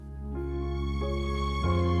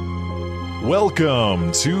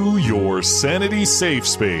Welcome to your sanity safe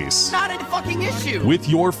space. Not a fucking issue. With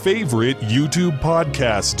your favorite YouTube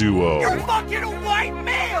podcast duo. You're fucking a white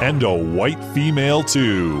male. And a white female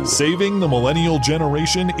too. Saving the millennial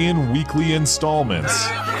generation in weekly installments.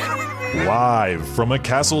 Live from a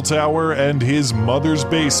castle tower and his mother's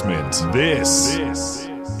basement. This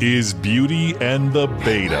is Beauty and the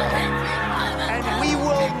Beta. And we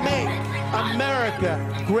will make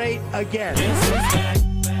America great again.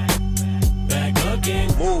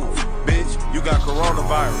 Move, bitch. You got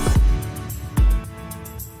coronavirus.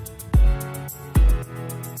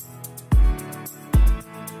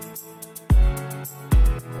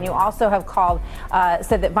 You also have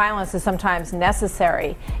said that violence is sometimes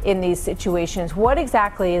necessary in these situations. What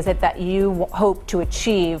exactly is it that you hope to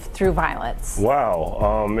achieve through violence?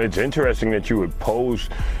 Wow, it's interesting that you would pose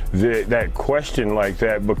that question like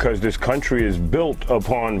that, because this country is built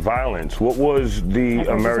upon violence. What was the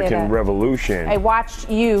American Revolution? I watched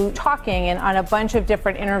you talking on a bunch of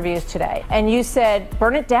different interviews today, and you said,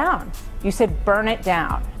 burn it down. You said, burn it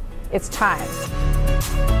down. It's time.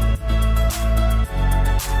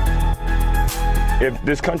 If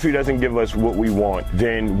this country doesn't give us what we want,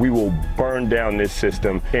 then we will burn down this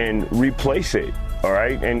system and replace it. All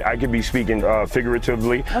right? And I could be speaking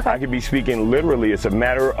figuratively. Okay. I could be speaking literally. It's a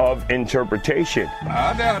matter of interpretation.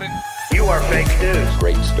 I doubt it. You are fake news.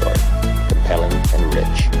 Great story. Compelling and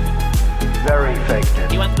rich. Very fake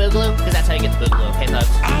news. You want the boogaloo? Because that's how you get the boogaloo, okay,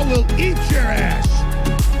 folks? I will eat your ass.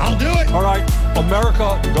 I'll do it. All right,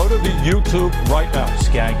 America, go to the YouTube right now.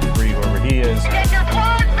 Skag free whoever he is. Get your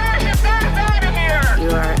porn fascist ass out of here! You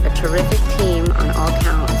are a terrific team on all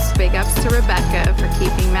counts. Big ups to Rebecca for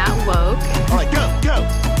keeping Matt woke. All right, go.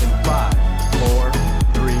 In 5, 4,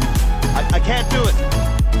 3. I can't do it.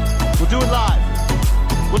 We'll do it live.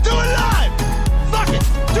 We'll do it live. Fuck it.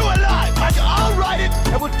 Do it live. I'll write it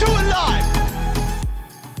and we'll do it live.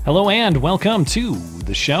 Hello and welcome to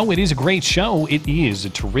the show. It is a great show. It is a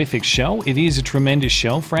terrific show. It is a tremendous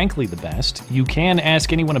show, frankly the best. You can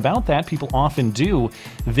ask anyone about that. People often do.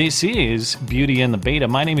 This is Beauty and the Beta.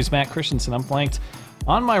 My name is Matt Christensen. I'm flanked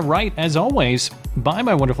on my right, as always, by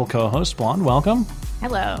my wonderful co-host, Blonde. Welcome.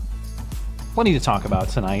 Hello. Plenty to talk about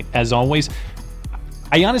tonight, as always.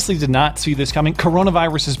 I honestly did not see this coming.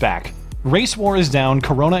 Coronavirus is back. Race war is down.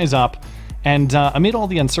 Corona is up. And amid all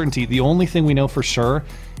the uncertainty, the only thing we know for sure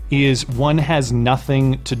is one has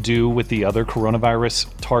nothing to do with the other.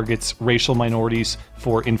 Coronavirus targets racial minorities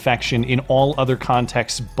for infection in all other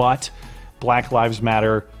contexts but Black Lives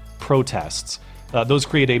Matter protests. Those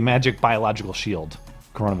create a magic biological shield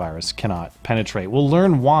coronavirus cannot penetrate. We'll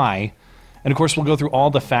learn why, and of course we'll go through all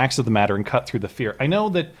the facts of the matter and cut through the fear. I know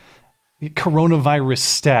that coronavirus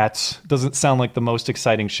stats doesn't sound like the most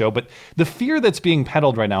exciting show, but the fear that's being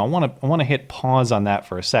peddled right now, I want to hit pause on that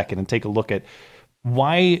for a second and take a look at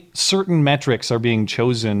why certain metrics are being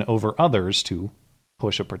chosen over others to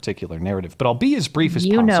push a particular narrative. But I'll be as brief as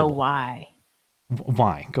possible. You know why.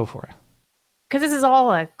 Why? Go for it. Because this is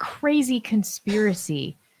all a crazy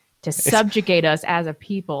conspiracy to subjugate us as a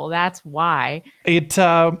people. That's why. It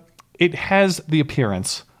has the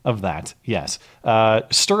appearance of that, yes.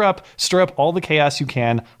 Stir up all the chaos you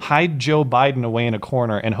can, hide Joe Biden away in a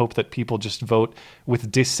corner, and hope that people just vote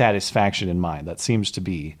with dissatisfaction in mind. That seems to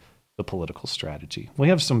be the political strategy. We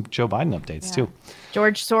have some Joe Biden updates, too.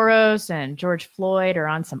 George Soros and George Floyd are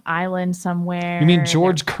on some island somewhere. You mean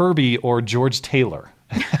George Kirby or George Taylor,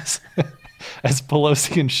 as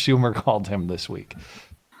Pelosi and Schumer called him this week.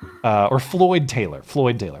 Or Floyd Taylor.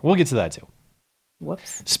 We'll get to that, too.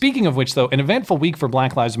 Whoops. Speaking of which, though, an eventful week for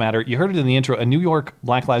Black Lives Matter. You heard it in the intro. A New York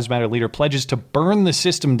Black Lives Matter leader pledges to burn the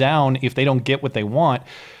system down if they don't get what they want.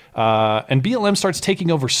 And BLM starts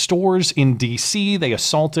taking over stores in D.C. They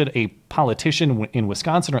assaulted a politician in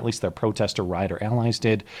Wisconsin, or at least their protester rider allies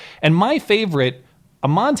did. And my favorite, a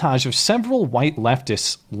montage of several white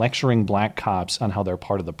leftists lecturing black cops on how they're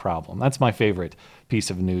part of the problem. That's my favorite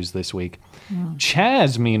piece of news this week.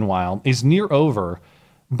 Chaz, meanwhile, is near over,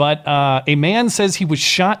 but a man says he was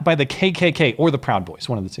shot by the KKK, or the Proud Boys,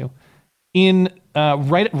 one of the two, in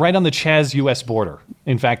right on the Chaz-U.S. border.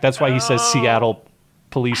 In fact, that's why he says Seattle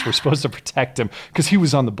police were supposed to protect him, because he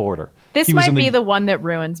was on the border. This might be the one that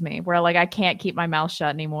ruins me, where like I can't keep my mouth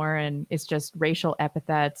shut anymore, and it's just racial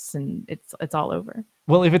epithets, and it's all over.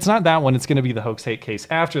 Well, if it's not that one, it's going to be the hoax hate case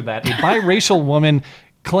after that. A biracial woman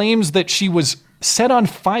claims that she was set on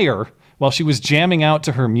fire while she was jamming out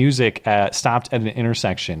to her music, stopped at an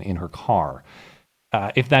intersection in her car.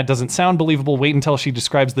 If that doesn't sound believable, wait until she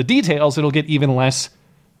describes the details. It'll get even less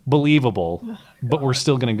believable, but we're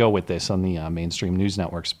still going to go with this on the mainstream news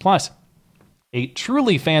networks. Plus, A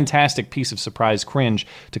truly fantastic piece of surprise cringe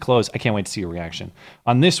to close. I can't wait to see your reaction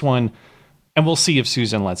on this one, and we'll see if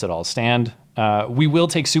Susan lets it all stand. We will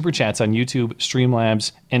take super chats on YouTube,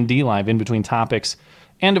 Streamlabs, and DLive in between topics,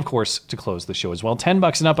 and of course, to close the show as well.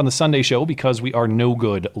 $10 and up on the Sunday show because we are no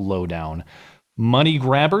good lowdown money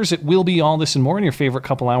grabbers. It will be all this and more in your favorite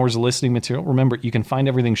couple hours of listening material. Remember, you can find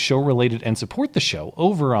everything show-related and support the show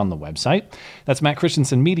over on the website. That's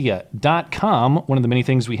mattchristiansenmedia.com. One of the many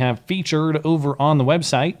things we have featured over on the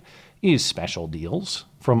website is special deals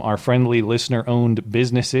from our friendly listener-owned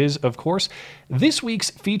businesses, of course. This week's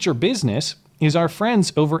feature business is our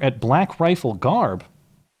friends over at Black Rifle Garb.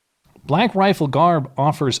 Black Rifle Garb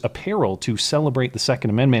offers apparel to celebrate the Second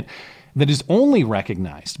Amendment that is only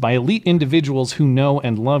recognized by elite individuals who know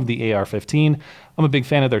and love the AR-15. I'm a big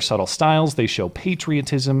fan of their subtle styles. They show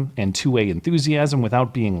patriotism and two-way enthusiasm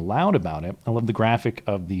without being loud about it. I love the graphic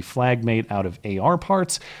of the flag made out of AR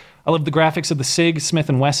parts. I love the graphics of the SIG, Smith &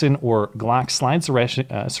 Wesson, or Glock slide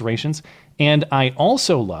serrations. And I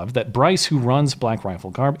also love that Bryce, who runs Black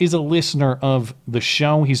Rifle Garb, is a listener of the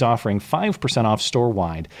show. He's offering 5% off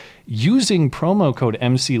store-wide using promo code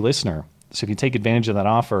MCListener. So if you take advantage of that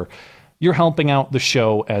offer, you're helping out the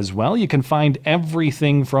show as well. You can find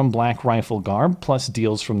everything from Black Rifle Garb, plus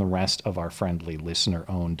deals from the rest of our friendly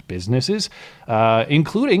listener-owned businesses,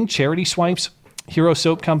 including Charity Swipes, Hero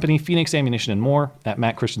Soap Company, Phoenix Ammunition, and more at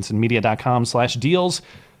mattchristiansenmedia.com/deals.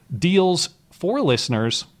 Deals for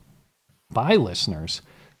listeners, by listeners.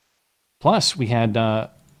 Plus, we had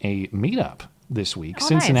a meetup this week.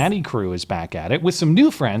 Cincinnati nice. Crew is back at it with some new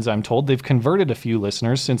friends, I'm told. They've converted a few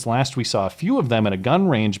listeners since last we saw a few of them at a gun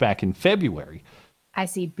range back in February. I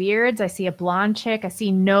see beards. I see a blonde chick. I see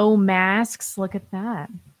no masks. Look at that.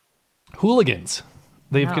 Hooligans.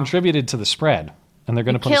 They've contributed to the spread, and they're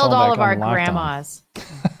going to put us all back on lockdown. Killed all of our grandmas.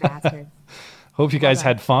 Bastards. Hope you guys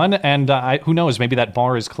had fun, and who knows, maybe that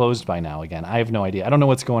bar is closed by now again. I have no idea. I don't know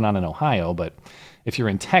what's going on in Ohio, but if you're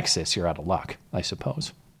in Texas, you're out of luck, I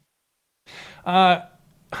suppose.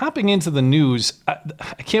 Hopping into the news, I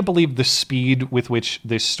can't believe the speed with which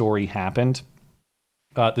this story happened.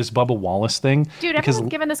 This Bubba Wallace thing. Dude, everyone's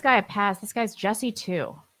giving this guy a pass. This guy's Jesse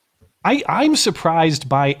too. I'm surprised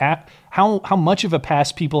by how much of a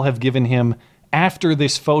pass people have given him after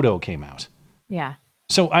this photo came out. Yeah.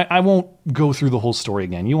 So I won't go through the whole story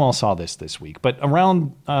again. You all saw this week. But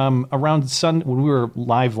around when we were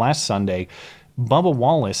live last Sunday, Bubba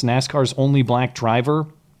Wallace, NASCAR's only black driver,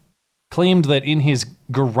 claimed that in his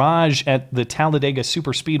garage at the Talladega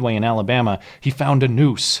Superspeedway in Alabama, he found a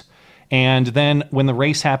noose. And then when the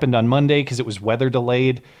race happened on Monday, because it was weather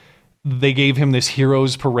delayed, they gave him this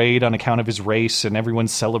hero's parade on account of his race, and everyone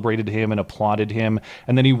celebrated him and applauded him.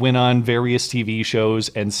 And then he went on various TV shows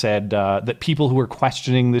and said that people who are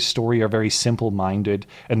questioning this story are very simple-minded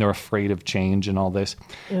and they're afraid of change and all this.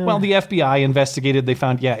 Ugh. Well, the FBI investigated. They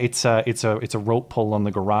found, it's a rope pull on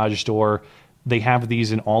the garage door. They have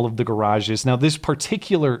these in all of the garages. Now, this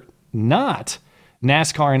particular knot,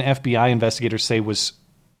 NASCAR and FBI investigators say was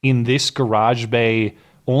in this garage bay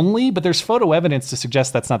only, but there's photo evidence to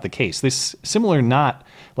suggest that's not the case. This similar knot,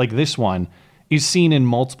 like this one, is seen in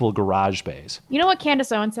multiple garage bays. You know what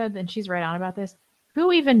Candace Owens said, and she's right on about this?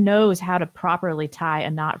 Who even knows how to properly tie a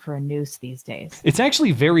knot for a noose these days? It's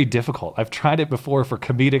actually very difficult. I've tried it before for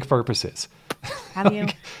comedic purposes. Have you?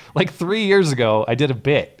 Like 3 years ago, I did a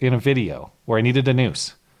bit in a video where I needed a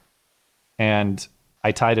noose. And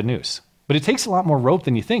I tied a noose. But it takes a lot more rope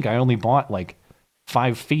than you think. I only bought like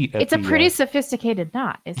 5 feet. It's a pretty sophisticated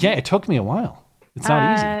knot, isn't it? It took me a while. It's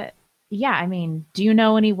not easy. Yeah, I mean, do you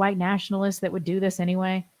know any white nationalists that would do this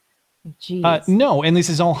anyway? Jeez. No, and this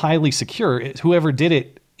is all highly secure. Whoever did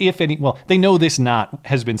it, they know this knot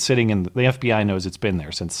has been sitting in, the FBI knows it's been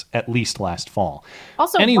there since at least last fall.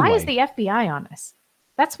 Also, anyway, why is the FBI on this?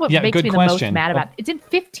 That's what makes me the most mad about it. Didn't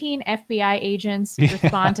 15 FBI agents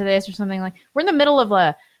respond to this or something like? We're in the middle of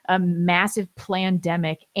a massive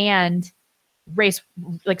pandemic and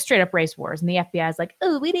straight up race wars, and the FBI is like,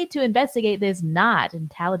 oh, we need to investigate this knot in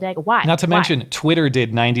Talladega. Why? Not to mention, Twitter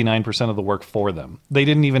did 99% of the work for them. They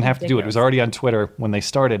didn't even have to do it. It was already on Twitter when they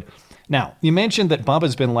started. Now, you mentioned that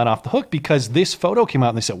Bubba's been let off the hook because this photo came out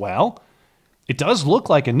and they said, well, it does look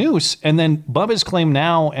like a noose. And then Bubba's claim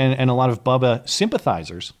now, and a lot of Bubba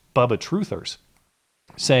sympathizers, Bubba truthers,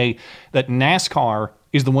 say that NASCAR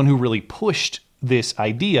is the one who really pushed this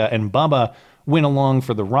idea, and Bubba went along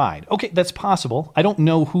for the ride. Okay, that's possible. I don't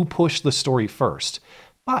know who pushed the story first,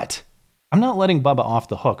 but I'm not letting Bubba off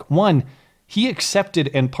the hook. One, he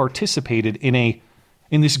accepted and participated in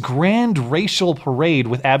this grand racial parade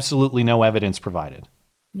with absolutely no evidence provided.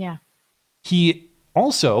 Yeah. He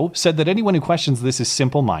also said that anyone who questions this is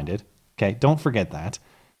simple-minded. Okay, don't forget that.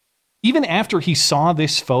 Even after he saw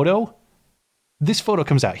this photo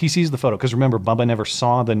comes out. He sees the photo because remember, Bubba never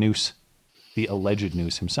saw the noose, the alleged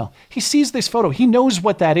noose himself. He sees this photo. He knows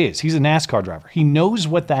what that is. He's a NASCAR driver. He knows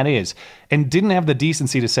what that is and didn't have the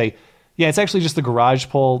decency to say, yeah, it's actually just the garage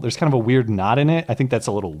pole. There's kind of a weird knot in it. I think that's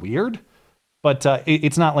a little weird, but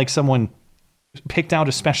it's not like someone picked out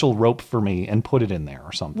a special rope for me and put it in there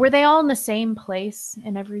or something. Were they all in the same place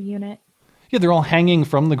in every unit? Yeah, they're all hanging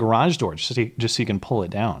from the garage door just so you can pull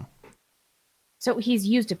it down. So he's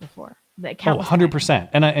used it before. 100%.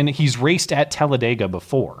 And he's raced at Talladega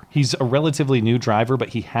before. He's a relatively new driver, but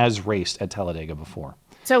he has raced at Talladega before.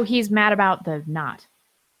 So he's mad about the knot.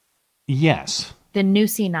 Yes. The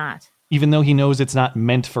noosey knot. Even though he knows it's not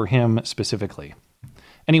meant for him specifically.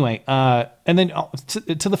 Anyway, and then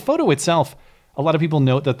to the photo itself, a lot of people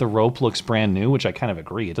note that the rope looks brand new, which I kind of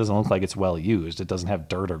agree. It doesn't look like it's well used. It doesn't have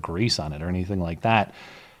dirt or grease on it or anything like that.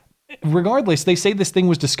 Regardless, they say this thing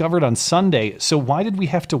was discovered on Sunday, so why did we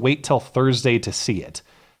have to wait till Thursday to see it?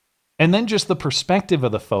 And then just the perspective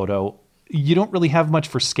of the photo, you don't really have much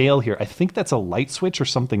for scale here. I think that's a light switch or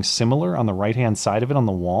something similar on the right-hand side of it on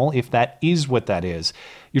the wall, if that is what that is.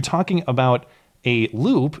 You're talking about a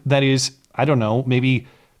loop that is, I don't know, maybe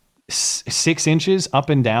 6 inches up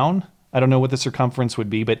and down. I don't know what the circumference would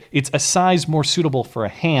be, but it's a size more suitable for a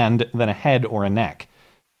hand than a head or a neck,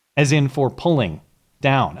 as in for pulling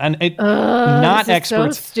down. And not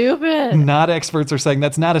experts. So stupid. Not experts are saying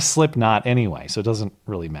that's not a slip knot anyway, so it doesn't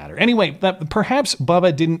really matter. Anyway, perhaps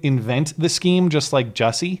Bubba didn't invent the scheme just like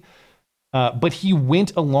Jussie, but he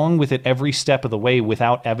went along with it every step of the way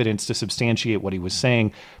without evidence to substantiate what he was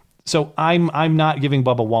saying. So I'm not giving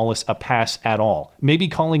Bubba Wallace a pass at all. Maybe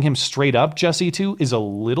calling him straight up Jussie 2 is a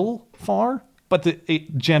little far, but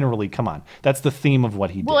generally, come on. That's the theme of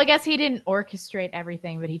what he did. Well, I guess he didn't orchestrate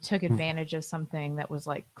everything, but he took advantage of something that was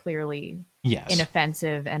like clearly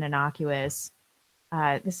inoffensive and innocuous.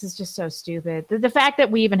 This is just so stupid. The fact that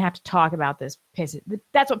we even have to talk about this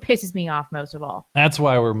that's what pisses me off most of all. That's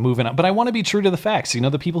why we're moving on. But I want to be true to the facts. You know,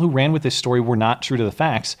 the people who ran with this story were not true to the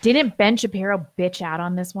facts. Didn't Ben Shapiro bitch out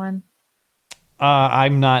on this one?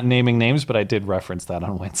 I'm not naming names, but I did reference that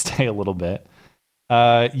on Wednesday a little bit.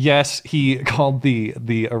 Yes, he called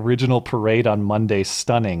the original parade on Monday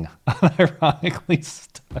stunning, ironically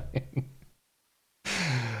stunning.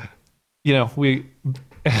 You know,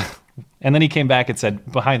 and then he came back and said,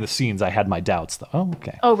 behind the scenes, I had my doubts, though. Oh,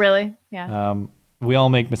 okay. Oh, really? Yeah. We all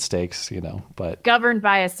make mistakes, you know, but governed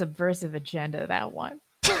by a subversive agenda, that one.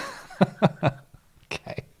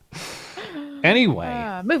 Okay.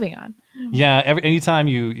 Anyway, moving on. Yeah, anytime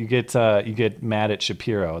you get mad at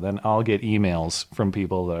Shapiro, then I'll get emails from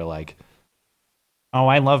people that are like, "Oh,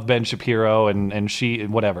 I love Ben Shapiro," and she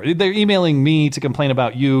whatever. They're emailing me to complain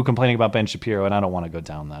about you, complaining about Ben Shapiro, and I don't want to go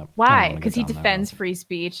down that. Why? Because he defends free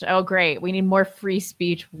speech. Oh, great! We need more free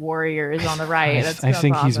speech warriors on the right. I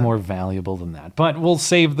think awesome. He's more valuable than that, but we'll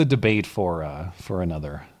save the debate for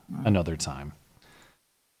another time.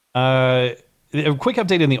 A quick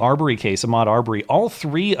update in the Arbery case, Ahmaud Arbery. All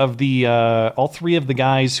three of the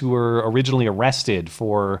guys who were originally arrested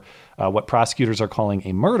for what prosecutors are calling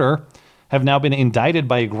a murder have now been indicted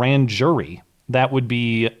by a grand jury. That would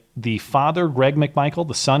be the father, Greg McMichael,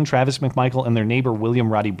 the son, Travis McMichael, and their neighbor, William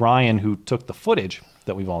Roddy Bryan, who took the footage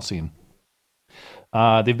that we've all seen.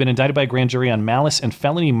 They've been indicted by a grand jury on malice and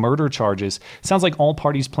felony murder charges. Sounds like all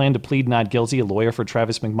parties plan to plead not guilty. A lawyer for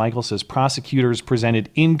Travis McMichael says prosecutors presented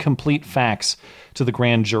incomplete facts to the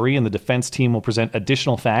grand jury, and the defense team will present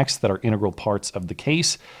additional facts that are integral parts of the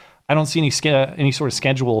case. I don't see any sort of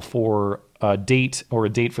schedule for a date for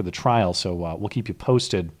the trial, so we'll keep you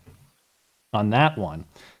posted on that one.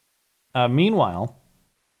 Meanwhile,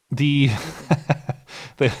 the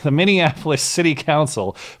Minneapolis City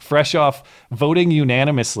Council, fresh off voting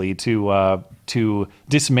unanimously to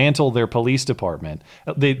dismantle their police department,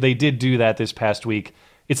 they did do that this past week.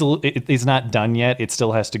 It's not done yet. It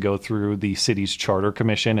still has to go through the city's charter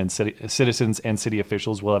commission, and citizens and city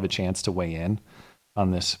officials will have a chance to weigh in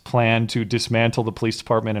on this plan to dismantle the police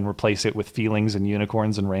department and replace it with feelings and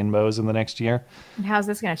unicorns and rainbows in the next year. And how's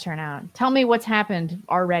this going to turn out? Tell me what's happened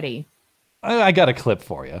already. I got a clip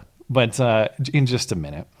for you, but in just a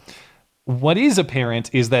minute. What is apparent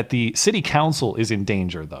is that the city council is in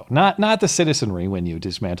danger, though. Not the citizenry when you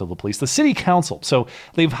dismantle the police. The city council. So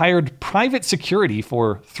they've hired private security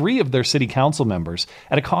for 3 of their city council members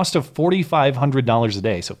at a cost of $4,500 a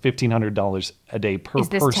day. So $1,500 a day per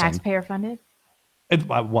person. Is this taxpayer funded?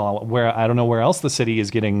 Well, I don't know where else the city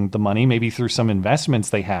is getting the money, maybe through some investments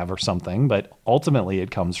they have or something, but ultimately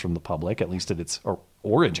it comes from the public, at least at its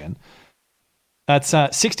origin. That's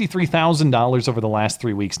 $63,000 over the last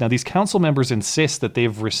 3 weeks. Now, these council members insist that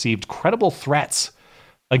they've received credible threats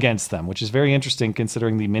against them, which is very interesting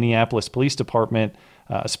considering the Minneapolis Police Department,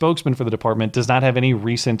 a spokesman for the department, does not have any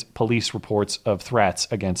recent police reports of threats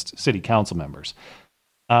against city council members.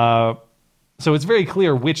 So it's very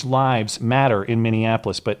clear which lives matter in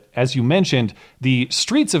Minneapolis. But as you mentioned, the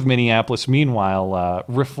streets of Minneapolis, meanwhile,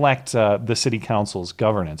 reflect the city council's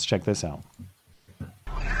governance. Check this out.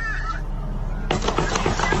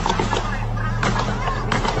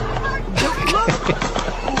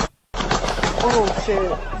 Oh,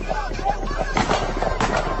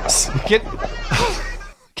 shit.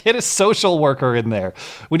 Get a social worker in there.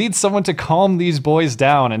 We need someone to calm these boys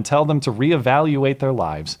down and tell them to reevaluate their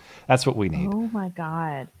lives. That's what we need. Oh, my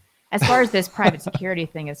God. As far as this private security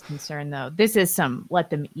thing is concerned, though, this is some let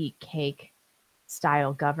them eat cake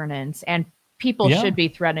style governance. And people should be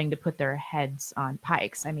threatening to put their heads on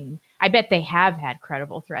pikes. I mean, I bet they have had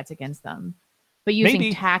credible threats against them. But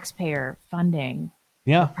using taxpayer funding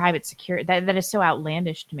for private security, that is so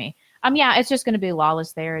outlandish to me. Yeah, it's just going to be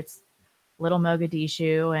lawless there. It's little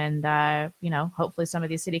Mogadishu, and hopefully some of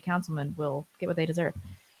these city councilmen will get what they deserve.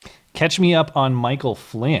 Catch me up on Michael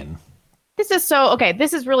Flynn. This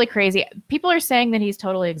is really crazy. People are saying that he's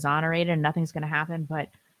totally exonerated and nothing's going to happen, but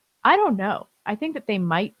I don't know. I think that they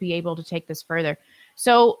might be able to take this further.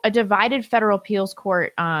 So a divided federal appeals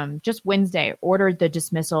court just Wednesday ordered the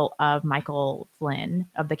dismissal of Michael Flynn,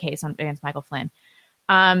 of the case against Michael Flynn.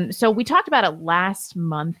 So we talked about it last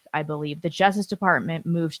month, I believe. The Justice Department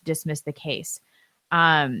moved to dismiss the case.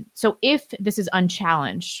 So if this is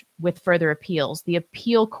unchallenged with further appeals, the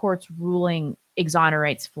appeal court's ruling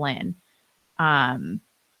exonerates Flynn.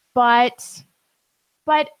 But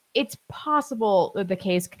it's possible that the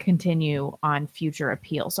case could continue on future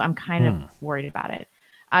appeals. So I'm kind of worried about it.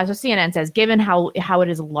 So CNN says, given how it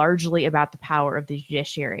is largely about the power of the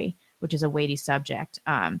judiciary, which is a weighty subject,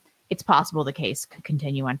 it's possible the case could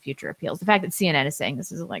continue on future appeals. The fact that CNN is saying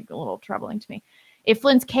this is like a little troubling to me. If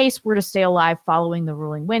Flynn's case were to stay alive following the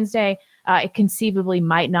ruling Wednesday, it conceivably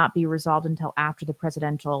might not be resolved until after the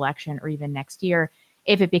presidential election or even next year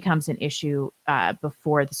if it becomes an issue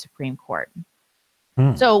before the Supreme Court.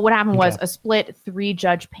 So what happened was a split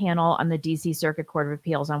 3-judge panel on the D.C. Circuit Court of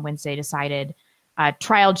Appeals on Wednesday decided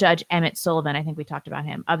trial judge Emmett Sullivan, I think we talked about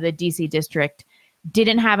him, of the D.C. District,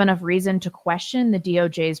 didn't have enough reason to question the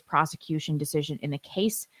DOJ's prosecution decision in the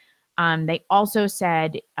case. They also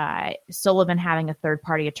said Sullivan having a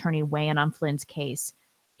third-party attorney weigh in on Flynn's case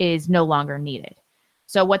is no longer needed.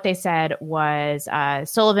 So what they said was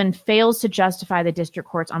Sullivan fails to justify the district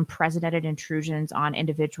court's unprecedented intrusions on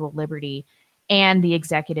individual liberty and the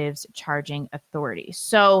executive's charging authority.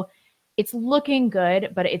 So it's looking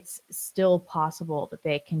good, but it's still possible that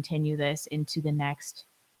they continue this into the next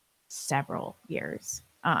several years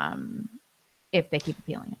if they keep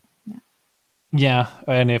appealing it. Yeah,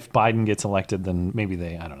 and if Biden gets elected, then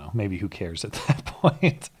maybe I don't know, maybe who cares at that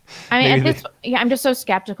point? I mean, I'm just so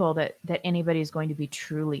skeptical that anybody's going to be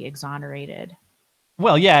truly exonerated.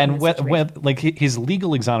 Well, yeah, and like his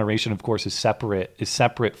legal exoneration, of course, is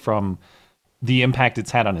separate from the impact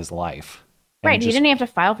it's had on his life. Right, he didn't have to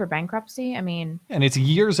file for bankruptcy. I mean, and it's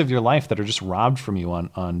years of your life that are just robbed from you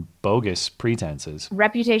on bogus pretenses.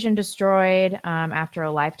 Reputation destroyed after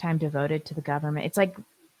a lifetime devoted to the government. It's like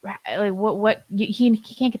what he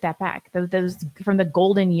can't get that back. Those from the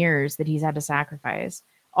golden years that he's had to sacrifice,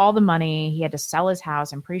 all the money he had to sell his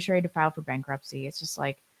house. I'm pretty sure he had to file for bankruptcy. It's just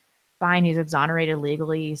like, fine, he's exonerated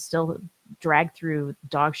legally, he's still dragged through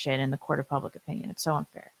dog shit in the court of public opinion. It's so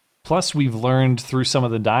unfair. Plus, we've learned through some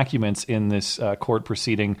of the documents in this court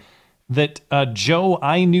proceeding that Joe,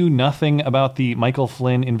 I knew nothing about the Michael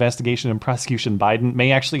Flynn investigation and prosecution. Biden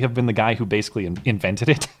may actually have been the guy who basically invented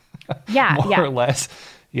it. More or less.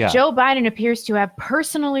 Yeah. Joe Biden appears to have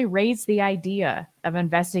personally raised the idea of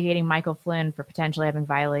investigating Michael Flynn for potentially having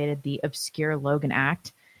violated the obscure Logan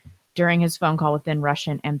Act during his phone call with then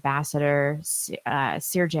Russian ambassador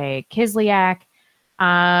Sergei Kislyak.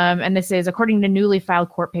 And this is according to newly filed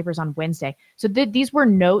court papers on Wednesday. So these were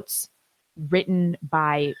notes written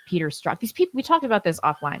by Peter Strzok. These people, we talked about this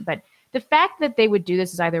offline, but the fact that they would do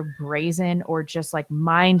this is either brazen or just like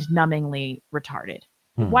mind-numbingly retarded.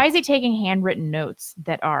 Why is he taking handwritten notes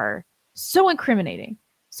that are so incriminating,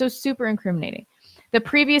 so super incriminating? The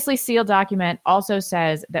previously sealed document also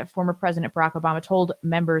says that former President Barack Obama told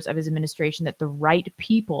members of his administration that the right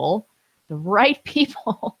people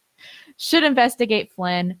should investigate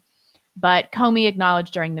Flynn. But Comey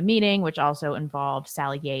acknowledged during the meeting, which also involved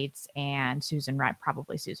Sally Yates and Susan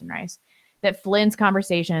Rice, that Flynn's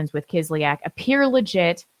conversations with Kislyak appear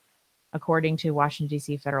legit according to Washington,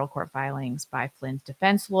 D.C. federal court filings by Flynn's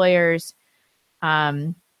defense lawyers.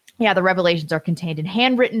 The revelations are contained in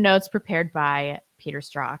handwritten notes prepared by Peter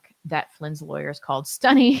Strzok that Flynn's lawyers called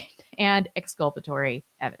stunning and exculpatory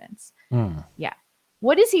evidence. Yeah.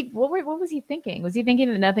 What was he thinking? Was he thinking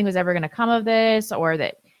that nothing was ever going to come of this, or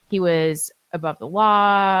that he was above the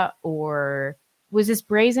law, or was this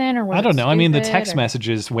brazen, or was I don't know. I mean, the text or...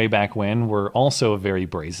 messages way back when were also very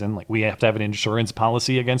brazen. Like, we have to have an insurance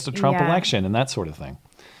policy against a Trump election and that sort of thing.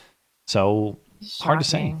 So Shocking. Hard to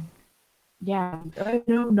say. Yeah, I have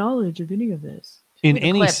no knowledge of any of this. In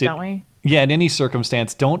any don't we? Yeah, in any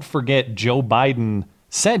circumstance, don't forget Joe Biden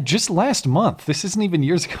said just last month, this isn't even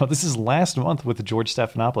years ago, this is last month with George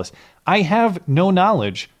Stephanopoulos, I have no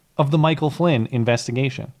knowledge of the Michael Flynn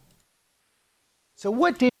investigation. So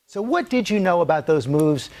what did you know about those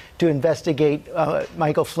moves to investigate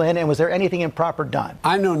Michael Flynn, and was there anything improper done?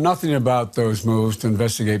 I know nothing about those moves to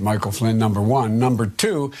investigate Michael Flynn, number one. Number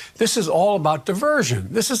two, this is all about diversion.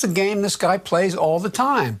 This is a game this guy plays all the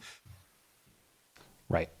time.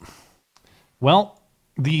 Right. Well,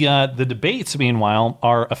 the debates, meanwhile,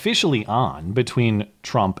 are officially on between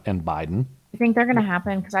Trump and Biden. I think they're going to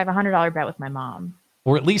happen because I have a $100 bet with my mom.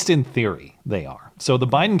 Or at least in theory, they are. So the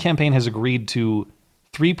Biden campaign has agreed to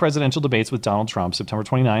 3 presidential debates with Donald Trump, September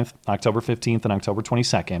 29th, October 15th, and October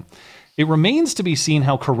 22nd. It remains to be seen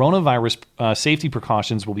how coronavirus safety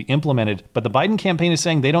precautions will be implemented, but the Biden campaign is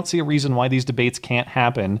saying they don't see a reason why these debates can't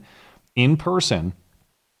happen in person.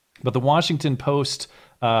 But the Washington Post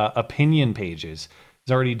opinion pages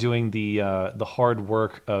is already doing the hard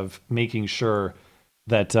work of making sure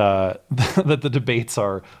that that the debates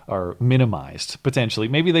are minimized potentially.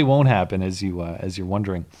 Maybe they won't happen, as you're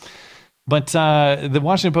wondering. But the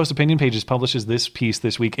Washington Post opinion pages publishes this piece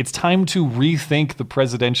this week. It's time to rethink the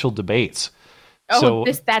presidential debates. Oh,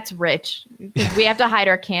 that's rich. We have to hide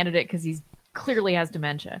our candidate because he clearly has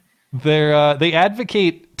dementia. They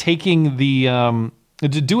advocate taking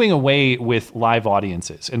doing away with live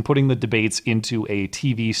audiences and putting the debates into a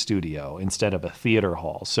TV studio instead of a theater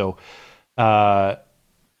hall. So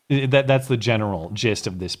that's the general gist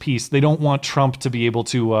of this piece. They don't want Trump to be able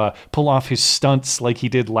to pull off his stunts like he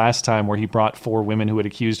did last time, where he brought 4 women who had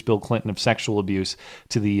accused Bill Clinton of sexual abuse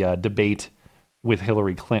to the debate with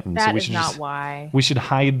Hillary Clinton. That is not why. We should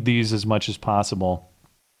hide these as much as possible.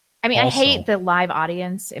 I mean, also, I hate the live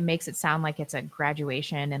audience. It makes it sound like it's a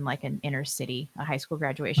graduation in like an inner city, a high school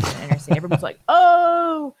graduation in an inner city. Everyone's like,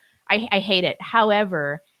 oh, I hate it.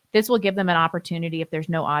 However, this will give them an opportunity. If there's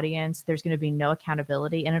no audience, there's going to be no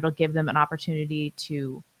accountability, and it'll give them an opportunity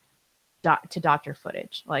to doctor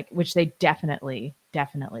footage, which they definitely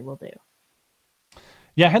will do.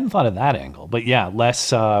 Yeah, I hadn't thought of that angle, but yeah,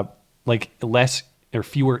 less or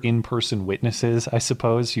fewer in-person witnesses, I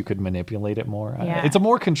suppose. You could manipulate it more. Yeah. It's a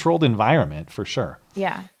more controlled environment for sure.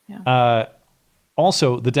 Yeah.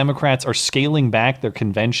 Also, the Democrats are scaling back their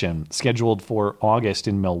convention scheduled for August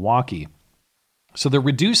in Milwaukee. So they're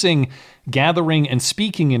reducing gathering and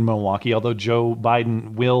speaking in Milwaukee, although Joe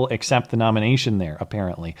Biden will accept the nomination there,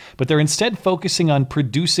 apparently. But they're instead focusing on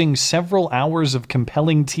producing several hours of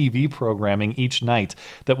compelling TV programming each night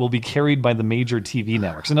that will be carried by the major TV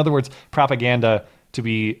networks. In other words, propaganda to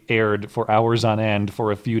be aired for hours on end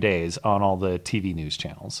for a few days on all the TV news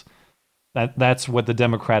channels. That's what the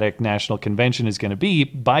Democratic National Convention is going to be.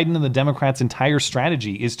 Biden and the Democrats' entire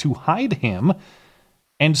strategy is to hide him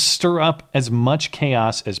and stir up as much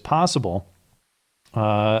chaos as possible.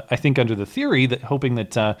 I think under the theory that hoping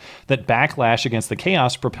that that backlash against the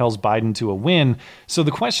chaos propels Biden to a win. So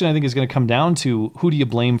the question, I think, is going to come down to, who do you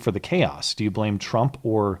blame for the chaos? Do you blame Trump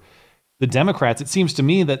or the Democrats? It seems to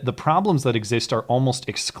me that the problems that exist are almost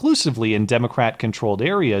exclusively in Democrat-controlled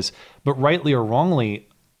areas, but rightly or wrongly,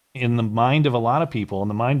 in the mind of a lot of people, in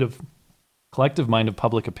the collective mind of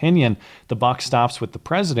public opinion, the buck stops with the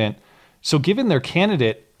president. So given their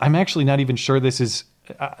candidate, I'm actually not even sure this is,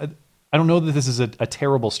 I don't know that this is a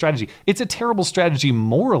terrible strategy. It's a terrible strategy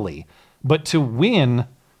morally, but to win,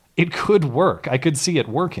 it could work. I could see it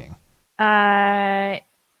working. Yeah.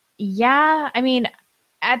 I mean,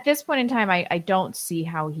 at this point in time, I don't see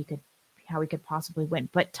how he could possibly win,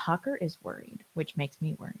 but Tucker is worried, which makes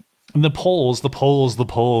me worried. And the polls,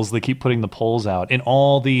 they keep putting the polls out. In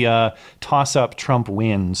all the toss-up Trump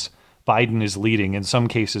wins, Biden is leading, in some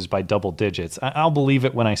cases by double digits. I'll believe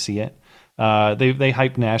it when I see it. They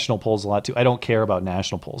hype national polls a lot too. I don't care about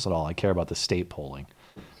national polls at all. I care about the state polling.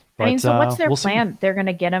 But, I mean, so what's their plan? See. They're going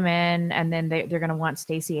to get him in, and then they're going to want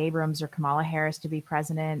Stacey Abrams or Kamala Harris to be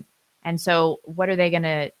president. And so what are they going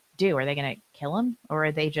to do? Are they going to kill him, or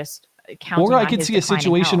are they just counting Or I on could his see a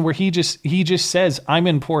situation health? where he just says, I'm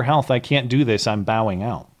in poor health. I can't do this. I'm bowing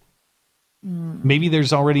out. Maybe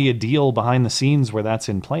there's already a deal behind the scenes where that's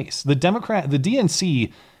in place. The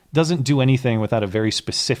DNC doesn't do anything without a very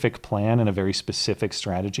specific plan and a very specific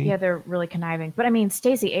strategy. Yeah, they're really conniving. But I mean,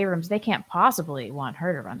 Stacey Abrams, they can't possibly want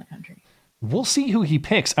her to run the country. We'll see who he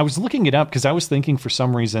picks. I was looking it up because I was thinking for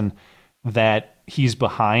some reason that he's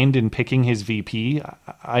behind in picking his VP.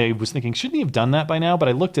 I was thinking, shouldn't he have done that by now? But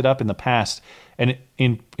I looked it up in the past, and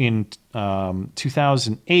in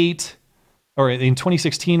 2008 or in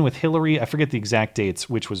 2016 with Hillary, I forget the exact dates,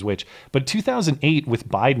 which was which, but 2008 with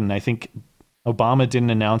Biden, I think Obama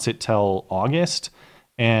didn't announce it till August,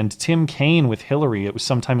 and Tim Kaine with Hillary, it was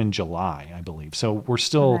sometime in July, I believe. So we're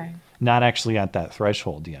still not actually at that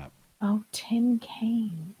threshold yet. Oh, Tim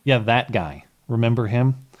Kaine. Yeah, that guy. Remember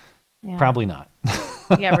him? Yeah. Probably not.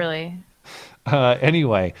 Yeah, really.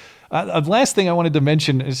 Anyway, last thing I wanted to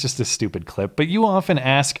mention is just a stupid clip, but you often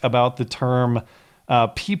ask about the term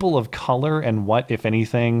people of color and what, if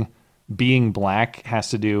anything, being black has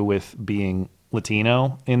to do with being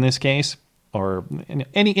Latino in this case, or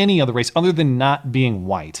any other race other than not being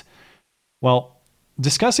white. Well,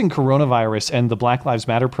 discussing coronavirus and the Black Lives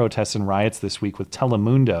Matter protests and riots this week with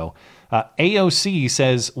Telemundo, AOC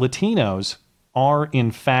says Latinos are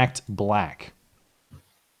in fact black.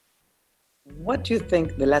 What do you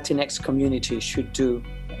think the Latinx community should do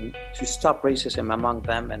to stop racism among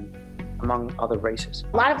them and among other races?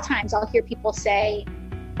 A lot of times I'll hear people say,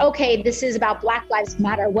 okay, this is about Black Lives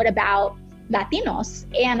Matter. What about Latinos?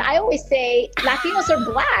 And I always say, Latinos are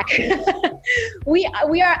black. we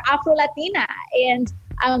are Afro-Latina, and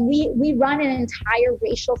we run an entire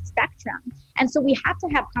racial spectrum. And so we have to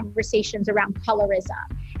have conversations around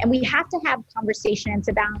colorism, and we have to have conversations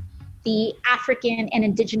about the African and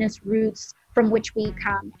indigenous roots from which we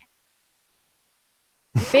come.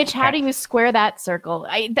 Bitch, how do you square that circle?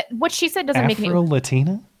 What she said doesn't make any...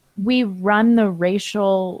 Afro-Latina? We run the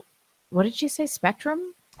racial... What did she say?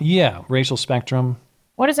 Spectrum? Yeah, racial spectrum.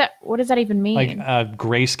 What does that even mean? Like a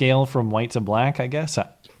grayscale from white to black, I guess.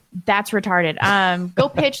 That's retarded. Go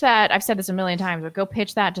pitch that. I've said this a million times, but go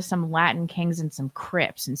pitch that to some Latin kings and some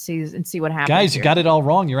Crips and see what happens. Guys, you got it all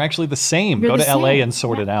wrong. You're actually the same. Go to LA and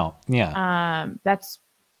sort it out. Yeah. That's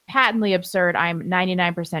patently absurd. I'm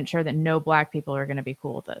 99% sure that no black people are going to be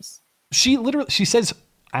cool with this. She says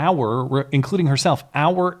including herself,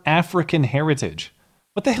 our African heritage.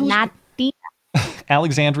 What the hell? Latina.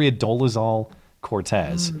 Alexandria Dolezal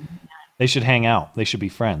Cortez. They should hang out. They should be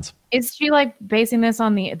friends. Is she like basing this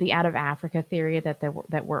on the out of Africa theory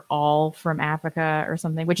that we're all from Africa or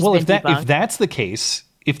something? Which if that's the case,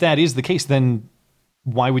 if that is the case, then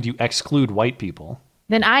why would you exclude white people?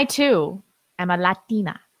 Then I too am a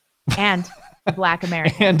Latina and a Black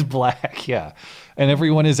American and black, yeah. And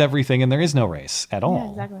everyone is everything, and there is no race at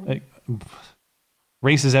all. Yeah, exactly.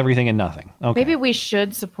 Race is everything and nothing. Okay. Maybe we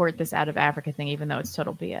should support this out of Africa thing, even though it's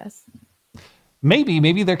total BS.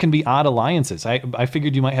 Maybe there can be odd alliances. I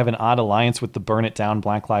figured you might have an odd alliance with the Burn It Down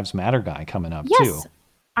Black Lives Matter guy coming up, too.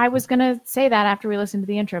 I was going to say that after we listened to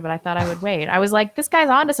the intro, but I thought I would wait. I was like, this guy's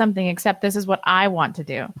onto something, except this is what I want to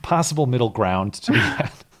do. Possible middle ground to be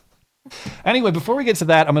had. Anyway, before we get to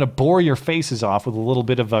that, I'm going to bore your faces off with a little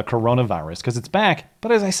bit of coronavirus, because it's back.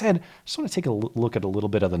 But as I said, I just want to take a look at a little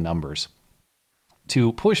bit of the numbers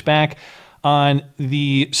to push back on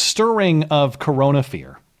the stirring of corona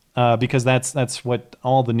fear. Because that's what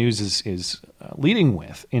all the news is leading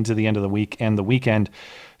with into the end of the week and the weekend.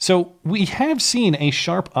 So we have seen a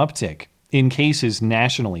sharp uptick in cases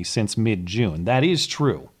nationally since mid-June. That is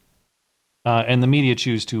true. And the media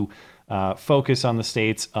choose to focus on the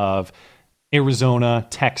states of Arizona,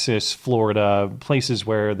 Texas, Florida, places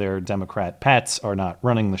where their Democrat pets are not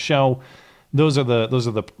running the show. Those are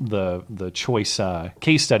the choice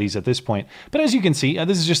case studies at this point. But as you can see,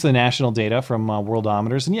 this is just the national data from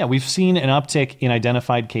Worldometers. And yeah, we've seen an uptick in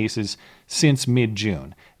identified cases since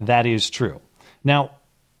mid-June. That is true. Now,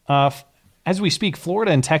 as we speak,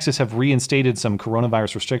 Florida and Texas have reinstated some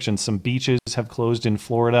coronavirus restrictions. Some beaches have closed in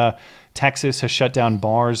Florida. Texas has shut down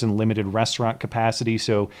bars and limited restaurant capacity.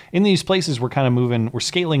 So in these places, we're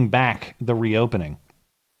scaling back the reopening.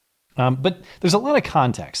 But there's a lot of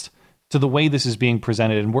context to the way this is being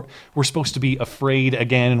presented. And we're supposed to be afraid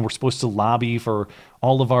again, and we're supposed to lobby for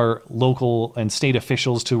all of our local and state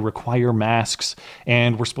officials to require masks,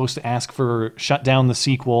 and we're supposed to ask for shut down the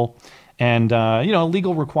sequel, and a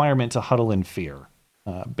legal requirement to huddle in fear,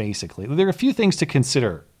 basically. There are a few things to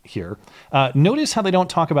consider here. Notice how they don't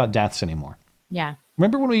talk about deaths anymore. Yeah.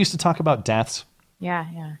 Remember when we used to talk about deaths?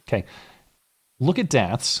 Yeah. Okay. Look at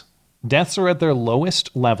deaths. Deaths are at their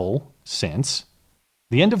lowest level since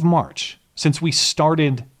the end of March, since we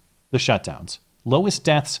started the shutdowns. Lowest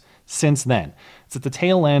deaths since then. It's at the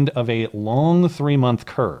tail end of a long 3-month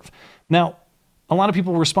curve. Now, a lot of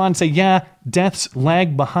people respond and say, yeah, deaths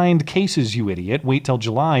lag behind cases, you idiot. Wait till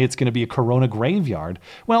July, it's going to be a corona graveyard.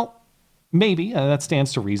 Well, maybe. That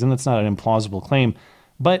stands to reason. That's not an implausible claim.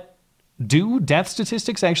 But do death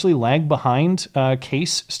statistics actually lag behind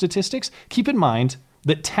case statistics? Keep in mind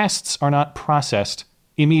that tests are not processed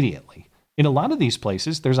immediately. In a lot of these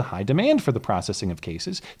places, there's a high demand for the processing of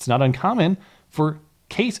cases. It's not uncommon for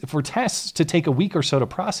tests to take a week or so to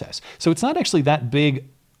process. So it's not actually that big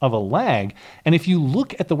of a lag. And if you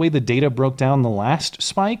look at the way the data broke down the last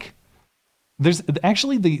spike, there's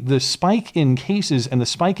actually the spike in cases and the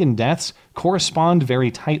spike in deaths correspond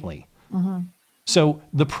very tightly. Mm-hmm. So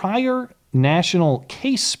the prior national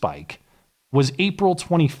case spike was April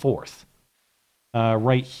 24th,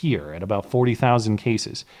 right here at about 40,000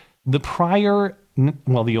 cases. The prior,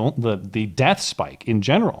 well, the death spike in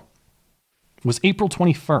general was April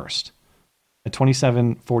 21st at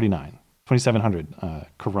 2,700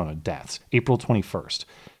 corona deaths, April 21st.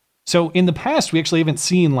 So in the past, we actually haven't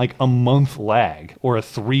seen like a month lag or a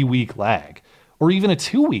 3-week lag or even a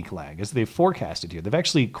 2-week lag as they've forecasted here. They've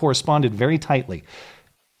actually corresponded very tightly.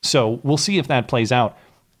 So we'll see if that plays out.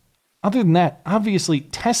 Other than that, obviously,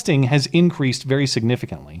 testing has increased very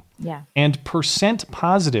significantly. Yeah. And percent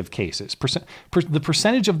positive cases, the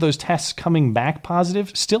percentage of those tests coming back positive,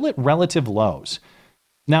 still at relative lows.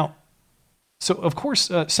 Now, so of course,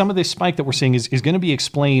 some of this spike that we're seeing is going to be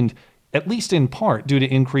explained, at least in part, due to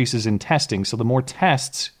increases in testing. So the more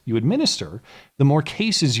tests you administer, the more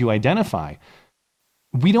cases you identify.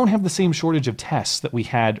 We don't have the same shortage of tests that we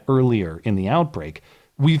had earlier in the outbreak.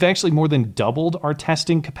 We've actually more than doubled our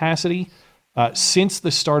testing capacity since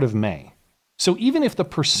the start of May. So even if the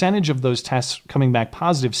percentage of those tests coming back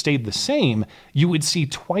positive stayed the same, you would see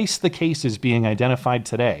twice the cases being identified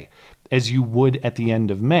today as you would at the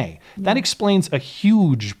end of May. That explains a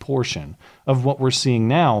huge portion of what we're seeing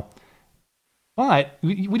now. But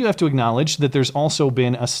we do have to acknowledge that there's also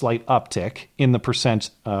been a slight uptick in the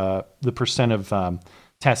percent of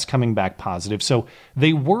tests coming back positive. So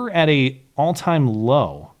they were at a all-time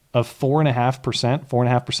low of 4.5%.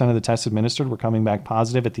 4.5% of the tests administered were coming back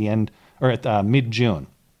positive at the end or at mid-June.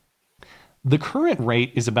 The current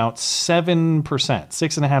rate is about 7%,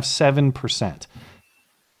 6.5%, 7%.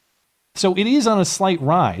 So it is on a slight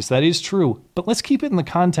rise. That is true. But let's keep it in the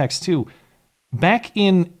context too. Back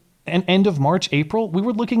in end of March, April, we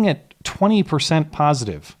were looking at 20%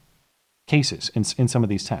 positive cases in some of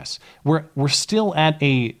these tests. We're still at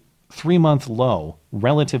a 3-month low,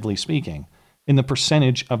 relatively speaking, in the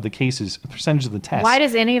percentage of the cases, the percentage of the tests. Why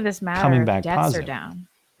does any of this matter coming if back deaths positive? Are down?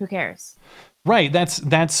 Who cares? Right.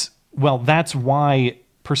 That's why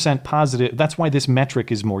percent positive. That's why this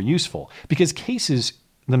metric is more useful, because cases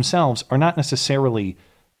themselves are not necessarily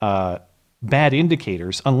bad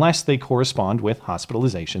indicators unless they correspond with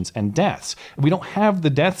hospitalizations and deaths. We don't have the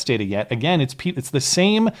deaths data yet. Again, it's the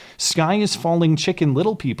same sky is falling chicken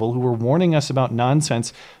little people who were warning us about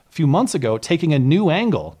nonsense a few months ago, taking a new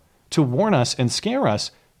angle to warn us and scare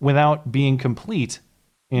us without being complete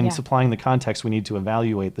in supplying the context we need to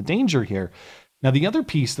evaluate the danger here. Now, the other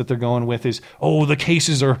piece that they're going with is, the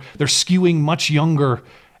cases they're skewing much younger.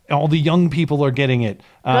 All the young people are getting it.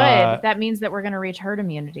 Good. That means that we're going to reach herd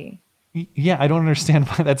immunity. Yeah, I don't understand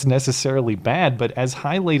why that's necessarily bad, but as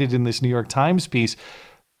highlighted in this New York Times piece,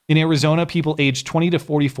 in Arizona, people aged 20 to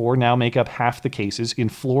 44 now make up half the cases. In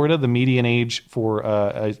Florida, the median age for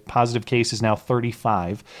a positive case is now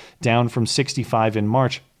 35, down from 65 in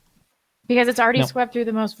March. Because it's already swept through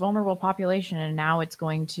the most vulnerable population, and now it's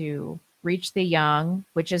going to reach the young,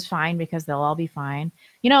 which is fine because they'll all be fine.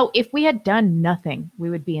 If we had done nothing, we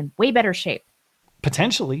would be in way better shape.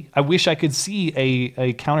 Potentially. I wish I could see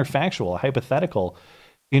a counterfactual, a hypothetical,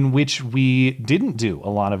 in which we didn't do a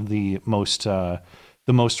lot of the most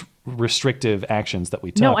restrictive actions that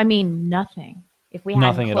we took. No, I mean nothing. If we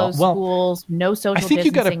had closed schools, no social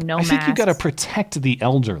distancing, no masks. I think you got to protect the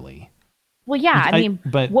elderly. Well, yeah,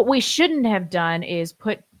 but what we shouldn't have done is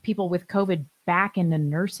put people with COVID back into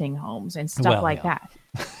nursing homes and stuff that.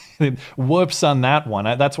 Whoops on that one.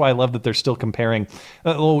 That's why I love that they're still comparing.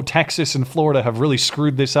 Texas and Florida have really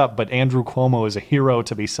screwed this up, but Andrew Cuomo is a hero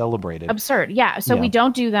to be celebrated. Absurd. Yeah. So we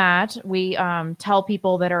don't do that. We tell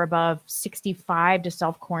people that are above 65 to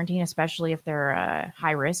self-quarantine, especially if they're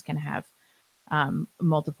high risk and have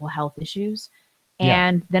multiple health issues.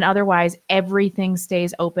 And then otherwise, everything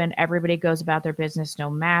stays open. Everybody goes about their business.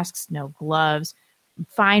 No masks, no gloves.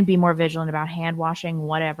 Fine, be more vigilant about hand washing,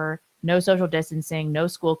 whatever. No social distancing, no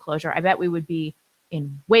school closure. I bet we would be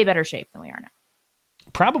in way better shape than we are now.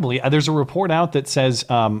 Probably. There's a report out that says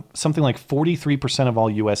something like 43% of all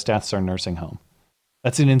U.S. deaths are nursing home.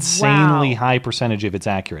 That's an insanely high percentage if it's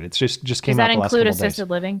accurate. It's just came out the last couple include of days. assisted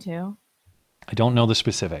living too? I don't know the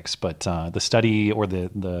specifics, but the study or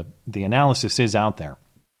the analysis is out there.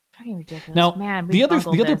 Fucking ridiculous. Now, man, the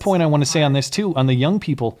other point I want to say on this too, on the young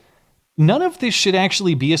people, none of this should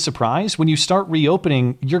actually be a surprise. When you start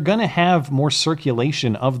reopening, you're going to have more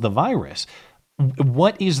circulation of the virus.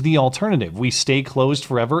 What is the alternative? We stay closed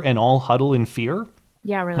forever and all huddle in fear?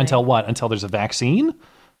 Yeah, really. Until what? Until there's a vaccine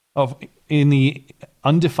in the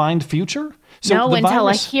undefined future? So no, until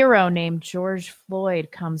a hero named George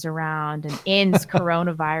Floyd comes around and ends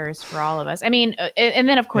coronavirus for all of us. I mean, and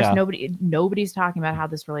then of course nobody's talking about how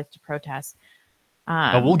this relates to protests.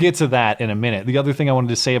 We'll get to that in a minute. The other thing I wanted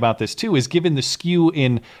to say about this too is given the skew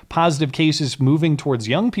in positive cases moving towards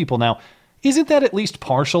young people now, isn't that at least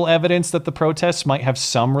partial evidence that the protests might have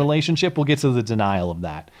some relationship? We'll get to the denial of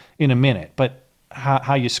that in a minute. But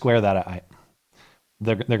how you square that,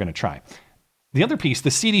 they're going to try. The other piece, the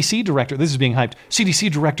CDC director, this is being hyped. CDC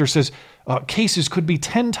director says cases could be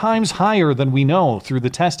 10 times higher than we know through the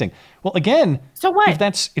testing. Well, again, so what?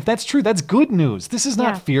 If that's true, that's good news. This is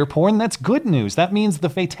not fear porn. That's good news. That means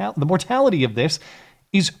the mortality of this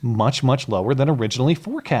is much, much lower than originally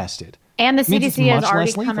forecasted. And the CDC has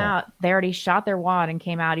already come out. They already shot their wad and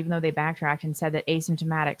came out, even though they backtracked and said that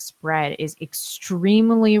asymptomatic spread is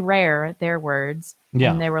extremely rare, their words.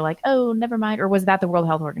 Yeah. And they were like, oh, never mind. Or was that the World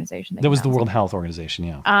Health Organization? That was the World Health Organization,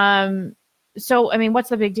 yeah. So, I mean, what's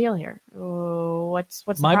the big deal here? What's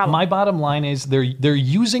the problem? My bottom line is they're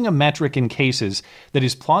using a metric in cases that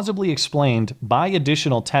is plausibly explained by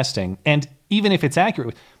additional testing. And even if it's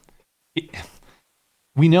accurate,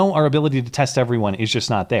 we know our ability to test everyone is just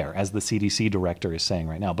not there, as the CDC director is saying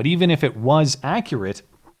right now. But even if it was accurate,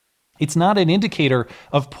 it's not an indicator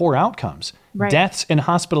of poor outcomes. Right. Deaths and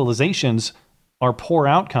hospitalizations are poor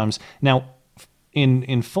outcomes. Now,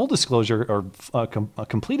 in full disclosure or a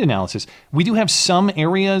complete analysis, we do have some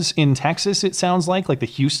areas in Texas, it sounds like the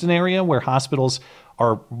Houston area, where hospitals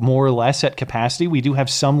are more or less at capacity. We do have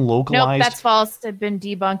some localized. Nope, that's false. It's been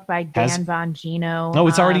debunked by Dan Bongino. No,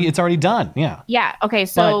 it's already done. Yeah. Yeah. Okay.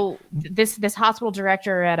 So this hospital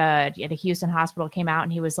director at a Houston hospital came out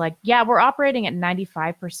and he was like, "Yeah, we're operating at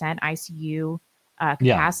 95% ICU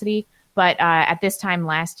capacity." Yeah. But at this time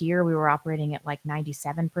last year, we were operating at like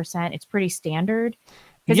 97%. It's pretty standard.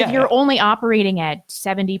 Because if you're only operating at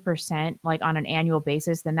 70%, like on an annual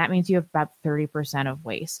basis, then that means you have about 30% of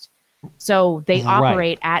waste. So they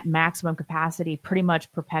operate at maximum capacity pretty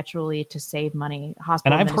much perpetually to save money.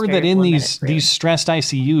 And I've heard that in these stressed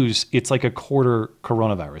ICUs, it's like a quarter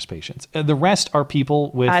coronavirus patients. The rest are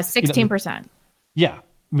people with 16%. Yeah,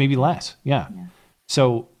 maybe less. Yeah.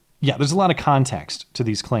 So yeah, there's a lot of context to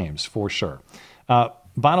these claims for sure.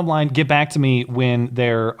 Bottom line, get back to me when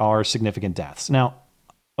there are significant deaths. Now,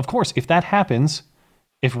 of course, if that happens,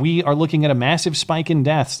 if we are looking at a massive spike in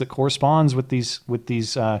deaths that corresponds with these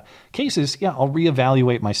cases, yeah, I'll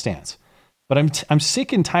reevaluate my stance. But I'm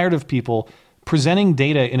sick and tired of people presenting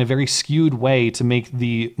data in a very skewed way to make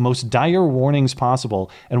the most dire warnings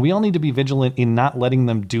possible, and we all need to be vigilant in not letting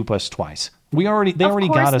them dupe us twice. They already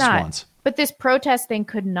got us once. But this protest thing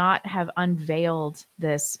could not have unveiled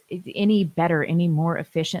this any better, any more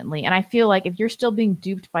efficiently. And I feel like if you're still being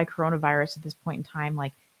duped by coronavirus at this point in time,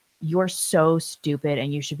 like, you're so stupid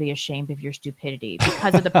and you should be ashamed of your stupidity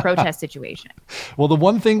because of the protest situation. Well, the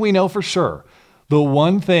one thing we know for sure, the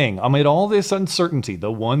one thing, amid all this uncertainty,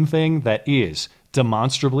 the one thing that is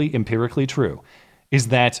demonstrably empirically true is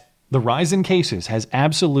that the rise in cases has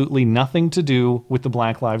absolutely nothing to do with the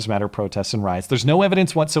Black Lives Matter protests and riots. There's no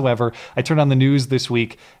evidence whatsoever. I turned on the news this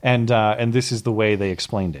week and this is the way they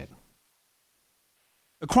explained it.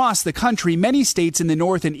 Across the country, many states in the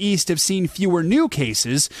north and east have seen fewer new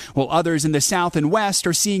cases, while others in the south and west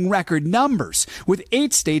are seeing record numbers, with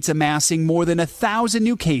 8 states amassing more than 1,000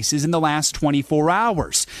 new cases in the last 24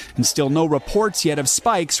 hours. And still no reports yet of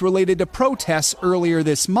spikes related to protests earlier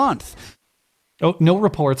this month. Oh, no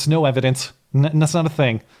reports, no evidence. That's not a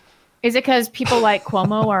thing. Is it because people like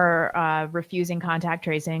Cuomo are refusing contact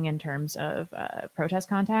tracing in terms of protest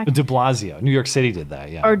contact? De Blasio. New York City did that,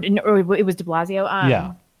 yeah. Or it was de Blasio?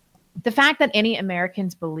 Yeah. The fact that any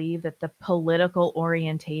Americans believe that the political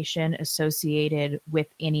orientation associated with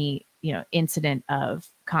any incident of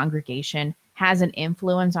congregation has an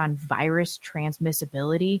influence on virus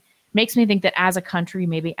transmissibility makes me think that as a country,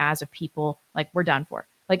 maybe as a people, like, we're done for.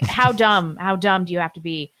 Like, how dumb do you have to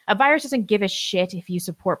be? A virus doesn't give a shit if you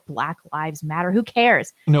support Black Lives Matter. Who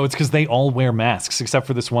cares? No, it's because they all wear masks, except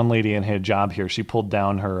for this one lady in hijab here. She pulled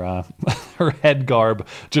down her her head garb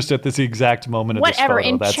just at this exact moment of Whatever. this photo.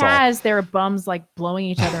 In That's Chaz, all. there are bums like blowing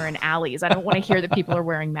each other in alleys. I don't want to hear that people are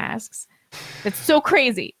wearing masks. It's so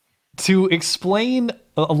crazy. To explain,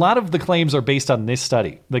 a lot of the claims are based on this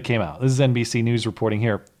study that came out. This is NBC News reporting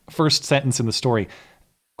here. First sentence in the story.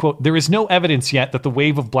 Quote, there is no evidence yet that the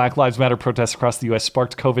wave of Black Lives Matter protests across the U.S.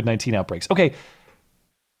 sparked COVID-19 outbreaks. Okay,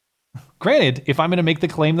 granted, if I'm going to make the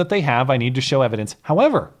claim that they have, I need to show evidence.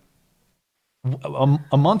 However,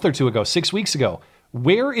 a month or two ago, 6 weeks ago,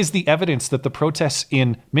 where is the evidence that the protests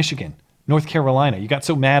in Michigan, North Carolina, you got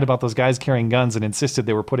so mad about those guys carrying guns and insisted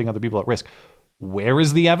they were putting other people at risk? Where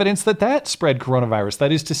is the evidence that that spread coronavirus?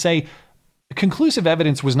 That is to say, conclusive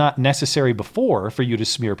evidence was not necessary before for you to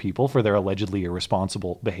smear people for their allegedly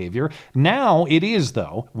irresponsible behavior. Now it is,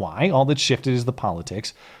 though. Why? All that's shifted is the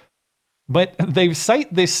politics. But they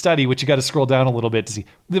cite this study, which you got to scroll down a little bit to see.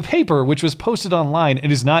 The paper, which was posted online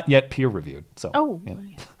and is not yet peer-reviewed. So,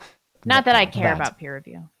 not that I care about peer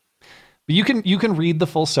review. But you can read the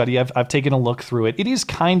full study. I've taken a look through it. It is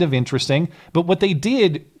kind of interesting. But what they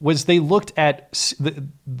did was they looked at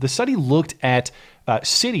the study looked at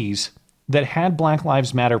cities that had Black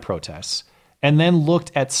Lives Matter protests, and then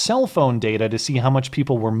looked at cell phone data to see how much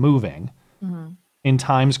people were moving in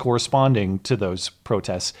times corresponding to those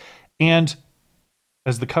protests. And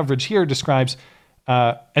as the coverage here describes,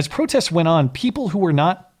 as protests went on, people who were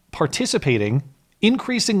not participating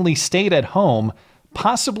increasingly stayed at home,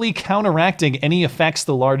 possibly counteracting any effects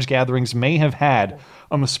the large gatherings may have had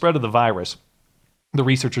on the spread of the virus, the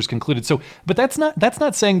researchers concluded. So, but that's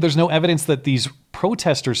not saying there's no evidence that these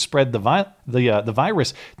protesters spread the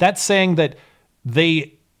virus. That's saying that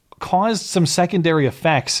they caused some secondary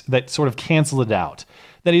effects that sort of cancel it out.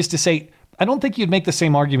 That is to say, I don't think you'd make the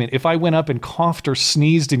same argument if I went up and coughed or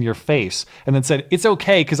sneezed in your face and then said, it's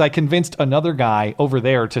okay because I convinced another guy over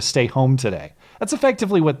there to stay home today. That's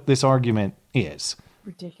effectively what this argument is.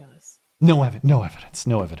 Ridiculous. No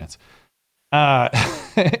evidence.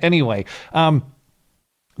 Anyway,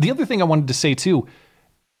 the other thing I wanted to say too,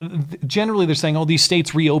 generally they're saying, oh, these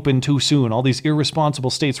states reopened too soon. All these irresponsible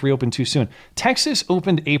states reopened too soon. Texas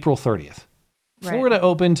opened April 30th. Florida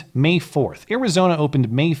opened May 4th. Arizona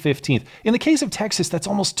opened May 15th. In the case of Texas, that's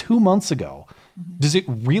almost 2 months ago. Does it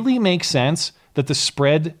really make sense that the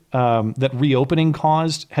spread that reopening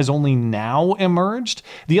caused has only now emerged?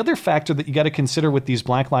 The other factor that you got to consider with these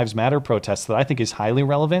Black Lives Matter protests that I think is highly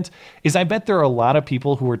relevant is I bet there are a lot of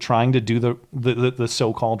people who are trying to do the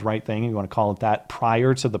so-called right thing, you want to call it that,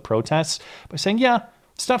 prior to the protests by saying, yeah,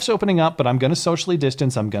 stuff's opening up, but I'm going to socially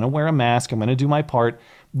distance. I'm going to wear a mask. I'm going to do my part.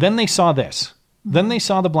 Then they saw this. Then they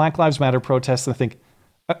saw the Black Lives Matter protests and think,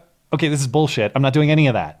 okay, this is bullshit. I'm not doing any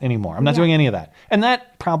of that anymore. I'm not doing any of that. And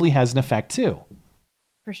that probably has an effect too.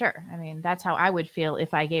 For sure. I mean, that's how I would feel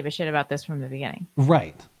if I gave a shit about this from the beginning.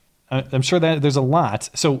 Right. I'm sure that there's a lot.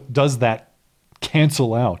 So does that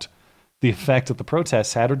cancel out the effect that the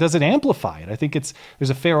protests had, or does it amplify it? I think there's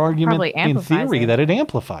a fair argument in theory that it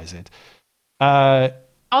amplifies it.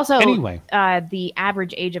 Also, anyway, the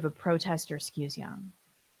average age of a protester skews young.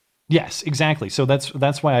 Yes, exactly. So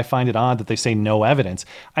that's why I find it odd that they say no evidence.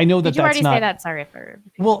 I know that Did you already say that? Sorry for.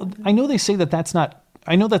 Well, I know they say that that's not.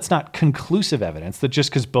 I know that's not conclusive evidence. That just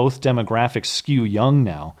because both demographics skew young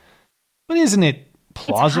now, but isn't it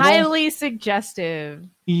plausible? It's highly suggestive.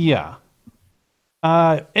 Yeah.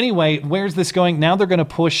 Anyway, where's this going? Now they're going to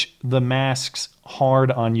push the masks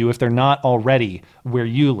hard on you if they're not already where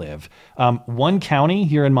you live. One county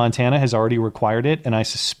here in Montana has already required it, and I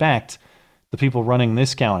suspect the people running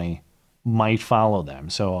this county might follow them.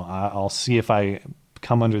 So I'll see if I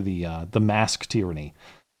come under the mask tyranny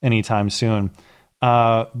anytime soon.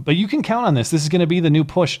 But you can count on this. This is going to be the new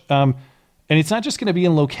push. And it's not just going to be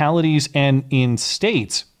in localities and in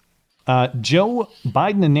states. Joe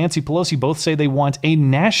Biden and Nancy Pelosi both say they want a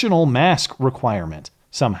national mask requirement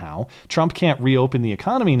somehow. Trump can't reopen the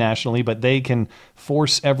economy nationally, but they can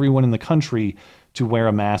force everyone in the country to wear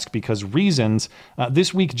a mask because reasons.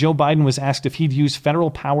 This week, Joe Biden was asked if he'd use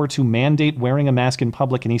federal power to mandate wearing a mask in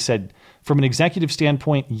public, and he said, from an executive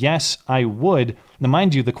standpoint, yes, I would. Now,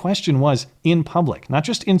 mind you, the question was in public, not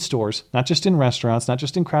just in stores, not just in restaurants, not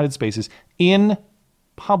just in crowded spaces, in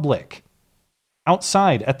public,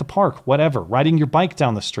 outside, at the park, whatever, riding your bike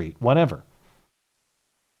down the street, whatever.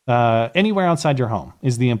 Anywhere outside your home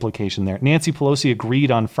is the implication there. Nancy Pelosi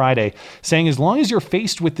agreed on Friday, saying as long as you're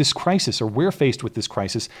faced with this crisis, or we're faced with this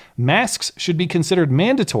crisis, masks should be considered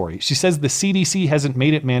mandatory. She says the CDC hasn't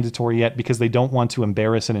made it mandatory yet because they don't want to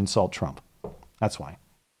embarrass and insult Trump. That's why.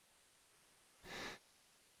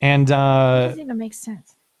 And that doesn't even make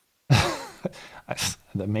sense.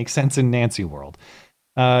 That makes sense in Nancy world.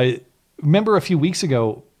 Remember a few weeks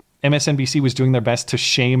ago, MSNBC was doing their best to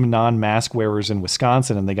shame non-mask wearers in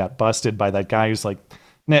Wisconsin, and they got busted by that guy who's like,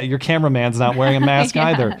 nah, your cameraman's not wearing a mask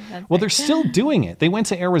either. Well, they're still doing it. They went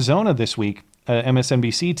to Arizona this week,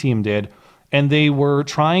 MSNBC team did, and they were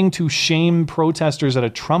trying to shame protesters at a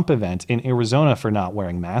Trump event in Arizona for not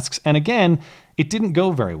wearing masks. And again, it didn't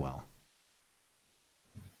go very well.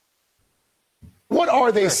 What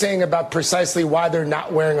are they saying about precisely why they're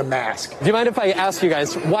not wearing a mask? Do you mind if I ask you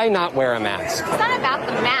guys, why not wear a mask? It's not about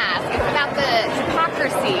the mask. It's about the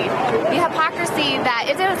hypocrisy. The hypocrisy that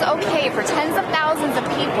it is okay for tens of thousands of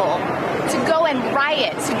people to go and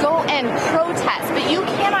riot, to go and protest, but you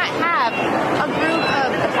cannot have a group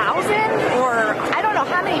of 1,000 or I don't know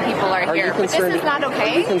how many people are here. But this is not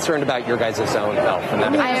okay. Are you concerned about your guys' own health?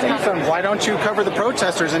 Why don't you cover the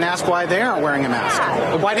protesters and ask why they aren't wearing a mask?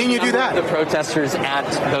 Yeah. Why didn't you do that? The protesters at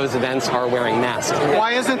those events are wearing masks.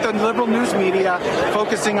 Why isn't the liberal news media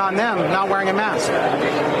focusing on them not wearing a mask?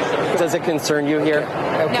 Does it concern you here?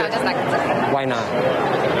 No, it does not concern me. Why not?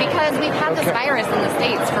 Because we've had this virus in the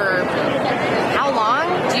States for how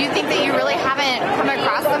long? Do you think that you really haven't come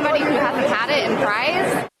across somebody who hasn't had it in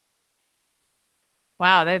Prize?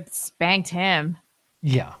 Wow, that spanked him.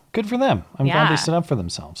 Yeah, good for them. I'm glad they stood up for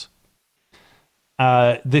themselves.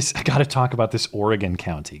 I got to talk about this Oregon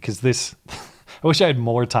county because I wish I had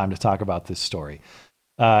more time to talk about this story.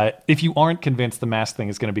 If you aren't convinced the mask thing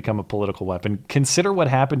is going to become a political weapon, consider what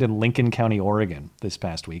happened in Lincoln County, Oregon this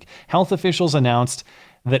past week. Health officials announced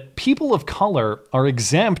that people of color are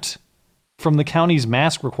exempt from the county's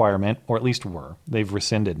mask requirement, or at least were. They've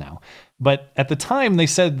rescinded now. But at the time, they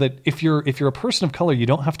said that if you're a person of color, you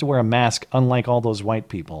don't have to wear a mask, unlike all those white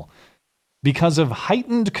people. Because of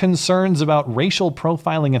heightened concerns about racial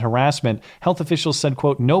profiling and harassment, health officials said,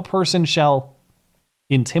 quote, no person shall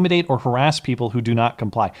intimidate or harass people who do not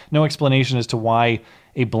comply. No explanation as to why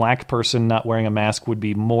a black person not wearing a mask would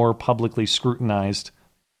be more publicly scrutinized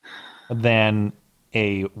than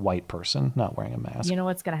a white person not wearing a mask. You know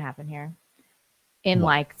what's going to happen here? In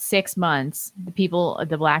like 6 months,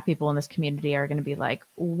 the black people in this community are going to be like,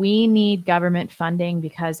 we need government funding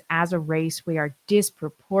because as a race, we are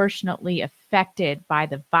disproportionately affected by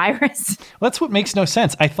the virus. That's what makes no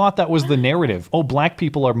sense. I thought that was the narrative. Oh, black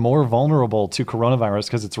people are more vulnerable to coronavirus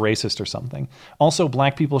because it's racist or something. Also,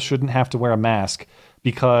 black people shouldn't have to wear a mask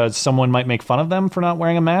because someone might make fun of them for not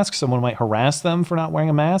wearing a mask. Someone might harass them for not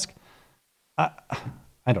wearing a mask.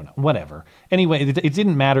 I don't know, whatever. Anyway, it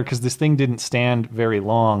didn't matter because this thing didn't stand very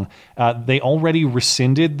long. They already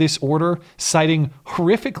rescinded this order, citing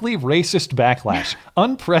horrifically racist backlash.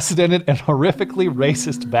 Unprecedented and horrifically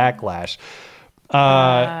racist backlash.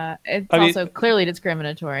 It's also clearly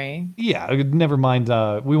discriminatory. Yeah, never mind.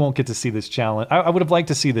 We won't get to see this challenge. I would have liked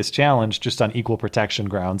to see this challenge just on equal protection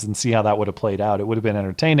grounds and see how that would have played out. It would have been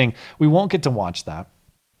entertaining. We won't get to watch that.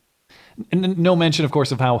 And no mention, of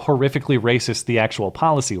course, of how horrifically racist the actual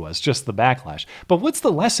policy was, just the backlash. But what's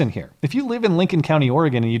the lesson here? If you live in Lincoln County,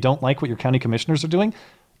 Oregon, and you don't like what your county commissioners are doing,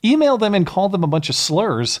 email them and call them a bunch of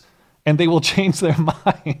slurs, and they will change their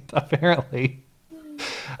mind, apparently.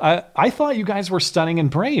 I thought you guys were stunning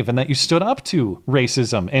and brave and that you stood up to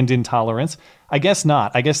racism and intolerance. I guess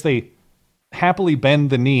not. I guess they happily bend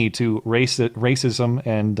the knee to racism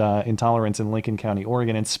and intolerance in Lincoln County,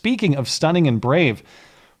 Oregon. And speaking of stunning and brave,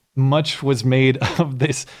 much was made of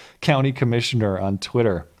this county commissioner on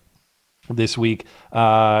Twitter this week.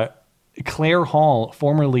 Claire Hall,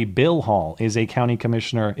 formerly Bill Hall, is a county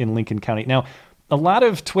commissioner in Lincoln County. Now, a lot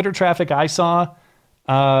of Twitter traffic I saw,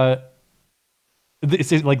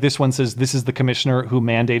 this one says, this is the commissioner who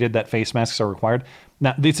mandated that face masks are required.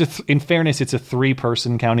 Now, in fairness, it's a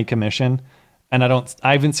 3-person county commission. And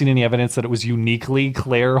I haven't seen any evidence that it was uniquely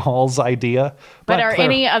Claire Hall's idea. But are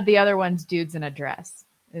any of the other ones dudes in a dress?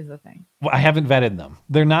 Is the thing. Well, I haven't vetted them.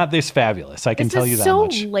 They're not this fabulous. I can tell you that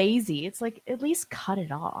much. So lazy. It's like, at least cut it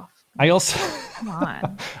off. Come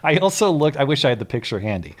on. I also looked. I wish I had the picture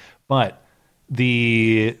handy. But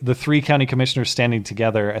the 3 county commissioners standing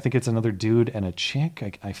together. I think it's another dude and a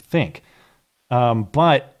chick. I think.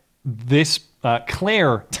 But this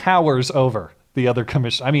Claire towers over the other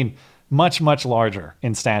commissioner. I mean, much larger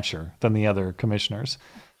in stature than the other commissioners.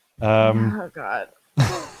 Oh God.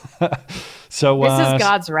 So this is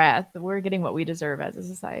God's wrath. We're getting what we deserve as a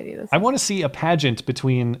society. I want to see a pageant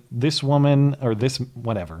between this woman or this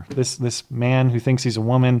man who thinks he's a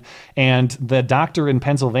woman and the doctor in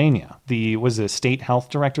Pennsylvania. Was a state health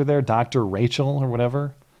director there, Dr. Rachel or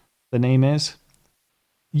whatever the name is.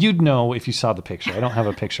 You'd know if you saw the picture. I don't have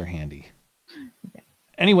a picture handy.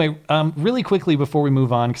 Anyway, really quickly before we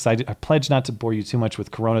move on, because I pledge not to bore you too much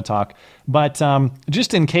with Corona talk, but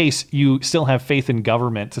just in case you still have faith in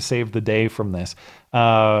government to save the day from this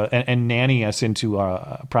and nanny us into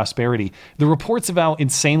prosperity, the reports of how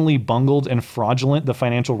insanely bungled and fraudulent the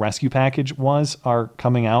financial rescue package are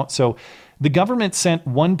coming out. So the government sent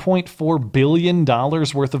 $1.4 billion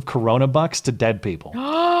worth of Corona bucks to dead people.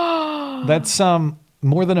 That's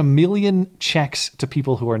more than 1 million checks to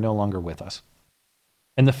people who are no longer with us.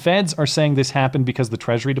 And the feds are saying this happened because the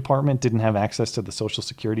Treasury Department didn't have access to the Social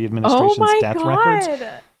Security Administration's death records.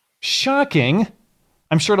 Shocking.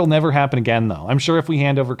 I'm sure it'll never happen again, though. I'm sure if we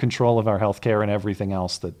hand over control of our healthcare and everything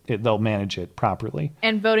else, they'll manage it properly.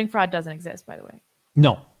 And voting fraud doesn't exist, by the way.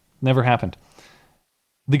 No, never happened.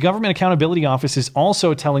 The Government Accountability Office is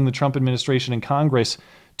also telling the Trump administration and Congress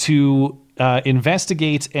to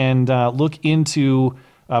investigate and look into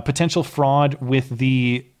potential fraud with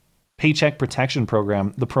the Paycheck Protection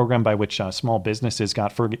Program, the program by which small businesses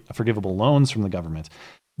got forgivable loans from the government.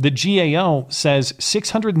 The GAO says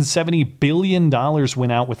 $670 billion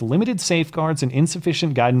went out with limited safeguards and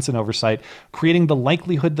insufficient guidance and oversight, creating the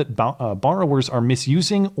likelihood that borrowers are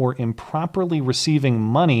misusing or improperly receiving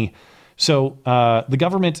money. So the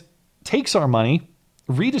government takes our money,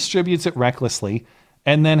 redistributes it recklessly,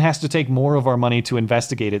 and then has to take more of our money to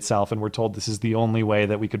investigate itself. And we're told this is the only way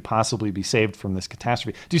that we could possibly be saved from this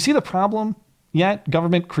catastrophe. Do you see the problem yet?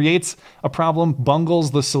 Government creates a problem, bungles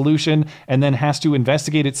the solution, and then has to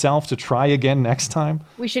investigate itself to try again next time.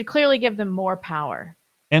 We should clearly give them more power.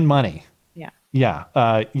 And money. Yeah. Yeah.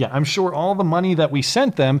 I'm sure all the money that we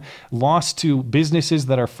sent them lost to businesses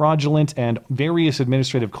that are fraudulent and various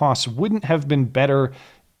administrative costs wouldn't have been better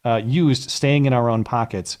used staying in our own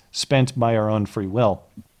pockets, spent by our own free will.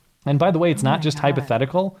 And by the way, it's not just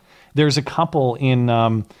hypothetical. There's a couple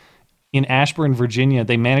in Ashburn, Virginia.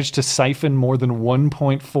 They managed to siphon more than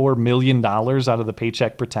 $1.4 million out of the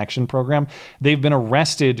Paycheck Protection Program. They've been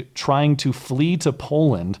arrested trying to flee to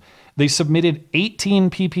Poland. They submitted 18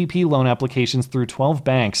 PPP loan applications through 12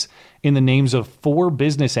 banks in the names of 4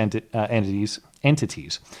 business entities.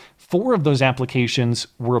 4 of those applications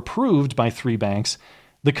were approved by 3 banks.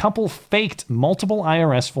 The couple faked multiple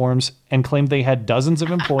IRS forms and claimed they had dozens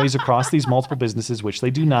of employees across these multiple businesses, which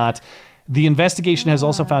they do not. The investigation has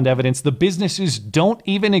also found evidence the businesses don't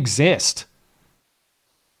even exist.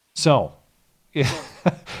 So,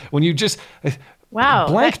 when you just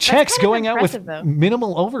blank checks going out with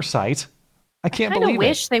minimal oversight, I can't believe it. I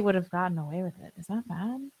wish they would have gotten away with it. Is that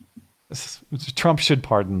bad? Trump should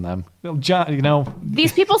pardon them.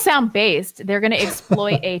 These people sound based. They're going to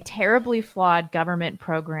exploit a terribly flawed government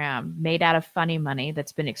program made out of funny money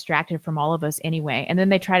that's been extracted from all of us anyway. And then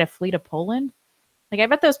they try to flee to Poland. I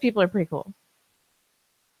bet those people are pretty cool.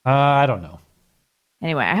 I don't know.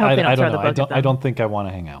 Anyway, I hope they don't throw the book at them. I don't think I want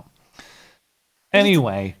to hang out.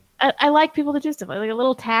 Anyway. I like people that do stuff like a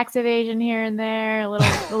little tax evasion here and there, a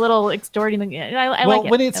little extorting. I like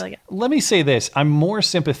it. Let me say this: I'm more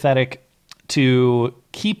sympathetic to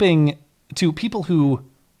people who,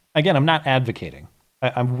 again, I'm not advocating.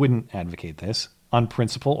 I wouldn't advocate this on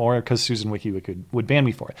principle or because Susan Wiki would ban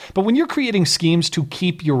me for it. But when you're creating schemes to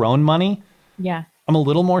keep your own money, yeah, I'm a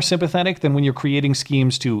little more sympathetic than when you're creating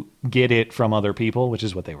schemes to get it from other people, which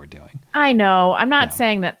is what they were doing. I know. I'm not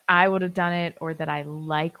saying that I would have done it or that I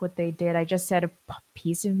like what they did. I just said a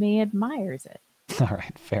piece of me admires it. All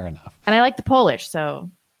right. Fair enough. And I like the Polish, so.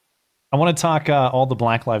 I want to talk all the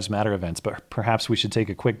Black Lives Matter events, but perhaps we should take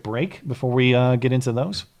a quick break before we get into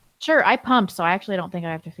those. Sure. I pumped, so I actually don't think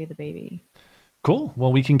I have to feed the baby. Cool.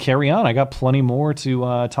 Well, we can carry on. I got plenty more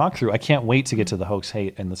to talk through. I can't wait to get to the hoax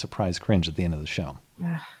hate and the surprise cringe at the end of the show.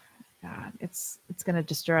 God, it's going to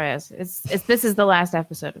destroy us. This is the last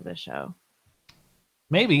episode of this show.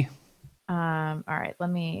 Maybe. All right, let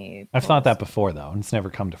me. I've thought that before, though, and it's never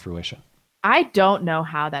come to fruition. I don't know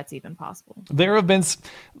how that's even possible. There have been,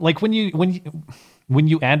 like, when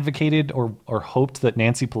you advocated or hoped that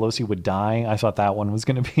Nancy Pelosi would die, I thought that one was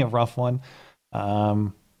going to be a rough one.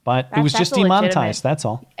 But it was just demonetized. That's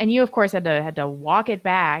all. And you, of course, had to walk it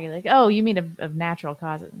back. You're like, oh, you mean of natural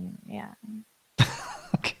causes? Yeah.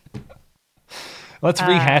 Okay. Let's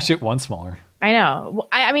rehash it once more. I know.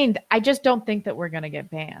 I mean, I just don't think that we're going to get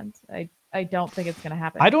banned. I don't think it's going to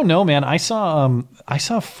happen. I don't know, man. I saw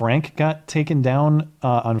Frank got taken down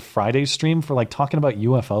on Friday's stream for talking about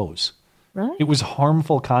UFOs. Really? It was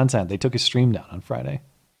harmful content. They took his stream down on Friday.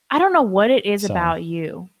 I don't know what it is about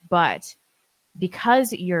you, but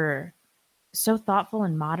because you're so thoughtful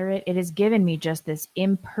and moderate, it has given me just this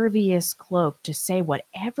impervious cloak to say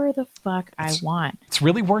whatever the fuck I want. It's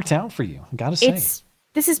really worked out for you. I gotta say.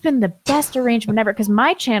 This has been the best arrangement ever because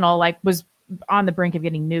my channel was on the brink of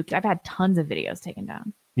getting nuked. I've had tons of videos taken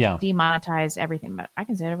down. Yeah. Demonetized, everything, but I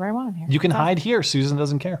can say whatever I want here. You can hide here. Susan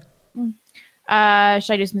doesn't care. Should I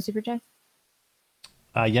do some super chats?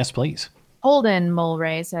 Yes, please. Holden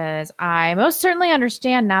Mulray says, I most certainly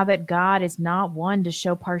understand now that God is not one to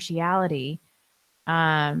show partiality.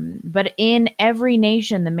 But in every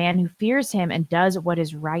nation, the man who fears him and does what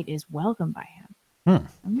is right is welcomed by him.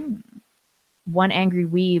 One angry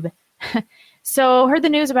weeb. So heard the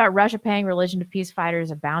news about Russia paying religion to peace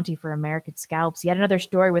fighters a bounty for American scalps. Yet another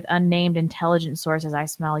story with unnamed intelligence sources. I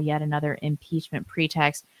smell yet another impeachment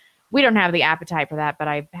pretext. We don't have the appetite for that, but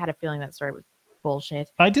I had a feeling that story was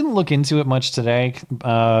bullshit. I didn't look into it much today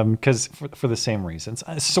because for the same reasons.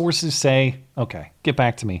 Sources say, okay, get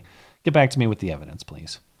back to me. Get back to me with the evidence,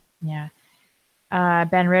 please. Yeah.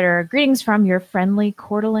 Ben Ritter, greetings from your friendly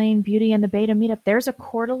Coeur d'Alene Beauty and the Beta meetup. There's a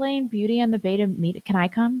Coeur d'Alene Beauty and the Beta meetup. Can I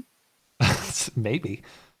come? Maybe.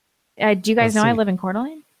 Do you guys know I live in Coeur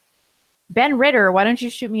d'Alene? Ben Ritter, why don't you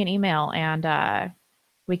shoot me an email and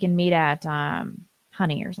we can meet at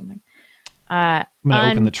Honey or something. I'm going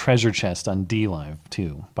to open the treasure chest on DLive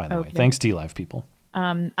too, by the way. Thanks, DLive people.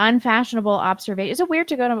 Unfashionable observation. Is it weird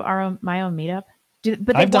to go to my own meetup?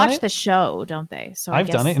 But they watch the show, don't they? So I've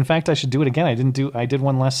done it. In fact, I should do it again. I did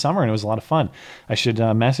one last summer and it was a lot of fun. I should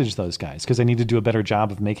message those guys because I need to do a better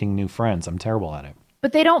job of making new friends. I'm terrible at it.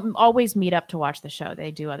 But they don't always meet up to watch the show. They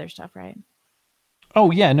do other stuff, right? Oh,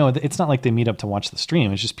 yeah. No, it's not like they meet up to watch the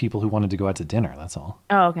stream. It's just people who wanted to go out to dinner. That's all.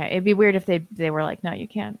 Oh, okay. It'd be weird if they were like, no, you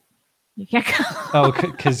can't. You can't come. Oh,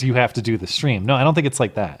 because you have to do the stream. No, I don't think it's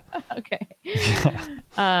like that. Okay.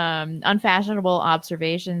 Unfashionable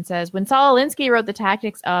observation says, when Saul Alinsky wrote the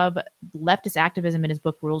tactics of leftist activism in his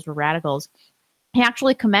book Rules for Radicals, he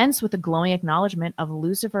actually commenced with a glowing acknowledgement of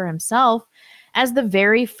Lucifer himself as the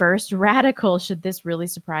very first radical. Should this really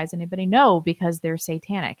surprise anybody? No, because they're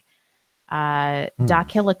satanic.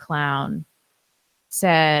 Dakilla Clown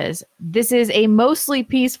says, this is a mostly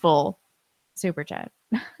peaceful super chat.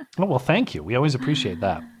 Oh, well, thank you. We always appreciate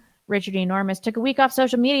that. Richard Enormous took a week off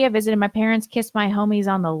social media, visited my parents, kissed my homies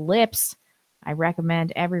on the lips. I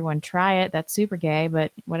recommend everyone try it. That's super gay,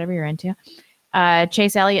 but whatever you're into.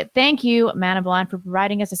 Chase Elliott, thank you, Mana Blonde, for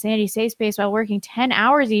providing us a sanity safe space while working 10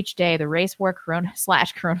 hours each day. The race war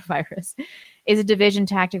coronavirus is a division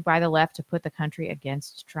tactic by the left to put the country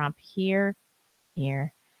against Trump. Here.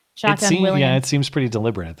 Shotgun Williams. Yeah, it seems pretty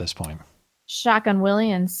deliberate at this point. Shotgun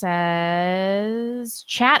Williams says,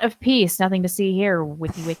 chat of peace. Nothing to see here.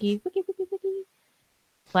 Wiki.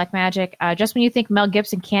 Black Magic. Just when you think Mel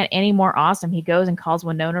Gibson can't any more awesome, he goes and calls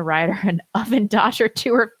Winona Ryder an oven dodger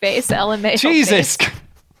to her face. LMAO. Jesus. Face.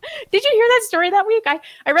 Did you hear that story that week?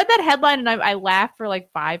 I read that headline and I laughed for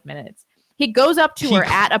like 5 minutes. He goes up to her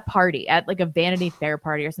at a party, at like a Vanity Fair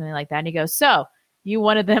party or something like that. And he goes, so you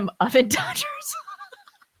one of them oven dodgers?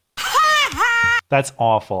 That's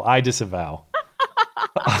awful. I disavow.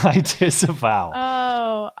 I disavow.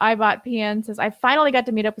 Oh, I bought PN says, I finally got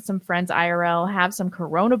to meet up with some friends IRL, have some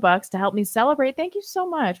Corona bucks to help me celebrate. Thank you so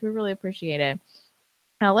much. We really appreciate it.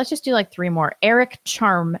 Now let's just do like 3 more. Eric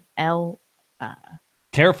Charm L.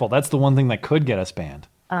 Careful. That's the one thing that could get us banned.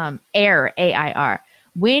 Air, AIR.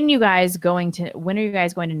 When are you guys going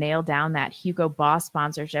to nail down that Hugo Boss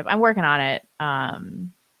sponsorship? I'm working on it.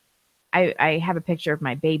 I have a picture of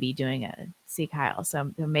my baby doing a Sea Kyle,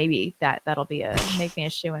 so maybe that'll be make me a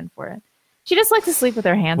shoo-in for it. She just likes to sleep with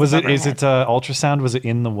her hands. Is it ultrasound? Was it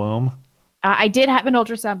in the womb? I did have an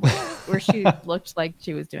ultrasound where she looked like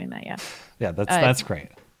she was doing that. Yeah. Yeah, that's great.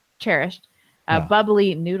 Cherished.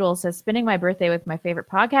 Bubbly Noodle says, spending my birthday with my favorite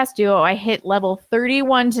podcast duo. I hit level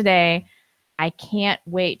 31 today. I can't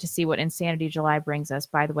wait to see what Insanity July brings us.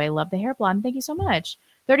 By the way, love the hair blonde. Thank you so much.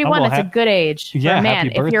 31, that's a good age for a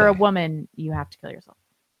man. If you're a woman, you have to kill yourself.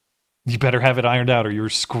 You better have it ironed out or you're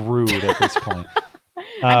screwed at this point.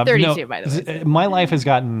 I'm 32, by the way. My life has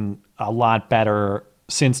gotten a lot better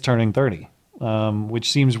since turning 30,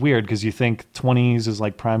 which seems weird because you think 20s is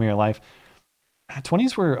like prime of your life.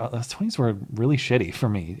 20s were really shitty for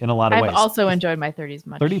me in a lot of ways. I've also enjoyed my 30s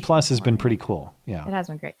much. 30 plus has been pretty cool. Yeah. It has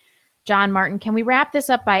been great. John Martin, can we wrap this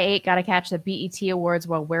up by 8? Got to catch the BET Awards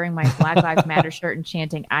while wearing my Black Lives Matter shirt and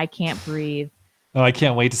chanting, I can't breathe. Oh, I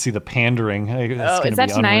can't wait to see the pandering. It's going to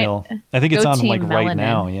be unreal. I think it's on like right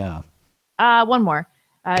now. Yeah. One more.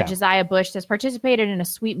 Josiah Bush says, participated in a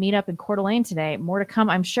sweet meetup in Coeur d'Alene today. More to come,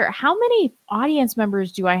 I'm sure. How many audience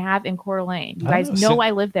members do I have in Coeur d'Alene? You guys know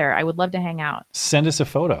I live there. I would love to hang out. Send us a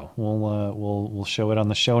photo. We'll show it on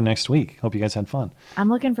the show next week. Hope you guys had fun. I'm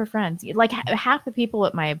looking for friends. Like half the people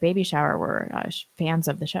at my baby shower were fans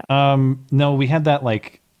of the show. No, we had that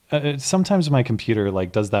like sometimes my computer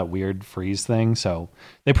like does that weird freeze thing. So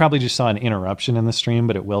they probably just saw an interruption in the stream,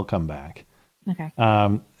 but it will come back. Okay.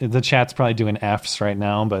 The chat's probably doing Fs right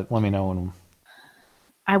now, but let me know when.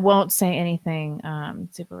 I won't say anything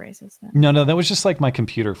super racist then. No, that was just like my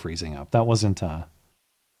computer freezing up. That wasn't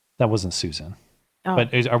Susan. Oh.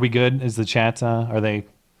 But are we good? Is the chat? Are they?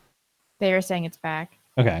 They are saying it's back.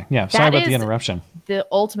 Okay. Yeah. Sorry about the interruption. The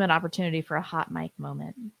ultimate opportunity for a hot mic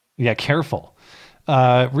moment. Yeah. Careful.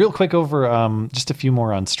 Real quick over just a few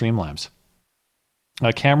more on Streamlabs.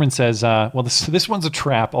 Cameron says, well, this one's a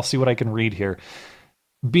trap. I'll see what I can read here.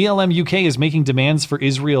 BLM UK is making demands for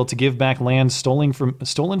Israel to give back land stolen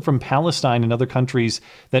from Palestine and other countries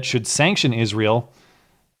that should sanction Israel.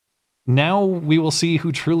 Now we will see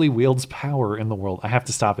who truly wields power in the world. I have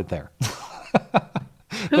to stop it there.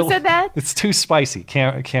 Who said that? It's too spicy.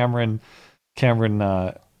 Cameron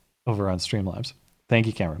over on Streamlabs. Thank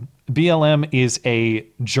you, Cameron. BLM is a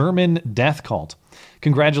German death cult.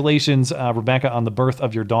 Congratulations, Rebecca, on the birth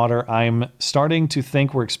of your daughter. I'm starting to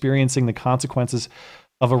think we're experiencing the consequences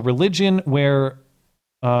of a religion where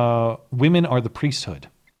women are the priesthood.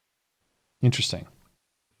 Interesting.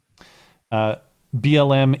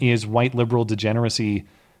 BLM is white liberal degeneracy.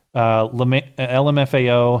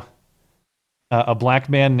 LMFAO, a black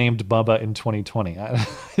man named Bubba in 2020.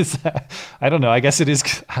 I don't know. I guess it is.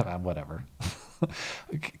 Whatever.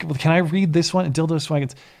 Can I read this one? Dildo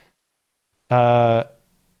Swaggins.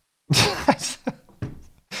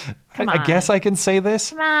 I guess I can say this.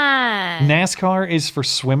 Come on. NASCAR is for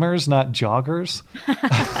swimmers, not joggers.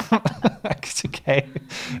 It's okay.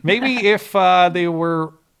 Maybe if they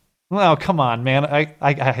were. Well, come on, man.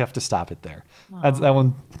 I have to stop it there. That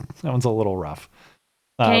one's a little rough.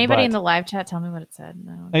 Can anybody in the live chat tell me what it said?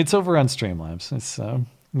 No. It's over on Streamlabs. It's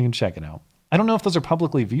you can check it out. I don't know if those are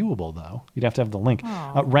publicly viewable, though. You'd have to have the link.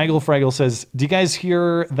 Raggle Fraggle says, do you guys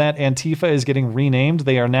hear that Antifa is getting renamed?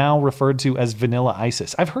 They are now referred to as Vanilla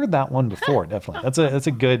ISIS. I've heard that one before, definitely. That's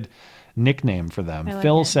a good nickname for them.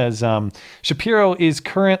 Phil says, Shapiro is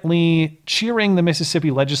currently cheering the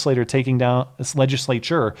Mississippi legislature taking down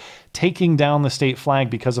the state flag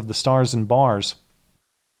because of the stars and bars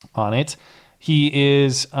on it. He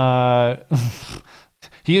is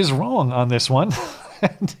he is wrong on this one. I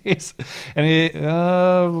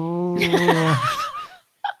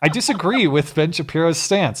disagree with Ben Shapiro's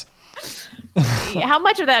stance. How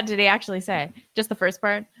much of that did he actually say? Just the first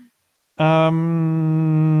part?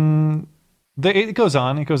 It goes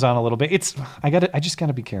on. It goes on a little bit. I just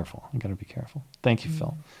gotta be careful. Thank you,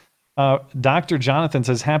 Phil. Dr. Jonathan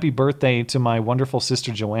says, happy birthday to my wonderful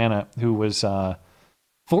sister Joanna, who was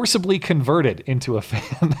forcibly converted into a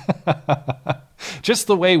fan. Just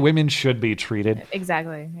the way women should be treated.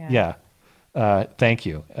 Exactly. Yeah. Thank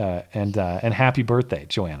you. And happy birthday,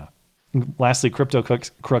 Joanna. Lastly, Crypto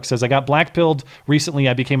Crook says, I got blackpilled recently.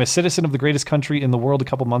 I became a citizen of the greatest country in the world a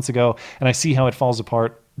couple months ago, and I see how it falls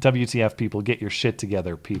apart. WTF, people, get your shit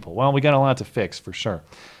together, people. Well, we got a lot to fix for sure.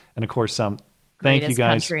 And of course, thank you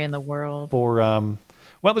guys country in the world for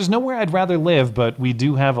well, there's nowhere I'd rather live, but we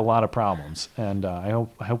do have a lot of problems, and I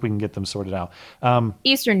hope we can get them sorted out.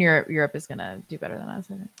 Eastern Europe is gonna do better than us,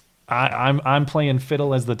 I think. I'm playing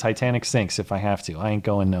fiddle as the Titanic sinks if I have to. I ain't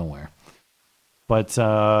going nowhere. But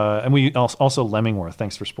and we also Lemmingworth.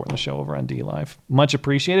 Thanks for supporting the show over on D Live. Much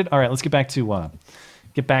appreciated. All right, let's get back to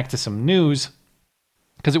some news,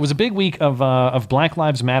 because it was a big week of Black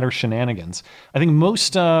Lives Matter shenanigans. I think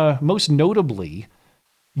most notably,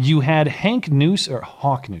 you had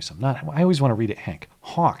Hawk Newsom. I always want to read it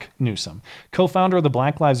Hawk Newsom, co-founder of the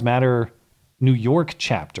Black Lives Matter New York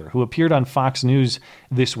chapter, who appeared on Fox News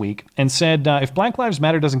this week and said, if Black Lives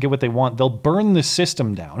Matter doesn't get what they want, they'll burn the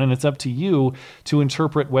system down, and it's up to you to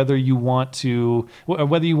interpret whether you want to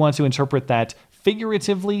interpret that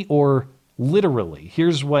figuratively or literally.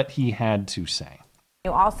 Here's what he had to say.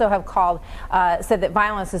 You also have said that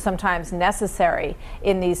violence is sometimes necessary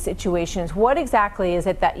in these situations. What exactly is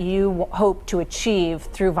it that you hope to achieve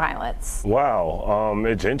through violence? Wow,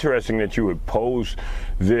 it's interesting that you would pose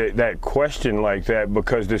that question like that,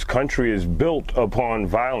 because this country is built upon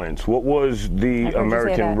violence. What was the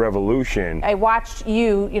American Revolution? I watched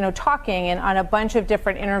you talking on a bunch of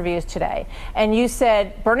different interviews today, and you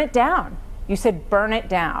said, burn it down. You said, burn it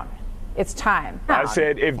down. It's time. I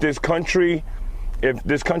said, if this country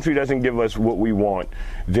doesn't give us what we want,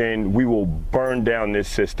 then we will burn down this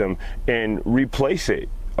system and replace it.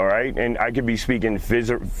 All right. And I could be speaking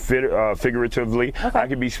figuratively. Okay. I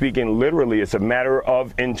could be speaking literally. It's a matter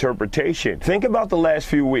of interpretation. Think about the last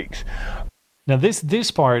few weeks. Now,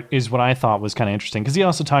 this part is what I thought was kind of interesting, because he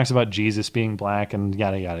also talks about Jesus being black and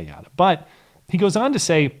yada, yada, yada. But he goes on to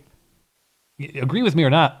say, agree with me or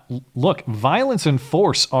not, look, violence and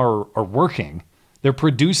force are working. They're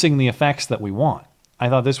producing the effects that we want. I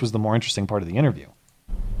thought this was the more interesting part of the interview.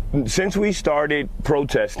 Since we started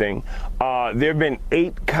protesting, there have been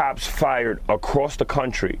 8 cops fired across the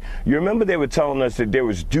country. You remember they were telling us that there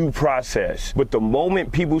was due process, but the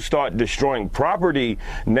moment people start destroying property,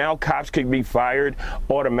 now cops can be fired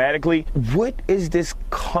automatically. What is this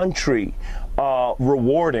country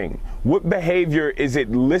rewarding? What behavior is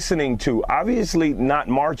it listening to? Obviously not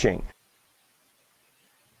marching.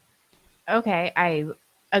 Okay, I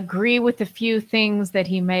agree with a few things that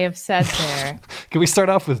he may have said there. Can we start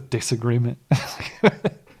off with disagreement?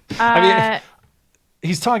 I mean,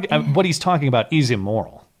 he's talking. What he's talking about is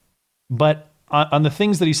immoral, but on the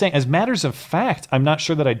things that he's saying, as matters of fact, I'm not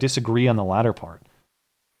sure that I disagree on the latter part.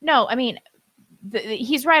 No, I mean,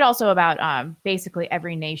 he's right also about basically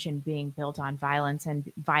every nation being built on violence and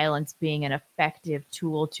violence being an effective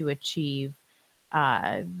tool to achieve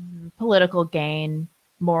political gain,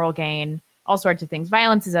 moral gain, all sorts of things.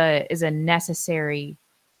 Violence is a necessary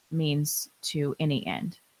means to any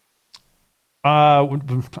end.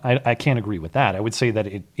 I can't agree with that. I would say that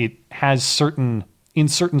it has in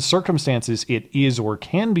certain circumstances, it is or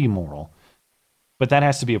can be moral, but that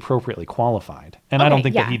has to be appropriately qualified. And okay, I don't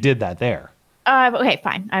think that he did that there. Okay,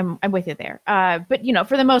 fine. I'm with you there. But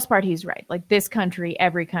for the most part, he's right. Like this country,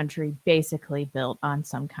 every country basically built on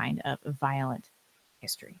some kind of violent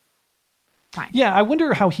history. Fine. Yeah, I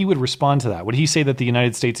wonder how he would respond to that. Would he say that the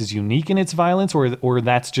United States is unique in its violence, or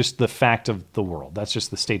that's just the fact of the world? That's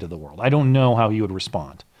just the state of the world. I don't know how he would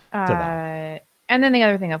respond to that. And then the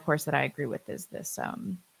other thing, of course, that I agree with is this: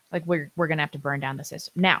 like we're going to have to burn down the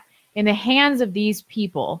system. Now, in the hands of these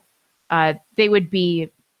people, they would be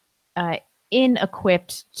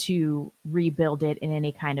inequipped to rebuild it in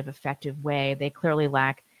any kind of effective way. They clearly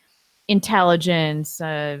lack intelligence,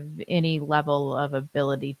 any level of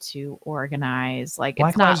ability to organize. Like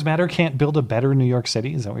Black Lives Matter can't build a better New York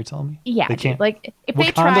City. Is that what you're telling me? Yeah, they can't. Like if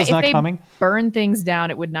they burn things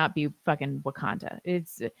down, it would not be fucking Wakanda.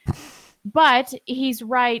 But he's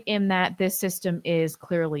right in that this system is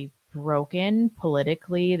clearly broken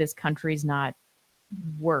politically. This country's not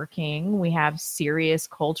working. We have serious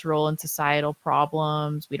cultural and societal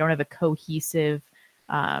problems. We don't have a cohesive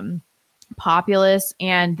populace,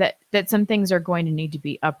 and that some things are going to need to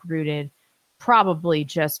be uprooted, probably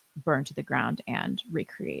just burned to the ground and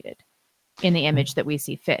recreated in the image that we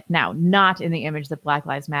see fit. Now, not in the image that Black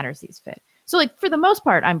Lives Matter sees fit. So, like, for the most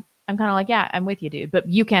part, I'm kind of like, yeah, I'm with you, dude, but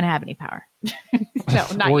you can't have any power. No,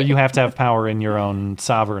 not or you. You have to have power in your own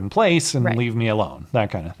sovereign place and leave me alone, that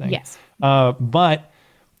kind of thing. Yes. But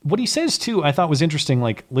what he says, too, I thought was interesting.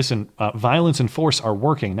 Like, listen, violence and force are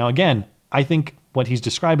working. Now, again, I think what he's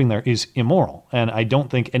describing there is immoral, and I don't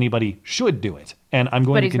think anybody should do it. And I'm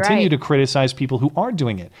going to continue to criticize people who are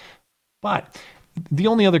doing it. But the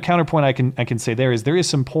only other counterpoint I can say there is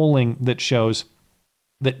some polling that shows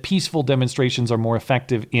that peaceful demonstrations are more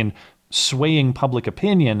effective in swaying public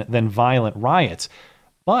opinion than violent riots.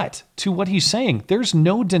 But to what he's saying, there's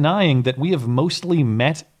no denying that we have mostly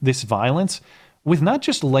met this violence with not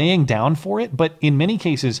just laying down for it, but in many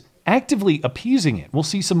cases, actively appeasing it. We'll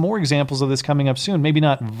see some more examples of this coming up soon. Maybe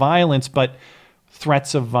not violence, but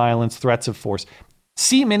threats of violence, threats of force.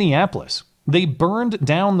 See Minneapolis. They burned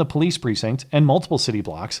down the police precinct and multiple city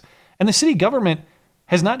blocks, and the city government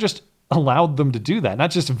has not just allowed them to do that,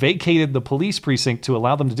 not just vacated the police precinct to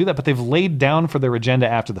allow them to do that, but they've laid down for their agenda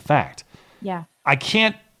after the fact. Yeah. I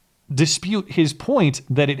can't dispute his point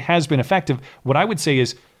that it has been effective. What I would say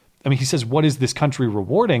is, I mean, he says, what is this country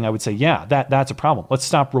rewarding? I would say, yeah, that's a problem. Let's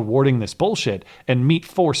stop rewarding this bullshit and meet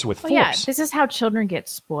force with force. Yeah, this is how children get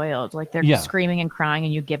spoiled. Like they're screaming and crying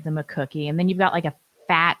and you give them a cookie. And then you've got like a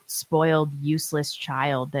fat, spoiled, useless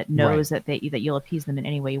child that knows that you'll appease them in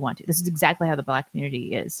any way you want to. This is exactly how the Black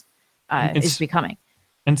community is becoming.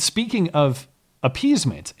 And speaking of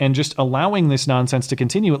appeasement and just allowing this nonsense to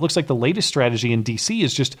continue, it looks like the latest strategy in DC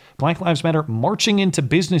is just Black Lives Matter marching into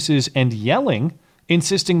businesses and yelling,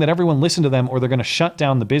 insisting that everyone listen to them or they're going to shut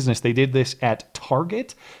down the business. They did this at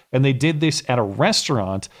Target and they did this at a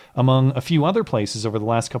restaurant, among a few other places over the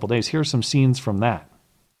last couple of days. Here are some scenes from that.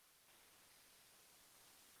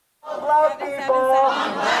 Black people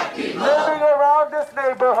living around this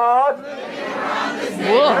neighborhood,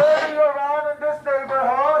 living around in this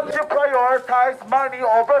neighborhood, you prioritize money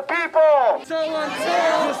over people. So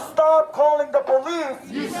until you stop calling the police,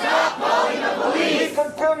 we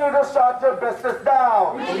continue to shut your business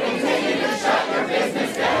down.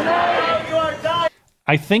 You are dying.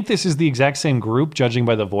 I think this is the exact same group, judging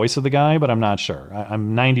by the voice of the guy, but I'm not sure.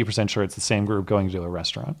 I'm 90% sure it's the same group going to a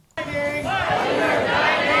restaurant. You are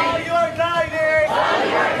dying.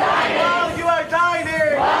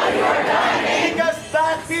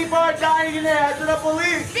 people are dying in the hands of the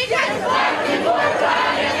police. Because black people are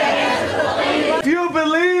dying in the hands of the police. If you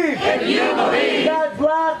believe that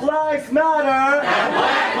Black Lives Matter,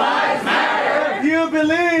 if you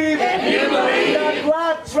believe that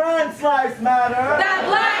Black trans lives matter,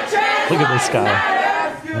 Look at this guy.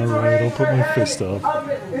 All right, I'll put my fist up.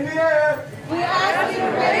 In the air, we ask you to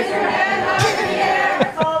raise your hand up in the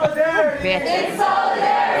air. Solidarity. Bitch. In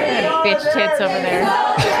solidarity. Bitch tits over there.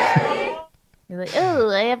 He's like, oh,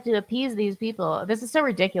 I have to appease these people. This is so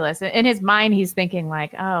ridiculous. In his mind, he's thinking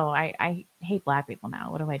like, oh, I hate black people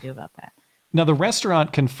now. What do I do about that? Now, the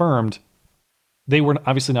restaurant confirmed they were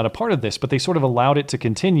obviously not a part of this, but they sort of allowed it to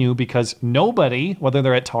continue because nobody, whether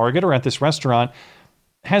they're at Target or at this restaurant,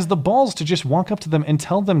 has the balls to just walk up to them and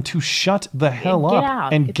tell them to shut the hell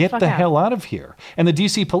up and get the hell out of here. And the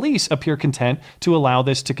DC police appear content to allow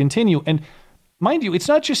this to continue. And mind you, it's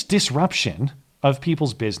not just disruption of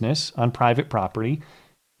people's business on private property.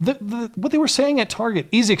 What they were saying at Target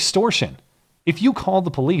is extortion. If you call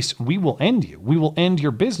the police, we will end you. We will end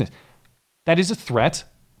your business. That is a threat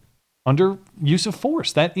under use of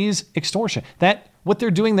force. That is extortion. What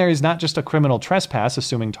they're doing there is not just a criminal trespass,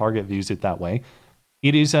 assuming Target views it that way.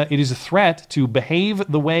 It is a threat to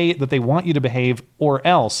behave the way that they want you to behave, or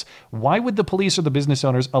else. Why would the police or the business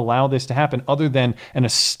owners allow this to happen other than an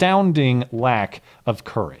astounding lack of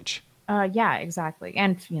courage? Yeah, exactly.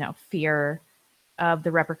 And, fear of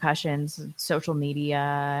the repercussions, social media,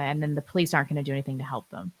 and then the police aren't going to do anything to help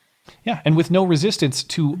them. Yeah, and with no resistance,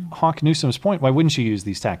 to Hawk Newsom's point, why wouldn't you use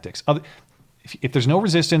these tactics? If there's no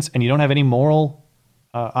resistance and you don't have any moral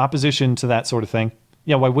opposition to that sort of thing,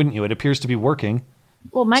 yeah, why wouldn't you? It appears to be working.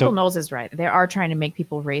 Well, Michael Knowles is right. They are trying to make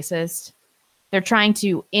people racist. They're trying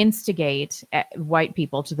to instigate white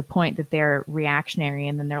people to the point that they're reactionary,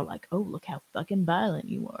 and then they're like, oh, look how fucking violent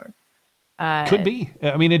you are. Could be.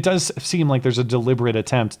 I mean, it does seem like there's a deliberate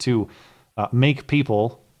attempt to make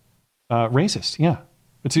people racist. Yeah.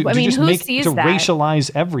 To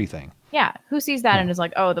racialize everything. Yeah. Who sees that and is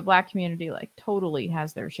like, oh, the black community totally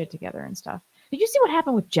has their shit together and stuff. Did you see what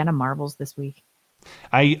happened with Jenna Marbles this week?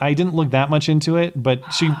 I didn't look that much into it, but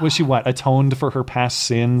was she atoned for her past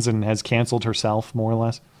sins and has canceled herself more or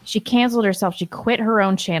less? She canceled herself. She quit her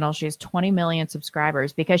own channel. She has 20 million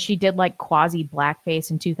subscribers because she did quasi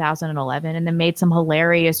blackface in 2011 and then made some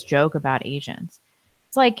hilarious joke about Asians.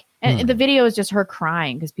 It's like, and the video is just her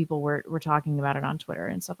crying because people were talking about it on Twitter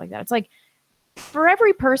and stuff like that. It's like, for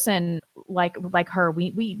every person like her,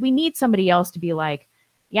 we need somebody else to be like,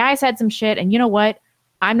 yeah, I said some shit, and you know what?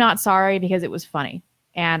 I'm not sorry because it was funny,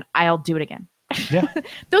 and I'll do it again. Yeah.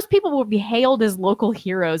 Those people will be hailed as local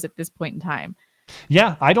heroes at this point in time.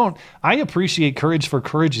 Yeah, I appreciate courage for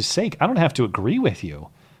courage's sake. I don't have to agree with you.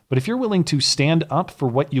 But if you're willing to stand up for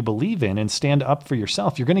what you believe in and stand up for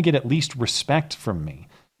yourself, you're going to get at least respect from me.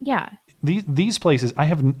 Yeah. These places, I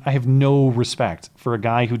have no respect for a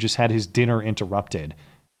guy who just had his dinner interrupted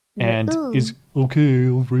and is, okay,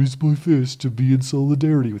 I'll raise my fist to be in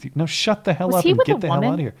solidarity with you. Now shut the hell up and get the hell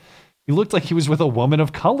out of here. He looked like he was with a woman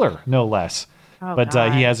of color, no less. Oh, but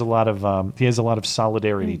he has a lot of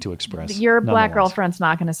solidarity to express. Your black girlfriend's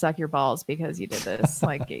not going to suck your balls because you did this.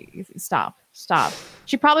 Stop.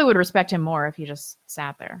 She probably would respect him more if he just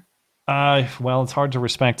sat there. Well, it's hard to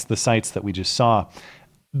respect the sights that we just saw.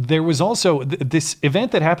 There was also this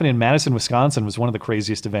event that happened in Madison, Wisconsin was one of the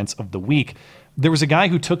craziest events of the week. There was a guy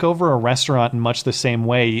who took over a restaurant in much the same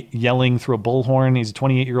way, yelling through a bullhorn. He's a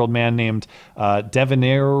 28-year-old man named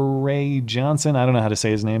Devanere Johnson. I don't know how to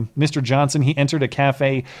say his name. Mr. Johnson, he entered a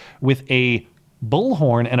cafe with a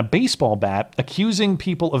bullhorn and a baseball bat, accusing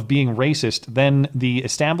people of being racist. Then the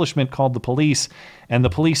establishment called the police, and the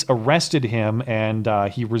police arrested him, and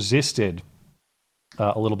he resisted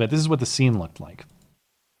a little bit. This is what the scene looked like.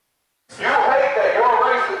 You hate that. You're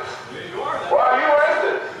racist. Why are you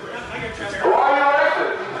racist? Why are you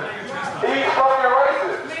racist? He's fucking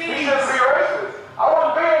racist. He shouldn't be racist. I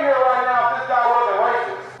wouldn't be in here right now if this guy wasn't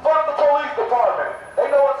racist. Fuck the police department.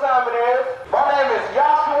 They know what time it is. My name is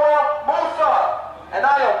Joshua Musa, and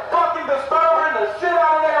I am fucking disturbing the shit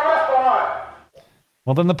out of that restaurant.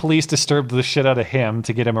 Well, then the police disturbed the shit out of him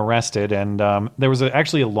to get him arrested, and there was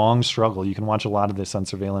actually a long struggle. You can watch a lot of this on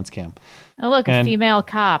surveillance cam. Oh, look, a female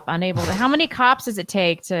cop unable to... How many cops does it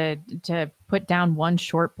take to put down one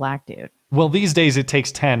short black dude? Well, these days it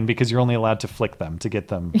takes 10 because you're only allowed to flick them to get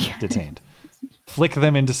them detained. Flick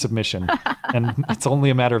them into submission, and it's only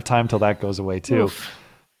a matter of time till that goes away, too. Oof.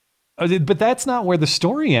 But that's not where the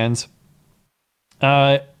story ends.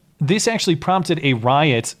 This actually prompted a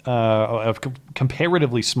riot, a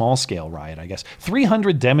comparatively small-scale riot, I guess.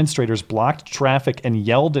 300 demonstrators blocked traffic and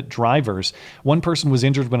yelled at drivers. One person was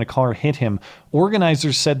injured when a car hit him.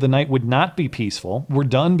 Organizers said the night would not be peaceful. We're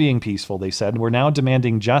done being peaceful, they said. We're now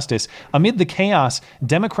demanding justice. Amid the chaos,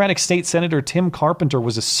 Democratic State Senator Tim Carpenter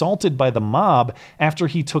was assaulted by the mob after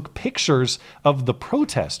he took pictures of the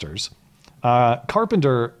protesters.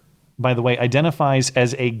 Carpenter, by the way, identifies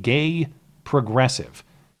as a gay progressive.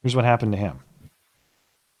 Here's what happened to him.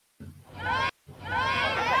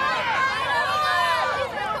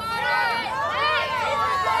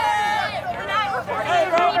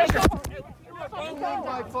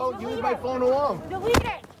 Use my phone alone.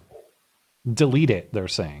 Delete it, they're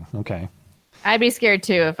saying. Okay. I'd be scared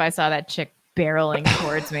too if I saw that chick barreling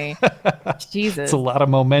towards me. Jesus. It's a lot of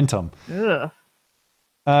momentum. Ugh.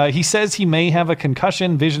 He says he may have a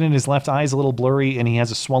concussion, vision in his left eye is a little blurry, and he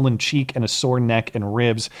has a swollen cheek and a sore neck and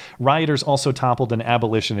ribs. Rioters also toppled an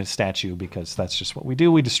abolitionist statue because that's just what we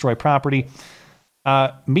do. We destroy property.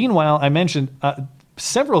 Meanwhile, I mentioned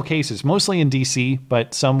several cases, mostly in D.C.,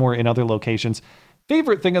 but some were in other locations.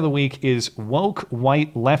 Favorite thing of the week is woke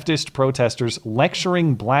white leftist protesters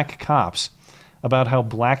lecturing black cops about how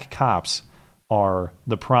black cops are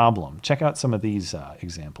the problem. Check out some of these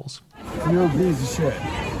examples. You're a piece of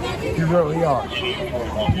shit. You really are.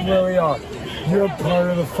 You really are. You're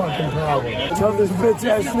part of the fucking problem. Tell this bitch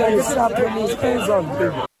ass nigga to stop putting these things on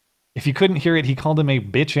people. If you couldn't hear it, he called him a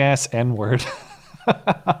bitch ass N-word.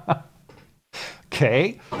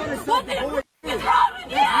 Okay. What the is wrong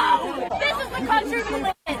with you? This is the country we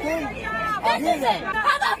live in. This is it.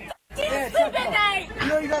 How the f*** do you sleep at night? You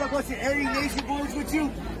know you got a bunch of Aryan Nation boys with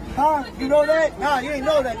you? Huh? You know that? Nah, you ain't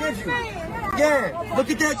know that, did you? Yeah.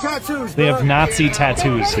 Look at that tattoos, They have Nazi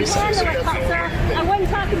tattoos, he says. I wasn't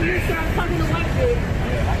talking to you, sir. I was talking to white dude.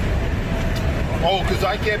 Oh, because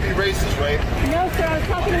I can't be racist, right? No, sir. I was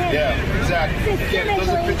talking to him. Yeah, exactly. Yeah, it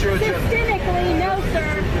doesn't fit your agenda. Systemically, no,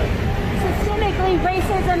 sir. Systemically,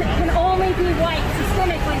 racism can only be white.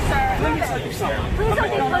 Systemically, sir. Let me tell you something. Please don't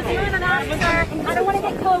get close. You're in an officer. I don't want to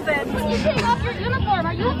get COVID. When you take off your uniform,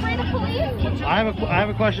 are you afraid of police? I have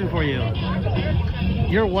a question for you.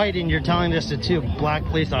 You're white and you're telling this to two black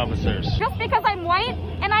police officers. Just because I'm white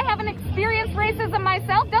and I haven't experienced racism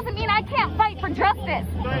myself doesn't mean I can't fight for justice.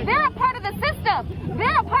 They're a part of the system.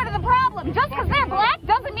 They're a part of the problem. Just because they're black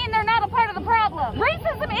doesn't mean they're not a part of the problem.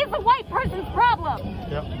 Racism is a white person's problem.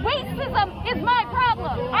 Yep. Racism is my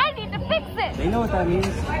problem. I need to fix it. They know what that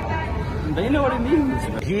means. They know what it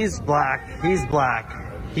means. He's black. He's black.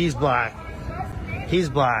 He's black. He's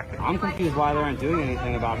black. I'm confused why they aren't doing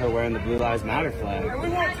anything about her wearing the Blue Lives Matter flag.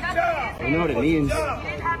 We know what it means.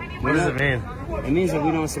 What does it mean? It means that we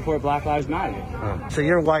don't support Black Lives Matter. Oh. So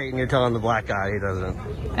you're white and you're telling the black guy he doesn't.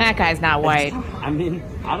 That guy's not white. I mean,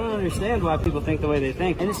 I don't understand why people think the way they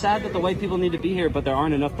think. And it's sad that the white people need to be here, but there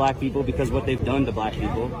aren't enough black people because what they've done to black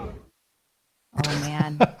people. Oh,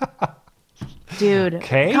 man. Dude,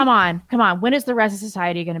 okay. Come on. When is the rest of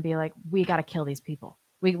society going to be like, we got to kill these people?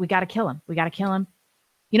 We got to kill him. We got to kill him.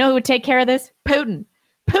 You know who would take care of this? Putin.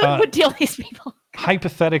 Putin would deal these people.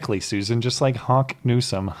 Hypothetically, Susan, just like Hawk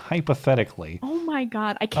Newsom, hypothetically. Oh my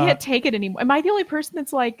God. I can't take it anymore. Am I the only person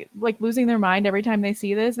that's like losing their mind every time they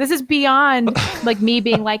see this? This is beyond like me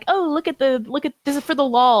being like, oh, look at this is for the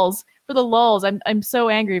lulz. For the lulz. I'm so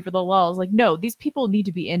angry for the lulz. Like, no, these people need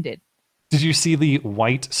to be ended. Did you see the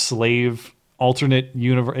white slave alternate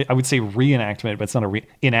universe? I would say reenactment, but it's not a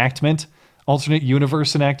enactment. Alternate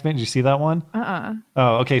universe enactment. Did you see that one?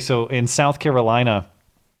 Oh, okay. So in South Carolina,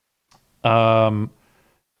 they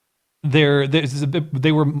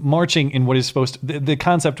were marching in what is supposed to, the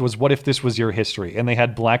concept was, what if this was your history? And they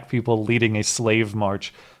had black people leading a slave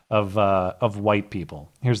march of white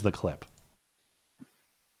people. Here's the clip.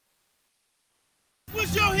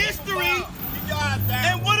 What's your history?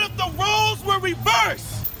 And what if the roles were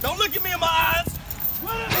reversed? Don't look at me in my eyes.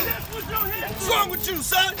 What if this was your history? What's wrong with you,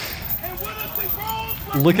 son? And what if the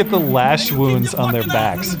roles were Look at the lash wounds on their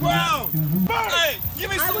backs. Hey, give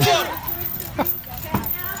me some water.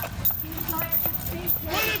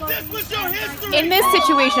 In this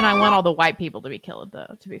situation, I want all the white people to be killed,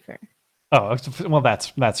 though, to be fair. Oh, well,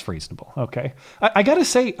 that's reasonable. Okay. I got to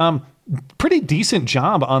say, pretty decent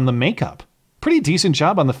job on the makeup. Pretty decent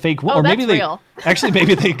job on the fake. Oh, or maybe that's real.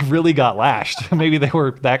 Maybe they really got lashed. Maybe they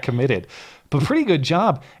were that committed. But pretty good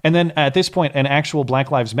job. And then at this point, an actual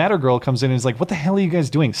Black Lives Matter girl comes in and is like, what the hell are you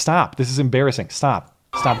guys doing? Stop. This is embarrassing. Stop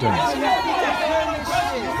doing this.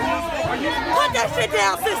 Put that shit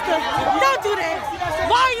down, sister. Don't do that.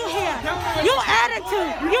 Why are you here? Your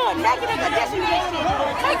attitude. You're a negative addition to this shit.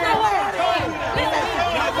 Take that word. Listen,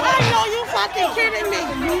 I know you fucking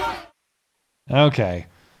kidding me? Okay.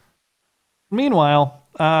 Meanwhile,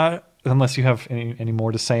 unless you have any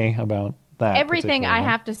more to say about that. Everything I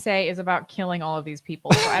have to say is about killing all of these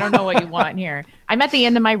people. So I don't know what you want here. I'm at the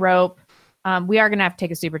end of my rope. We are going to have to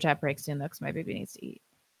take a super chat break soon, though, because my baby needs to eat.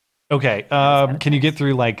 Okay. Can you get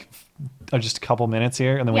through like just a couple minutes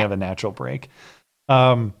here, and then we have a natural break?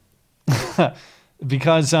 Because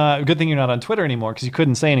good thing you're not on Twitter anymore, because you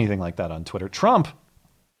couldn't say anything like that on Twitter. Trump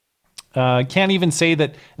can't even say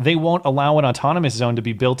that they won't allow an autonomous zone to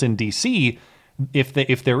be built in D.C.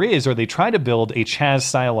 If there is, or they try to build a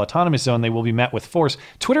Chaz-style autonomous zone, they will be met with force.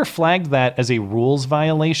 Twitter flagged that as a rules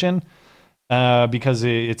violation because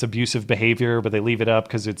it's abusive behavior, but they leave it up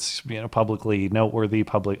because it's publicly noteworthy,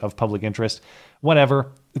 of public interest.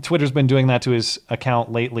 Whatever. Twitter's been doing that to his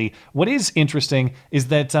account lately. What is interesting is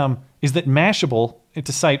that Mashable,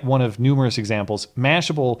 to cite one of numerous examples,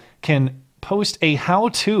 Mashable can post a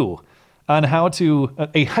how-to on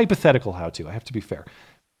a hypothetical how-to. I have to be fair.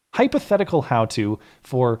 Hypothetical how-to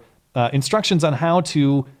for instructions on how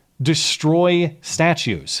to destroy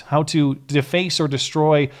statues, how to deface or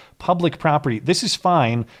destroy public property. This is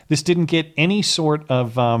fine. This didn't get any sort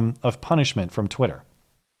of punishment from Twitter.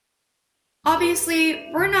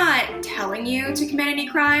 Obviously, we're not telling you to commit any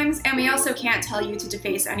crimes, and we also can't tell you to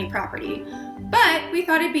deface any property. But we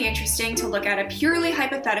thought it'd be interesting to look at a purely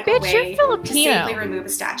hypothetical way to safely remove a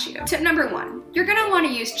statue. Tip number 1, you're gonna wanna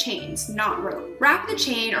use chains, not rope. Wrap the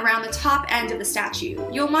chain around the top end of the statue.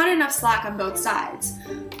 You'll want enough slack on both sides.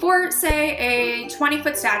 For, say, a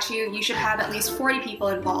 20-foot statue, you should have at least 40 people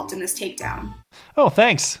involved in this takedown. Oh,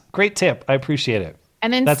 thanks. Great tip. I appreciate it.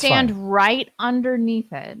 And then stand right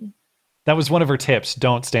underneath it. That was one of her tips.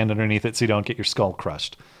 Don't stand underneath it so you don't get your skull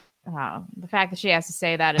crushed. Oh, the fact that she has to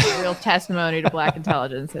say that is a real testimony to black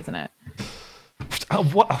intelligence, isn't it?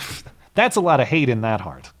 That's a lot of hate in that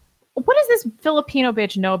heart. What does this Filipino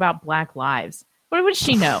bitch know about black lives? What does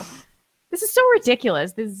she know? This is so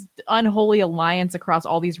ridiculous. This unholy alliance across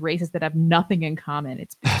all these races that have nothing in common.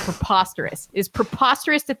 It's preposterous. It's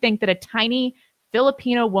preposterous to think that a tiny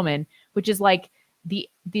Filipino woman, which is like the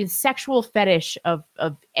sexual fetish of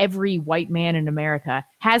every white man in America,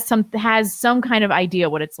 has some kind of idea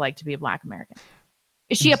what it's like to be a black American.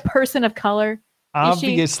 Is she a person of color?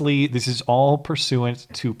 Obviously, this is all pursuant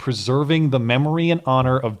to preserving the memory and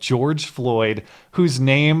honor of George Floyd, whose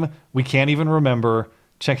name we can't even remember.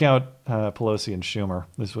 Check out Pelosi and Schumer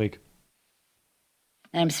this week.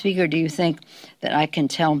 Madam Speaker, do you think that I can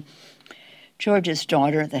tell George's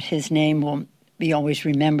daughter that his name will be always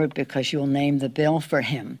remembered because you'll name the bill for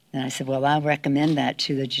him? And I said, well, I'll recommend that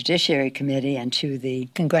to the Judiciary Committee and to the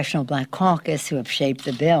Congressional Black Caucus who have shaped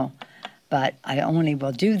the bill. But I only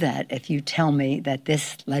will do that if you tell me that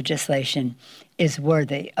this legislation is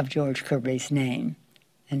worthy of George Kirby's name.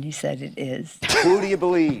 And he said it is. Who do you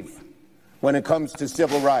believe when it comes to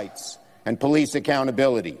civil rights and police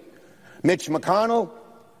accountability? Mitch McConnell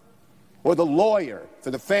or the lawyer for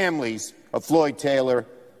the families of Floyd Taylor,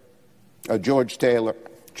 George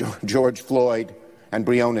Floyd, and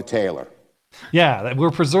Breonna Taylor? Yeah,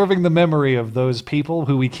 we're preserving the memory of those people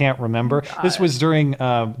who we can't remember. This was during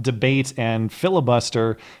debate and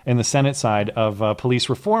filibuster in the Senate side of a police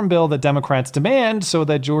reform bill that Democrats demand so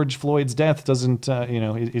that George Floyd's death doesn't,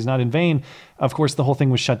 is not in vain. Of course, the whole thing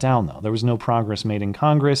was shut down, though. There was no progress made in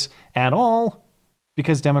Congress at all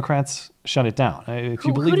because Democrats shut it down. If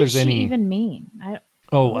you believe there's any, who does she even mean?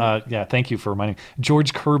 Yeah, thank you for reminding me.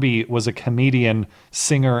 George Kirby was a comedian,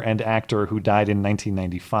 singer, and actor who died in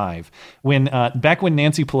 1995. Back when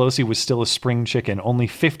Nancy Pelosi was still a spring chicken, only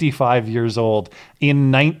 55 years old,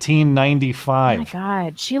 in 1995. Oh my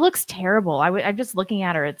God, she looks terrible. I'm just looking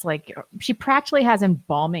at her. It's like she practically has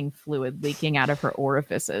embalming fluid leaking out of her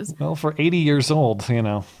orifices. Well, for 80 years old,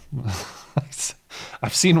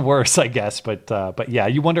 I've seen worse, I guess. But yeah,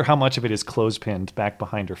 you wonder how much of it is clothespinned back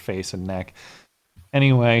behind her face and neck.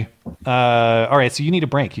 Anyway, all right. So you need a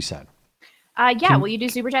break, you said. Will you do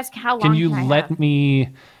super chats? How long can you I let have? me?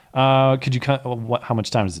 Could you cut? How much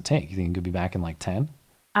time does it take? You think you could be back in like 10?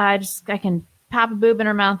 I can pop a boob in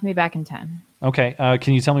her mouth and be back in 10. Okay.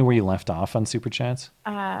 Can you tell me where you left off on super chats?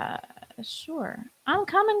 Sure. I'm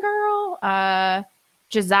coming, girl.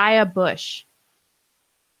 Josiah Bush.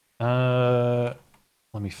 Let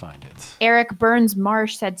me find it. Eric Burns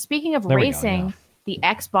Marsh said, speaking of racing, the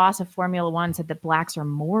ex-boss of Formula One said that blacks are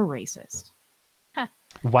more racist. Huh.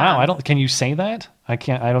 Wow, can you say that? I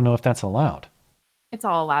don't know if that's allowed. It's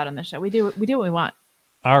all allowed on the show. We do what we want.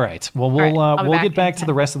 All right. Well, we'll get back to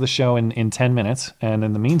the rest of the show in 10 minutes, and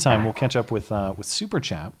in the meantime, we'll catch up with Super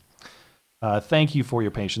Chat. Thank you for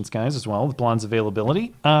your patience, guys, as well with Blonde's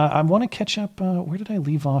availability. I want to catch up. Where did I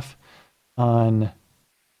leave off on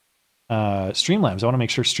Streamlabs. I want to make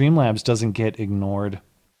sure Streamlabs doesn't get ignored.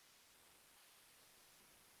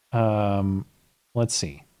 Let's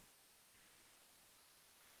see.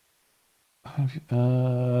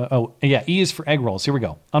 Oh, yeah, E is for egg rolls. Here we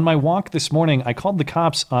go. On my walk this morning, I called the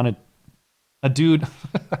cops on a dude.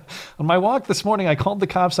 On my walk this morning, I called the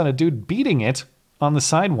cops on a dude beating it on the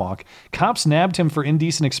sidewalk. Cops nabbed him for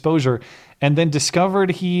indecent exposure and then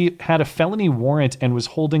discovered he had a felony warrant and was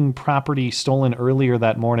holding property stolen earlier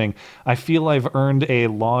that morning. I feel I've earned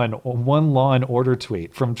one law and order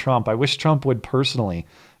tweet from Trump. I wish Trump would personally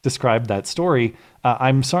describe that story.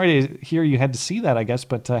 I'm sorry to hear you had to see that, I guess,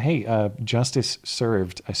 but hey, justice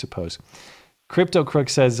served, I suppose. Crypto Crook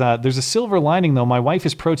says, there's a silver lining, though. My wife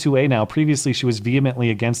is pro 2A now. Previously, she was vehemently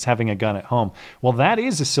against having a gun at home. Well, that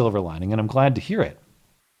is a silver lining, and I'm glad to hear it.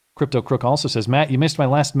 Crypto Crook also says, Matt, you missed my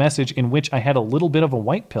last message in which I had a little bit of a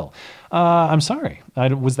white pill. I'm sorry.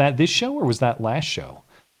 Was that this show or was that last show?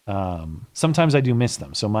 Sometimes I do miss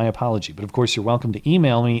them, so my apology. But, of course, you're welcome to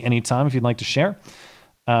email me anytime if you'd like to share.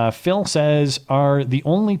 Phil says, are the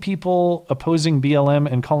only people opposing BLM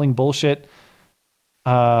and calling bullshit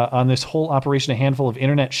on this whole operation a handful of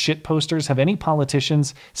internet shit posters? Have any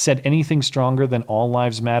politicians said anything stronger than all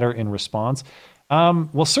lives matter in response?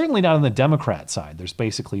 Well, certainly not on the Democrat side. There's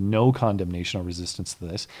basically no condemnation or resistance to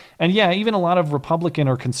this. And yeah, even a lot of Republican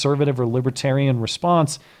or conservative or libertarian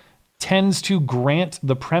response tends to grant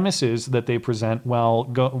the premises that they present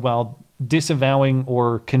while disavowing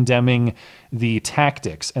or condemning the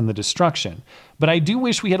tactics and the destruction. But I do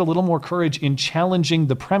wish we had a little more courage in challenging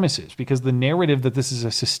the premises, because the narrative that this is a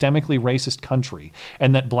systemically racist country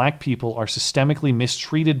and that black people are systemically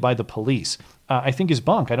mistreated by the police, I think is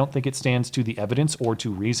bunk. I don't think it stands to the evidence or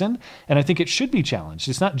to reason, and I think it should be challenged.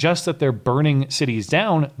 It's not just that they're burning cities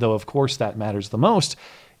down, though of course that matters the most.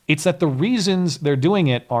 It's that the reasons they're doing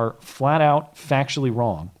it are flat out factually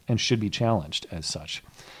wrong and should be challenged as such.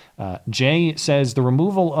 Jay says the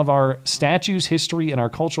removal of our statues, history, and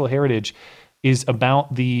our cultural heritage is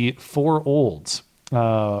about the four olds.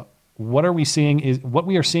 What we are seeing is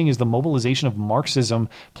the mobilization of Marxism,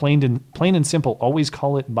 plain and simple. Always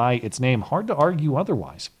call it by its name. Hard to argue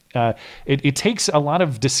otherwise. It takes a lot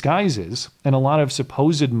of disguises and a lot of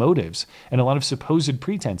supposed motives and a lot of supposed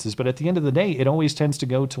pretenses, but at the end of the day, it always tends to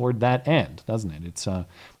go toward that end, doesn't it? It's a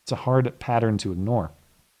hard pattern to ignore.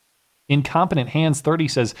 Incompetent Hands 30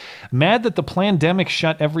 says, mad that the plandemic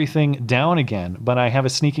shut everything down again, but I have a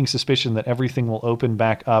sneaking suspicion that everything will open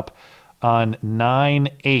back up on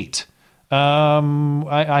 9/8.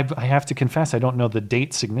 I have to confess, I don't know the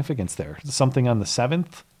date significance there. Something on the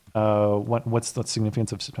 7th? What's the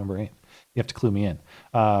significance of September 8th? You have to clue me in.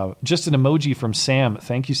 Just an emoji from Sam.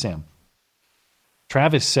 Thank you, Sam.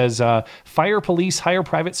 Travis says, fire police, hire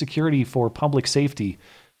private security for public safety.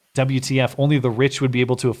 WTF, only the rich would be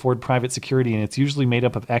able to afford private security, and it's usually made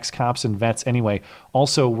up of ex-cops and vets anyway.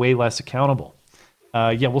 Also way less accountable.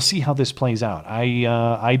 Yeah, we'll see how this plays out.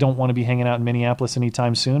 I don't want to be hanging out in Minneapolis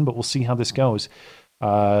anytime soon, but we'll see how this goes.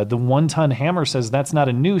 The one-ton hammer says that's not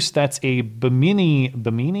a noose, that's a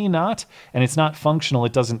Bimini knot, and it's not functional,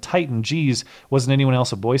 it doesn't tighten. Geez, wasn't anyone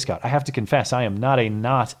else a Boy Scout? I have to confess, I am not a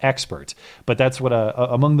knot expert, but that's what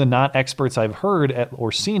among the knot experts I've heard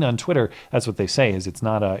or seen on Twitter, that's what they say, is it's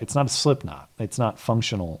not a slip knot. It's not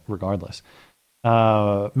functional regardless.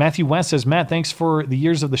 Matthew West says, Matt, thanks for the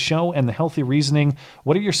years of the show and the healthy reasoning.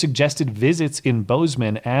 What are your suggested visits in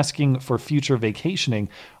Bozeman? Asking for future vacationing.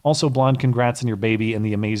 Also, Blonde, congrats on your baby and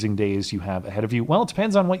the amazing days you have ahead of you. Well, it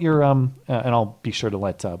depends on what you're, and I'll be sure to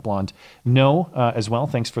let Blonde know as well.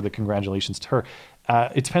 Thanks for the congratulations to her.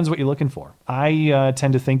 It depends what you're looking for. I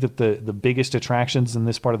tend to think that the biggest attractions in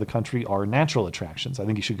this part of the country are natural attractions. I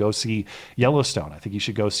think you should go see Yellowstone. I think you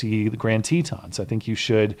should go see the Grand Tetons. I think you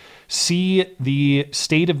should see the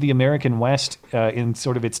state of the American West in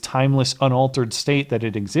sort of its timeless, unaltered state that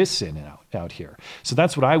it exists in out here. So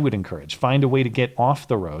that's what I would encourage. Find a way to get off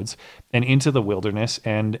the roads and into the wilderness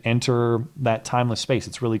and enter that timeless space.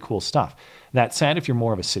 It's really cool stuff. That said, if you're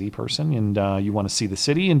more of a city person and you want to see the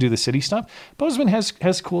city and do the city stuff, Bozeman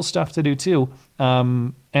has cool stuff to do too.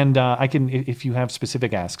 And I can, if you have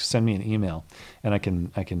specific asks, send me an email and I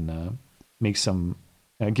can make some,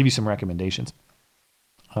 give you some recommendations.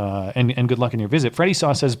 And good luck in your visit. Freddie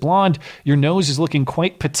Saw says, Blonde, your nose is looking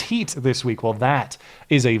quite petite this week. Well, that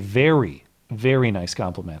is a very, very nice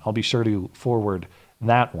compliment. I'll be sure to forward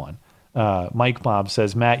that one. Mike Bob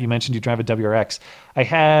says, Matt, you mentioned you drive a WRX. I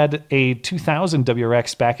had a 2000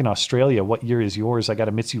 WRX back in Australia. What year is yours? I got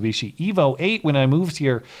a Mitsubishi Evo 8 when I moved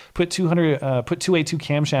here. Put 282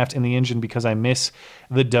 camshaft in the engine because I miss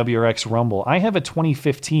the WRX rumble. I have a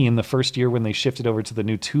 2015, the first year when they shifted over to the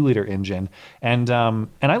new 2-liter engine, and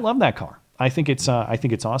I love that car. I think it's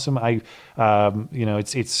awesome. I've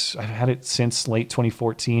had it since late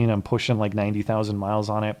 2014. I'm pushing like 90,000 miles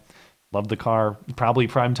on it. Love the car. Probably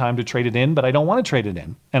prime time to trade it in, but I don't want to trade it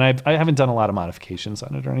in. And I haven't done a lot of modifications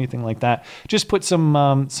on it or anything like that. Just put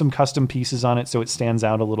some custom pieces on it so it stands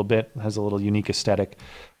out a little bit, has a little unique aesthetic.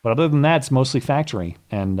 But other than that, it's mostly factory,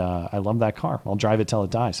 and I love that car. I'll drive it till it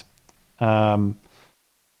dies.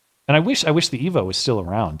 And I wish the Evo was still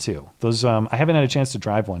around too. Those I haven't had a chance to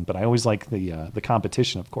drive one, but I always like the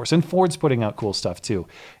competition, of course. And Ford's putting out cool stuff too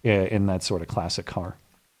in that sort of classic car.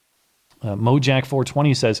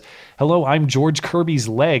 Mojack420 says, hello, I'm George Kirby's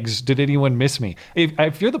legs. Did anyone miss me?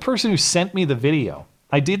 If you're the person who sent me the video,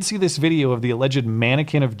 I did see this video of the alleged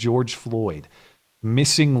mannequin of George Floyd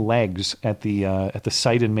missing legs at the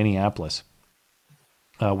site in Minneapolis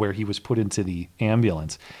where he was put into the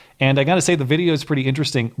ambulance. And I got to say, the video is pretty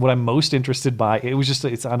interesting. What I'm most interested by,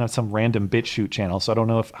 it's on some random BitChute channel, so I don't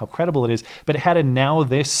know how credible it is, but it had a Now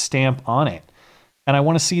This stamp on it. And I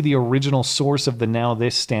want to see the original source of the Now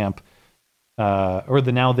This stamp or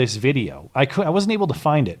the Now This video. I wasn't able to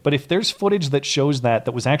find it, but if there's footage that shows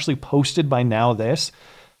that was actually posted by Now This,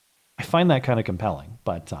 I find that kind of compelling,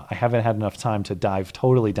 but I haven't had enough time to dive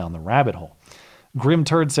totally down the rabbit hole. Grim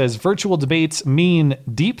Turd says, virtual debates mean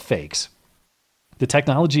deep fakes. The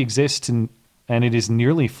technology exists and it is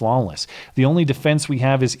nearly flawless. The only defense we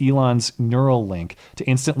have is Elon's neural link to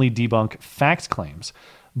instantly debunk fact claims.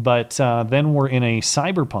 But then we're in a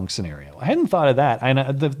cyberpunk scenario. I hadn't thought of that.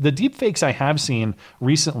 And the deep fakes I have seen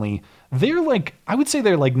recently, I would say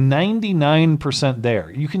they're like 99%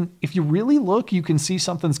 there. If you really look, you can see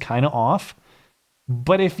something's kind of off.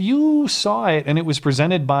 But if you saw it and it was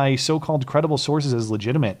presented by so-called credible sources as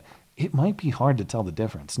legitimate, it might be hard to tell the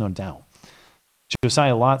difference, no doubt.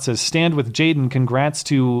 Josiah Lott says, stand with Jaden. Congrats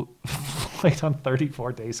to Floyd on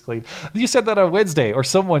 34 days clean. You said that on Wednesday, or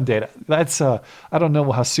someone did. That's I don't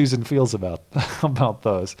know how Susan feels about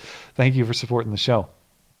those. Thank you for supporting the show.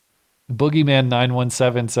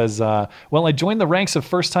 Boogeyman917 says, well, I joined the ranks of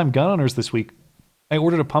first-time gun owners this week. I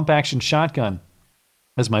ordered a pump-action shotgun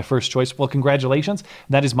as my first choice. Well, congratulations.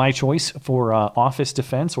 That is my choice for office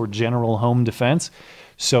defense or general home defense.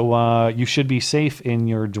 So you should be safe in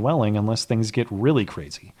your dwelling unless things get really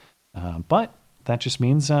crazy. But that just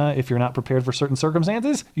means if you're not prepared for certain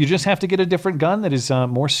circumstances, you just have to get a different gun that is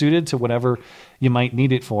more suited to whatever you might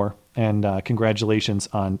need it for. And congratulations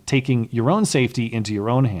on taking your own safety into your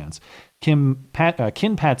own hands.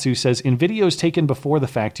 Kinpatsu says, in videos taken before the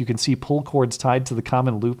fact, you can see pull cords tied to the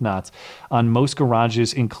common loop knots on most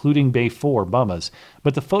garages, including Bay 4, Bubba's.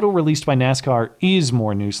 But the photo released by NASCAR is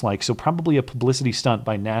more noose-like, so probably a publicity stunt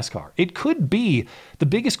by NASCAR. It could be. The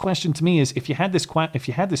biggest question to me is, if you had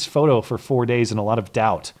this photo for 4 days and a lot of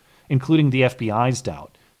doubt, including the FBI's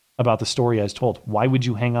doubt about the story as told, why would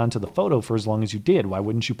you hang on to the photo for as long as you did? Why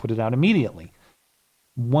wouldn't you put it out immediately?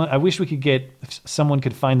 I wish someone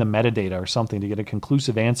could find the metadata or something to get a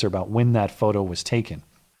conclusive answer about when that photo was taken.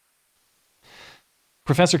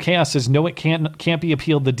 Professor Chaos says, no, it can't be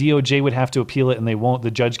appealed. The DOJ would have to appeal it, and they won't.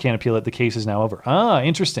 The judge can't appeal it. The case is now over.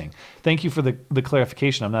 Interesting. Thank you for the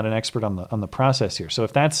clarification. I'm not an expert on the process here. So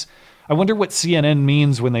if that's, I wonder what CNN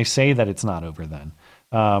means when they say that it's not over then.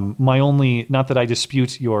 Not that I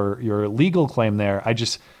dispute your legal claim there.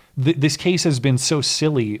 This case has been so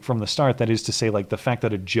silly from the start. That is to say, like the fact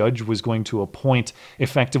that a judge was going to appoint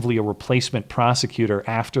effectively a replacement prosecutor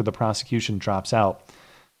after the prosecution drops out.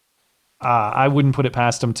 I wouldn't put it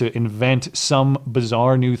past them to invent some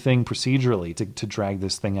bizarre new thing procedurally to drag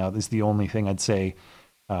this thing out. This is the only thing I'd say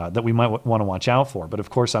that we might want to watch out for. But of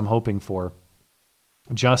course, I'm hoping for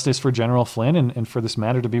justice for General Flynn and for this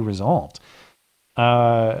matter to be resolved.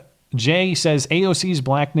 Jay says AOC's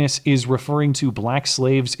blackness is referring to black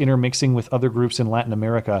slaves intermixing with other groups in Latin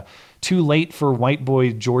America. Too late for white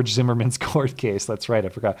boy George Zimmerman's court case. That's right. I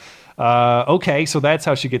forgot. Okay. So that's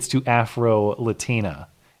how she gets to Afro-Latina.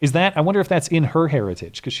 I wonder if that's in her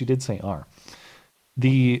heritage, because she did say R.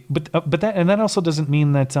 That also doesn't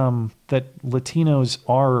mean that that Latinos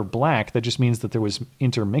are black. That just means that there was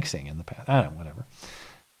intermixing in the past. I don't know, whatever.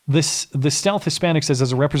 The Stealth Hispanic says,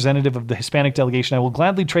 as a representative of the Hispanic delegation, I will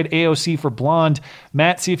gladly trade AOC for blonde.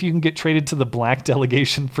 Matt, see if you can get traded to the black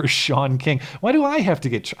delegation for Sean King. Why do I have to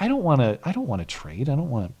get? I don't want to trade. I don't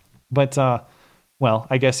want to. But well,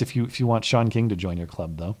 I guess if you want Sean King to join your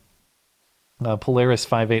club, though. Polaris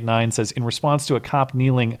 589 says, in response to a cop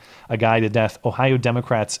kneeling a guy to death, Ohio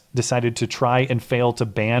Democrats decided to try and fail to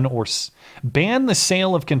ban the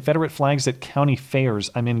sale of Confederate flags at county fairs.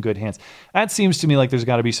 I'm in good hands. That seems to me like there's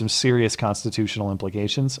got to be some serious constitutional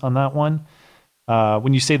implications on that one.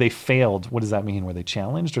 When you say they failed, what does that mean? Were they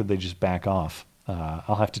challenged or did they just back off?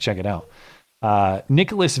 I'll have to check it out.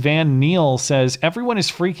 Nicholas Van Neal says, everyone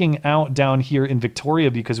is freaking out down here in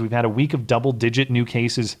Victoria because we've had a week of double-digit new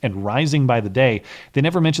cases and rising by the day. They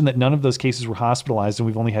never mentioned that none of those cases were hospitalized, and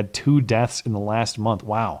we've only had 2 deaths in the last month.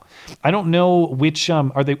 Wow. I don't know which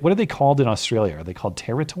what are they called in Australia? Are they called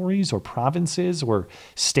territories or provinces or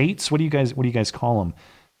states? What do you guys call them?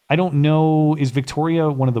 I don't know. Is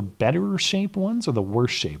Victoria one of the better shaped ones or the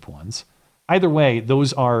worse shaped ones? Either way,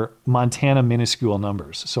 those are Montana minuscule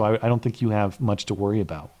numbers, so I don't think you have much to worry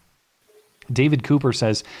about. David Cooper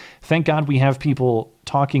says, thank God we have people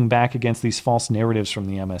talking back against these false narratives from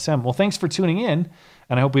the MSM. Well, thanks for tuning in,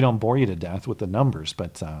 and I hope we don't bore you to death with the numbers,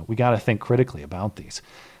 but we got to think critically about these.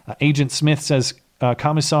 Agent Smith says,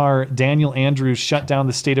 Commissar Daniel Andrews shut down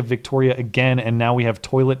the state of Victoria again, and now we have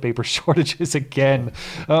toilet paper shortages again.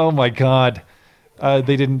 Oh, my God. Don't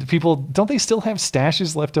they still have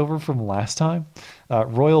stashes left over from last time?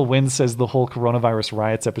 Royal Wind says the whole coronavirus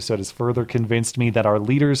riots episode has further convinced me that our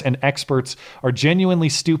leaders and experts are genuinely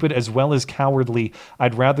stupid as well as cowardly.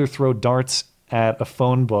 I'd rather throw darts at a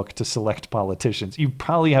phone book to select politicians. You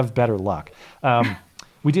probably have better luck.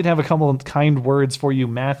 We did have a couple of kind words for you.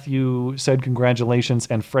 Matthew said congratulations,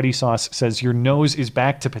 and Freddie Sauce says your nose is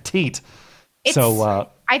back to petite.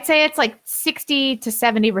 I'd say it's like 60 to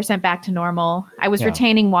 70% back to normal. I was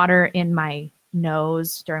retaining water in my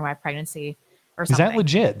nose during my pregnancy or something. Is that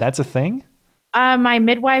legit? That's a thing? My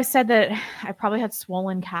midwife said that I probably had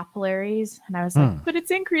swollen capillaries, and I was like, but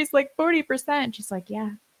it's increased like 40%. She's like,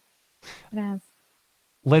 yeah, it has.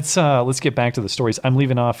 Let's get back to the stories. I'm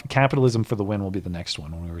leaving off. Capitalism for the win will be the next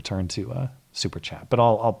one when we return to Super Chat. But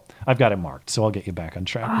I've got it marked, so I'll get you back on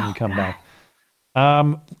track when we come back.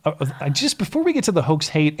 Just before we get to the hoax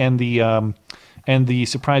hate and the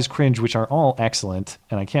surprise cringe, which are all excellent,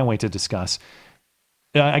 and I can't wait to discuss.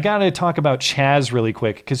 I got to talk about Chaz really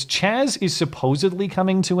quick because Chaz is supposedly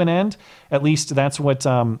coming to an end. At least that's what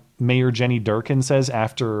Mayor Jenny Durkin says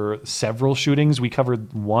after several shootings. We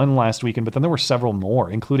covered one last weekend, but then there were several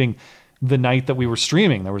more, including the night that we were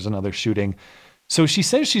streaming. There was another shooting. So she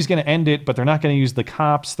says she's going to end it, but they're not going to use the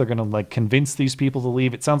cops. They're going to convince these people to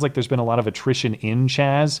leave. It sounds like there's been a lot of attrition in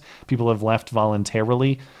Chaz. People have left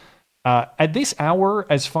voluntarily. At this hour,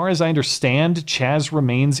 as far as I understand, Chaz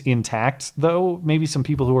remains intact, though. Maybe some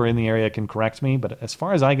people who are in the area can correct me, but as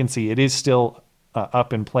far as I can see, it is still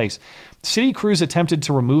up in place. City crews attempted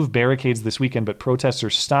to remove barricades this weekend, but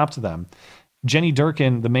protesters stopped them. Jenny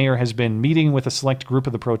Durkin, the mayor, has been meeting with a select group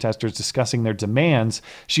of the protesters discussing their demands.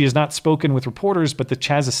 She has not spoken with reporters, but the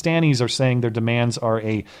Chazistanis are saying their demands are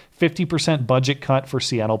a 50% budget cut for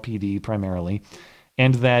Seattle PD primarily,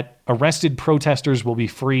 and that arrested protesters will be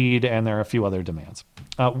freed, and there are a few other demands.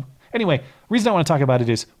 Anyway, reason I want to talk about it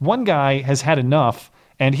is one guy has had enough,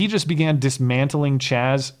 and he just began dismantling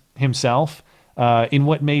Chaz himself in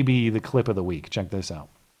what may be the clip of the week. Check this out.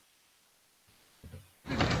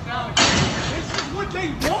 They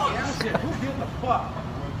want. Who gives a fuck?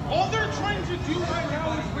 All they're trying to do right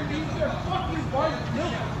now is release their fucking white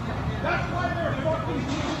milk. That's why they're fucking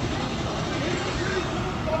here. They really give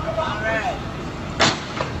a fuck about that.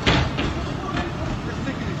 We're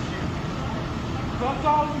sick of this shit. Fuck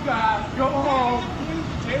all you guys. Go home.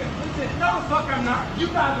 No, the fuck I'm not. You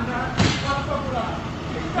guys are not. What the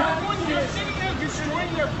fuck are you? You're sitting there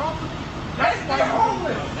destroying their property. That's why you're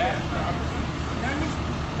homeless. That's property. That means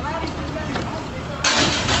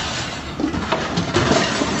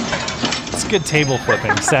It's good table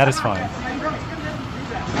flipping, satisfying.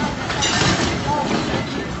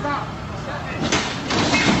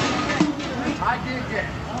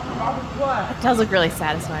 It does look really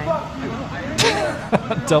satisfying.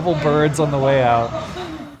 Double birds on the way out.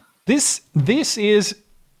 This is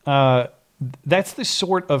that's the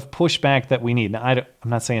sort of pushback that we need. Now, I'm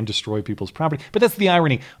not saying destroy people's property, but that's the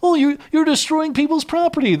irony. Oh, you're destroying people's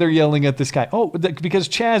property. They're yelling at this guy. Oh, because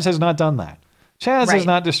Chaz has not done that. Chaz has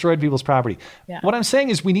not destroyed people's property. Yeah. What I'm saying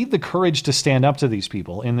is we need the courage to stand up to these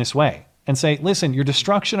people in this way and say, listen, your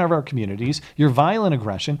destruction of our communities, your violent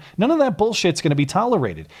aggression, none of that bullshit's going to be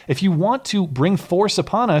tolerated. If you want to bring force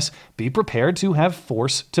upon us, be prepared to have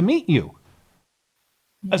force to meet you.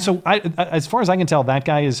 Yeah. So as far as I can tell, that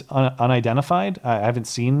guy is unidentified. I haven't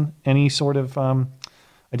seen any sort of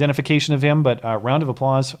identification of him, but round of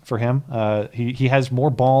applause for him. He has more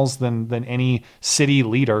balls than any city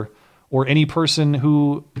leader or any person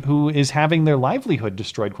who is having their livelihood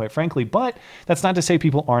destroyed, quite frankly. But that's not to say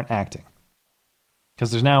people aren't acting,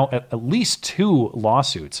 because there's now at least 2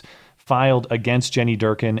 lawsuits filed against Jenny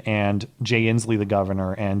Durkin and Jay Inslee, the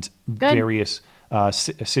governor, and various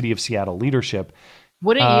city of Seattle leadership.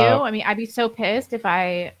 Wouldn't you? I mean, I'd be so pissed if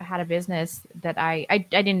I had a business that I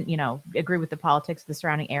didn't, agree with the politics of the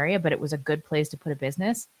surrounding area, but it was a good place to put a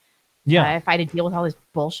business. Yeah. If I had to deal with all this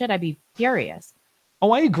bullshit, I'd be furious.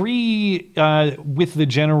 Oh, I agree with the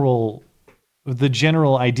general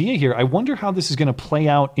idea here. I wonder how this is going to play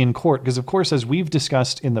out in court, because, of course, as we've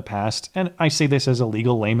discussed in the past, and I say this as a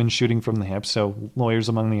legal layman shooting from the hip, so lawyers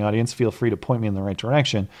among the audience, feel free to point me in the right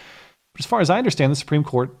direction. But as far as I understand, the Supreme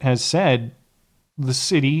Court has said the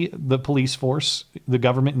city, the police force, the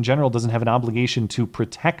government in general doesn't have an obligation to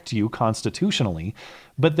protect you constitutionally,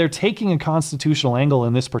 but they're taking a constitutional angle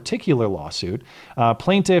in this particular lawsuit.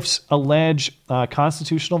 Plaintiffs allege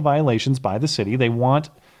constitutional violations by the city.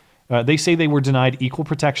 They say they were denied equal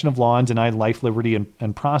protection of law and denied life, liberty,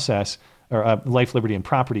 and process, or life, liberty, and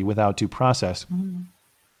property without due process. Mm-hmm.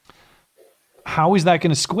 How is that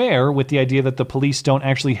going to square with the idea that the police don't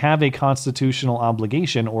actually have a constitutional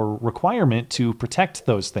obligation or requirement to protect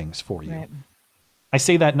those things for you? Right. I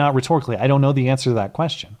say that not rhetorically. I don't know the answer to that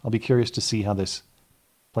question. I'll be curious to see how this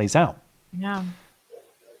plays out. Yeah.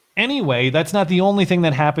 Anyway, that's not the only thing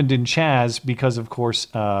that happened in Chaz, because, of course,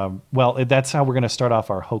 that's how we're going to start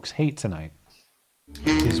off our hoax hate tonight,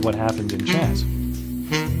 is what happened in Chaz.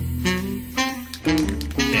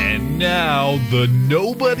 And now, the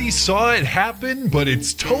nobody saw it happen, but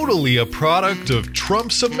it's totally a product of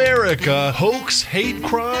Trump's America hoax hate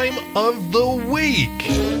crime of the week.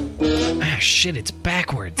 Ah, shit, it's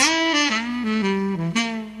backwards. You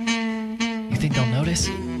think they'll notice?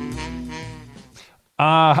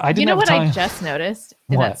 I didn't have time. I just noticed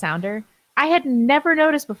in that sounder? I had never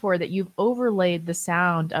noticed before that you've overlaid the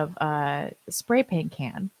sound of a spray paint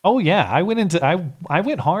can. Oh yeah, I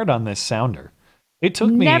went hard on this sounder. It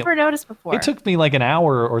took me never noticed before. It took me like an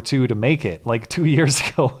hour or 2 to make it, like 2 years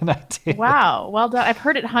ago when I did. Wow, well done. I've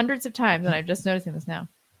heard it hundreds of times, and I'm just noticing this now.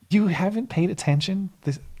 You haven't paid attention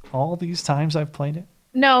all these times I've played it?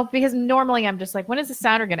 No, because normally I'm just like, when is the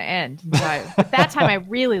sounder going to end? But that time I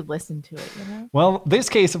really listened to it. Well, this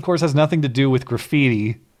case, of course, has nothing to do with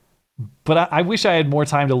graffiti, but I wish I had more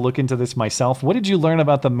time to look into this myself. What did you learn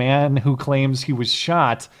about the man who claims he was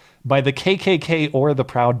shot by the KKK or the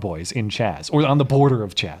Proud Boys in Chaz, or on the border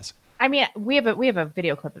of Chaz? I mean, we have a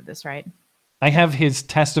video clip of this, right? I have his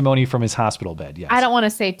testimony from his hospital bed, yes. I don't want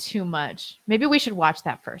to say too much. Maybe we should watch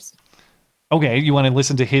that first. Okay, you want to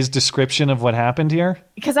listen to his description of what happened here?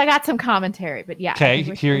 Because I got some commentary, but yeah. Okay,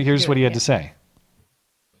 here's what he had to say.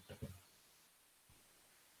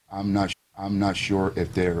 I'm not sure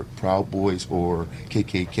if they're Proud Boys or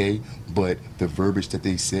KKK, but the verbiage that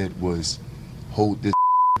they said was, hold this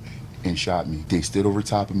and shot me. They stood over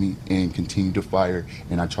top of me and continued to fire,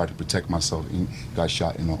 and I tried to protect myself and got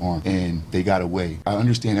shot in the arm, and they got away. I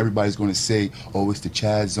understand everybody's going to say, oh, it's the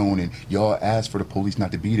Chaz zone, and y'all asked for the police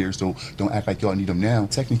not to be there, so don't act like y'all need them now.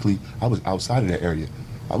 Technically, I was outside of that area.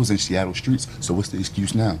 I was in Seattle streets, so what's the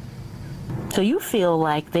excuse now? So you feel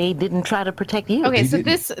like they didn't try to protect you? Okay, so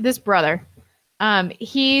this brother,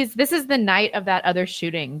 this is the night of that other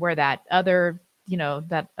shooting where that other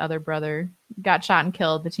brother got shot and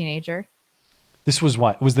killed, the teenager. This was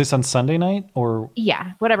what? Was this on Sunday night or?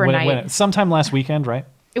 Yeah, whatever night. Sometime last weekend, right?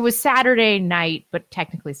 It was Saturday night, but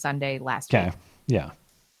technically Sunday last week. Okay, yeah.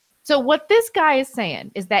 So what this guy is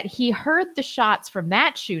saying is that he heard the shots from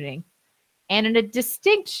that shooting, and in a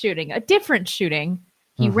distinct shooting, a different shooting,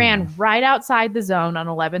 he ran right outside the zone on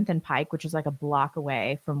 11th and Pike, which is like a block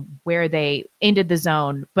away from where they ended the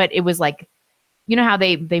zone. But it was like, you know how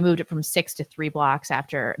they moved it from 6 to 3 blocks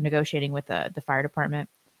after negotiating with the fire department?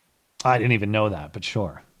 I didn't even know that, but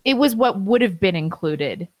sure. It was what would have been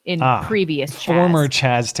included in previous Chaz. Former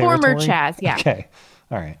Chaz territory? Former Chaz, yeah. Okay,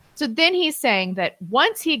 all right. So then he's saying that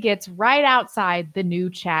once he gets right outside the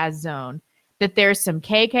new Chaz zone, that there's some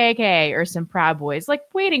KKK or some Proud Boys like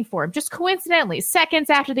waiting for him, just coincidentally,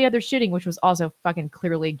 seconds after the other shooting, which was also fucking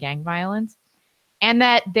clearly gang violence. And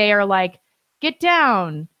that they are like, get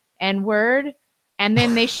down, N-word. And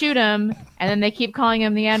then they shoot him, and then they keep calling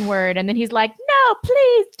him the N-word. And then he's like, no,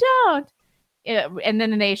 please don't. And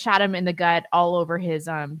then they shot him in the gut all over his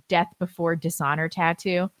death before dishonor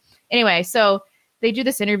tattoo. Anyway, so they do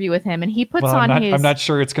this interview with him, and he puts his... I'm not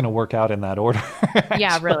sure it's going to work out in that order.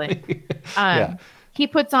 Yeah, really. He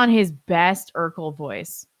puts on his best Urkel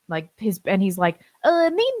voice, and he's like, oh,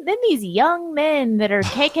 and then these young men that are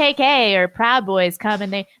KKK or Proud Boys come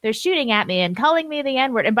and they're shooting at me and calling me the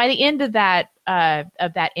N-word. And by the end of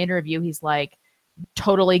that interview, he's like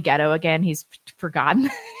totally ghetto again. He's forgotten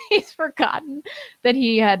that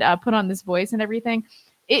he had put on this voice and everything.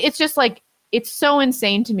 It's just like, it's so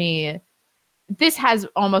insane to me. This has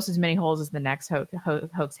almost as many holes as the next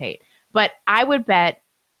hoax hate, but I would bet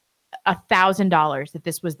 $1,000 that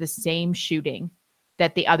this was the same shooting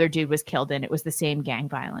that the other dude was killed in. It was the same gang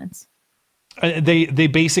violence. They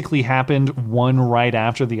basically happened one right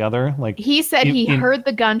after the other. Like he said, he heard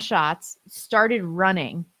the gunshots, started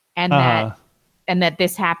running, and that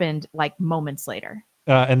this happened like moments later.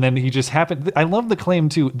 And then he just happened. I love the claim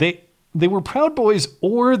too. They were Proud Boys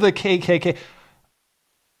or the KKK.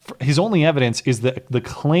 His only evidence is the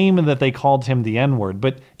claim that they called him the N-word.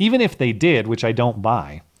 But even if they did, which I don't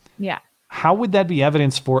buy, yeah, how would that be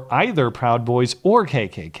evidence for either Proud Boys or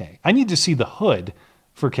KKK? I need to see the hood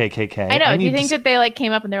for KKK. I know. Do you think that they like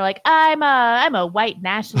came up and they're like, I'm a white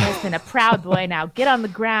nationalist and a Proud Boy now. Get on the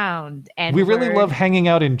ground. And we really love hanging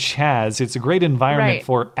out in Chaz. It's a great environment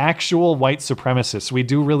for actual white supremacists. We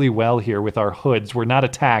do really well here with our hoods. We're not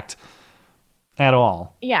attacked at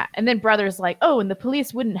all. Yeah. And then Brother's like, oh, and the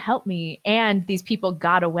police wouldn't help me. And these people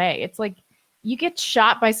got away. It's like, you get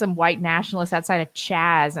shot by some white nationalists outside of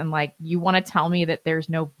Chaz. And like, you want to tell me that there's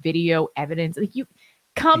no video evidence. Like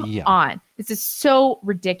come on. This is so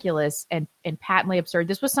ridiculous and patently absurd.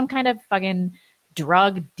 This was some kind of fucking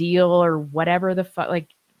drug deal or whatever the fuck, like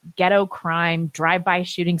ghetto crime, drive-by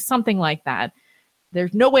shooting, something like that.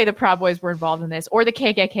 There's no way the Proud Boys were involved in this, or the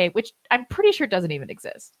KKK, which I'm pretty sure doesn't even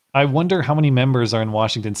exist. I wonder how many members are in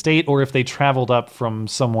Washington State, or if they traveled up from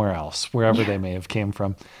somewhere else, wherever they may have came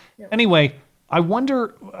from. Yeah. Anyway, I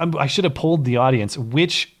wonder, I should have polled the audience,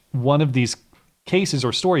 which one of these cases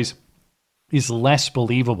or stories is less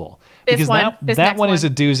believable. Because that one is a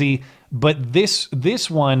doozy, but this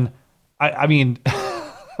one, I mean,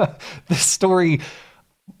 this story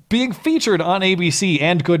being featured on ABC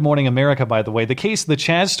and Good Morning America, by the way. The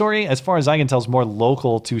Chaz story, as far as I can tell, is more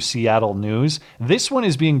local to Seattle news. This one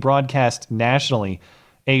is being broadcast nationally.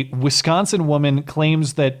 A Wisconsin woman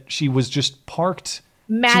claims that she was just parked...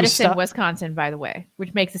 Madison, Wisconsin, by the way,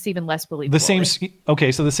 which makes this even less believable.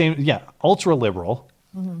 Ultra liberal.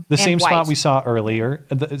 Mm-hmm. The same spot we saw earlier.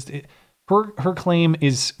 Her claim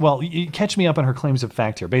is, well, you catch me up on her claims of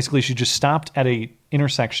fact here. Basically, she just stopped at a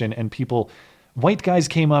intersection and white guys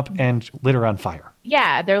came up and lit her on fire.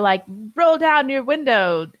 Yeah, they're like, roll down your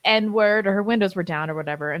window, N-word, or her windows were down or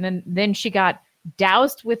whatever. And then she got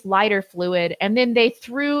doused with lighter fluid, and then they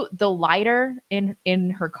threw the lighter in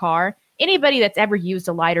her car. Anybody that's ever used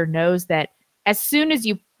a lighter knows that as soon as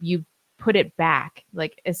you put it back,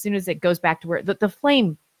 like as soon as it goes back to where the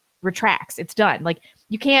flame retracts, it's done. Like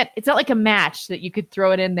you can't, it's not like a match that you could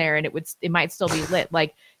throw it in there and it might still be lit.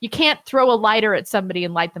 Like you can't throw a lighter at somebody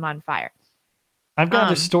and light them on fire. I've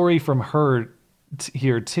got a story from her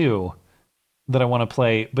here too that I want to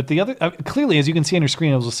play, but the other, clearly, as you can see on your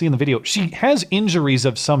screen, as we'll see in the video, she has injuries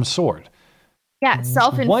of some sort. Yeah,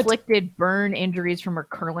 self-inflicted burn injuries from her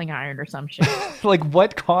curling iron or some shit. Like,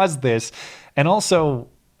 what caused this? And also,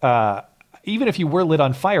 even if you were lit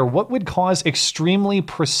on fire, what would cause extremely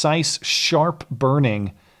precise, sharp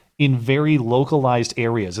burning in very localized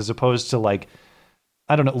areas, as opposed to, like,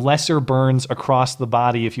 I don't know, lesser burns across the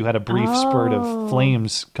body if you had a brief spurt of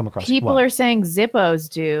flames come across? People are saying Zippos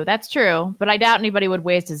do. That's true, but I doubt anybody would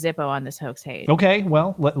waste a Zippo on this hoax hate. Okay,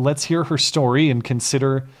 well, let's hear her story and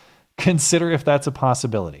consider if that's a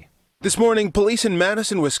possibility. This morning, police in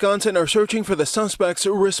Madison, Wisconsin are searching for the suspects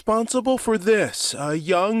responsible for this. A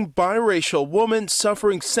young biracial woman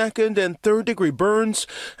suffering second and third degree burns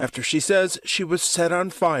after she says she was set on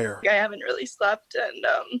fire. I haven't really slept and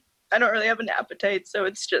I don't really have an appetite, so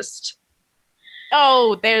it's just...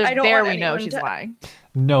 Oh, there we know she's lying.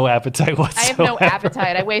 No appetite whatsoever. I have no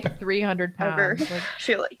appetite. I weigh 300 pounds. I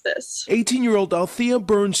feel like this. 18-year-old Althea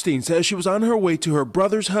Bernstein says she was on her way to her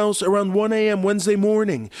brother's house around 1 a.m. Wednesday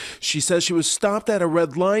morning. She says she was stopped at a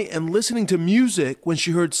red light and listening to music when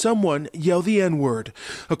she heard someone yell the N-word.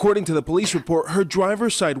 According to the police report, her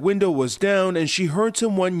driver's side window was down and she heard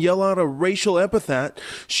someone yell out a racial epithet.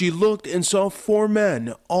 She looked and saw 4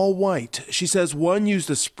 men, all white. She says one used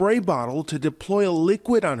a spray bottle to deploy a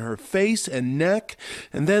liquid on her face and neck,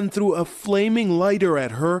 and then threw a flaming lighter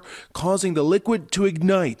at her, causing the liquid to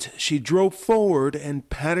ignite. She drove forward and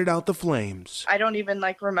patted out the flames. I don't even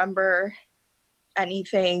remember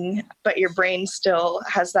anything, but your brain still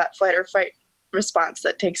has that flight or fight response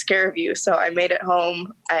that takes care of you. So I made it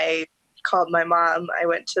home. I called my mom. I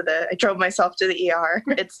drove myself to the ER.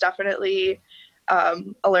 It's definitely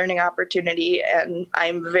a learning opportunity. And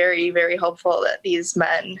I'm very, very hopeful that these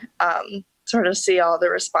men sort of see all the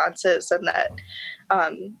responses and that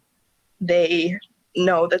they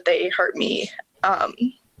know that they hurt me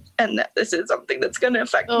and that this is something that's going to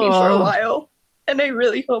affect me for a while. And I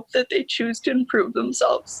really hope that they choose to improve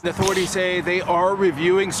themselves. Authorities say they are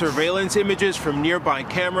reviewing surveillance images from nearby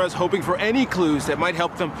cameras, hoping for any clues that might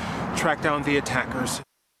help them track down the attackers.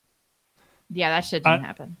 Yeah, that shit didn't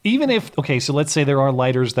happen. Even if, okay, so let's say there are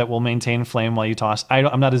lighters that will maintain flame while you toss.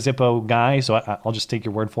 I'm not a Zippo guy, so I'll just take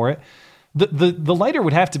your word for it. The lighter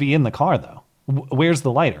would have to be in the car, though. Where's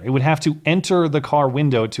the lighter? It would have to enter the car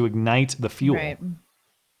window to ignite the fuel. Right.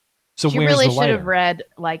 So she where's really the lighter? should have read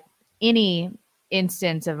like any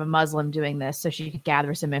instance of a Muslim doing this so she could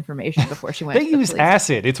gather some information before she went They to the use police.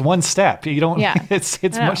 acid. It's one step. You don't. Yeah. It's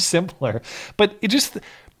much simpler. But it just.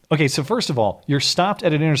 Okay, so first of all, you're stopped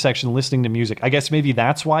at an intersection listening to music. I guess maybe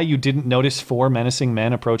that's why you didn't notice 4 menacing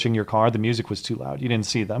men approaching your car. The music was too loud. You didn't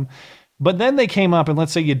see them. But then they came up, and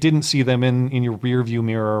let's say you didn't see them in your rear view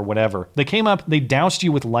mirror or whatever. They came up, they doused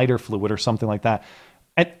you with lighter fluid or something like that.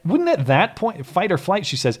 Wouldn't at that point, fight or flight,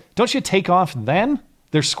 she says, don't you take off then?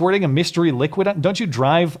 They're squirting a mystery liquid on. Don't you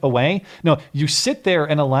drive away? No, you sit there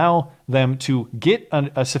and allow them to get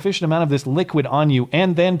a sufficient amount of this liquid on you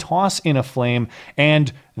and then toss in a flame,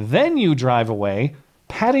 and then you drive away,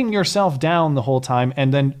 patting yourself down the whole time,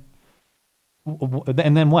 and then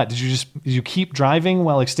what? Did you keep driving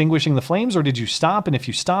while extinguishing the flames, or did you stop? And if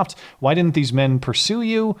you stopped, why didn't these men pursue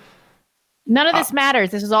you? None of this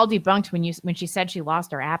matters. This was all debunked when she said she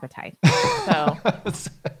lost her appetite. So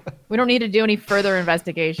we don't need to do any further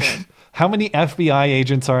investigation. How many FBI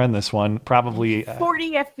agents are in this one? Probably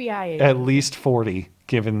 40 FBI agents. At least 40,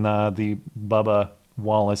 given the Bubba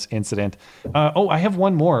Wallace incident. I have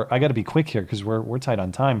one more. I got to be quick here because we're tight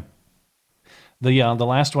on time. The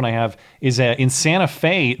last one I have is in Santa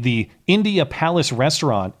Fe. The India Palace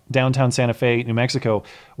restaurant, downtown Santa Fe, New Mexico,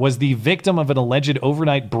 was the victim of an alleged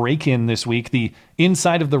overnight break-in this week. The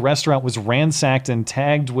inside of the restaurant was ransacked and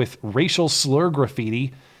tagged with racial slur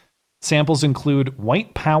graffiti. Samples include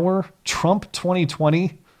white power, Trump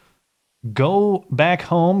 2020, go back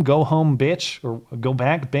home, go home bitch, or go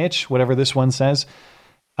back bitch, whatever this one says.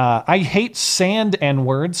 I hate sand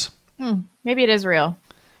N-words. Maybe it is real.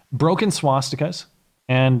 Broken swastikas,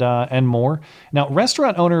 and more. Now,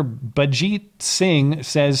 restaurant owner Bajit Singh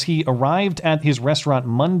says he arrived at his restaurant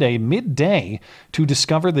Monday midday to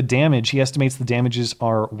discover the damage. He estimates the damages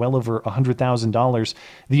are well over $100,000.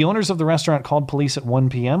 The owners of the restaurant called police at 1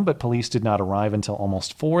 p.m., but police did not arrive until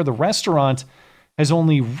almost 4. The restaurant has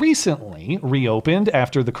only recently reopened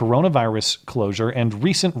after the coronavirus closure, and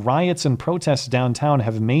recent riots and protests downtown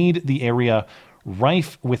have made the area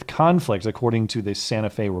rife with conflict, according to this Santa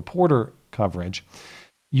Fe Reporter coverage.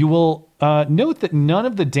 You will note that none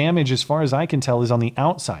of the damage, as far as I can tell, is on the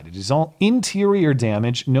outside. It is all interior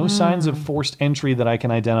damage. No signs of forced entry that I can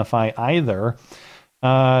identify either.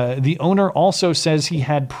 The owner also says he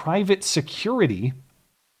had private security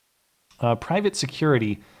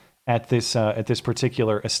at this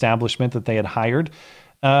particular establishment that they had hired.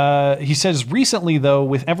 He says recently, though,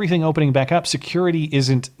 with everything opening back up, security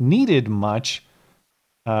isn't needed much.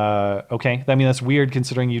 Okay. I mean, that's weird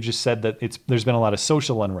considering you just said that there's been a lot of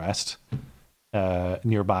social unrest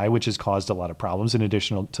nearby, which has caused a lot of problems in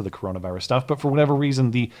addition to the coronavirus stuff. But for whatever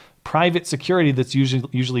reason, the private security that's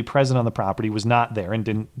usually present on the property was not there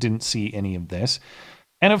and didn't see any of this.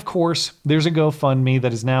 And of course, there's a GoFundMe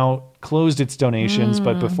that has now closed its donations,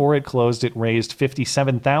 but before it closed, it raised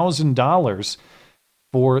 $57,000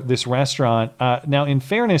 for this restaurant. Now, in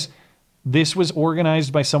fairness, this was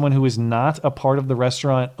organized by someone who is not a part of the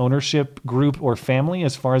restaurant ownership group or family,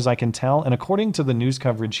 as far as I can tell. And according to the news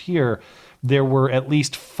coverage here, there were at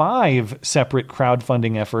least 5 separate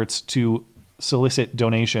crowdfunding efforts to solicit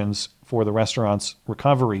donations for the restaurant's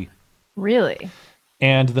recovery. Really?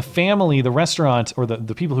 And the family, the restaurant, or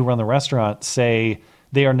the people who run the restaurant say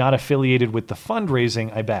they are not affiliated with the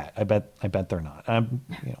fundraising. I bet they're not.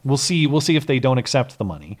 We'll see if they don't accept the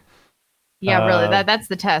money. Yeah, really. That's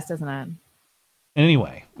the test, isn't it?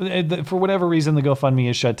 Anyway, for whatever reason, the GoFundMe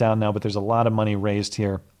is shut down now, but there's a lot of money raised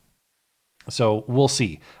here. So we'll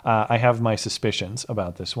see. I have my suspicions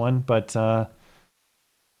about this one, but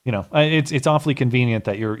it's awfully convenient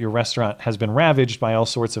that your restaurant has been ravaged by all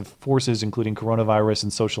sorts of forces, including coronavirus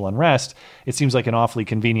and social unrest. It seems like an awfully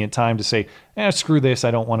convenient time to say, screw this. I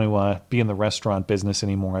don't want to be in the restaurant business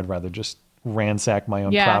anymore. I'd rather just ransack my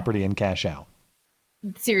own property and cash out.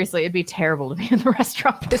 Seriously, it'd be terrible to be in the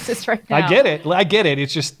restaurant business right now. I get it.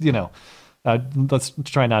 It's just, let's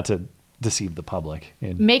try not to deceive the public.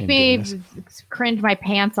 Make me cringe my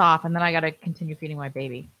pants off, and then I got to continue feeding my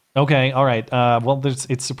baby. Okay, all right. Well,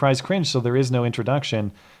 it's surprise cringe, so there is no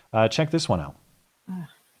introduction. Check this one out.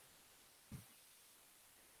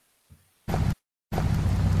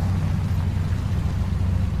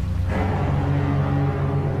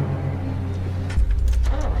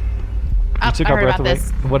 You took our breath away.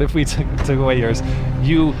 What if we took away yours?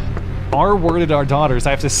 You R-worded our daughters. I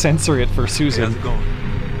have to censor it for Susan.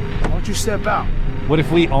 Why don't you step out? What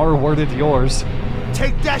if we R-worded yours?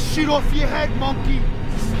 Take that shit off your head, monkey.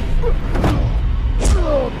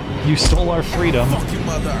 You stole our freedom.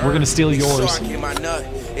 We're gonna steal yours.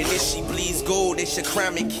 And if she bleeds gold, they should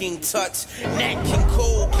crown me King Tut. Nat King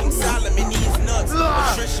Cole, King Solomon, these nuts.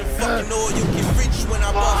 Patricia fucking oil, you get rich when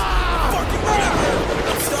I bust. Fucking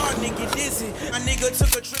whatever. I'm starting to get dizzy. A nigga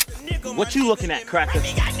took a trip to nigga. What you looking at, Cracker?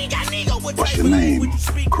 What's your name,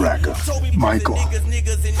 Cracker? Michael. What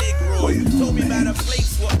your new name?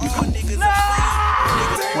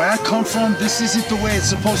 Where I come from, this isn't the way it's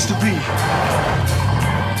supposed to be.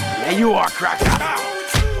 Yeah, you are, Cracker.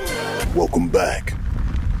 Welcome back.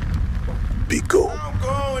 Be cool.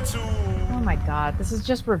 Oh my god, this is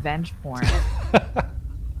just revenge porn.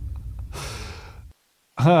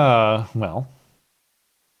 Well.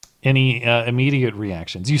 Any immediate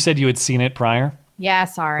reactions? You said you had seen it prior? Yeah,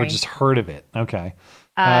 sorry. Or just heard of it? Okay.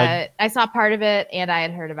 I saw part of it, and I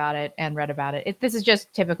had heard about it and read about it. This is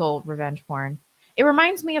just typical revenge porn. It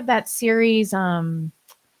reminds me of that series, that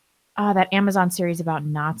Amazon series about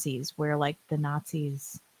Nazis, where like the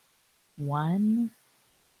Nazis won.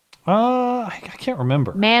 I can't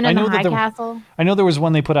remember. Man in the High Castle. I know there was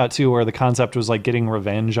one they put out too, where the concept was like getting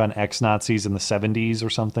revenge on ex-Nazis in the 70s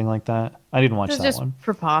or something like that. I didn't watch that one. It's just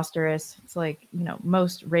preposterous. It's like,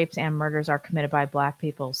 most rapes and murders are committed by black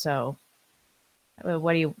people. So,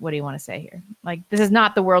 what do you want to say here? Like, this is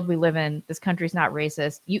not the world we live in. This country's not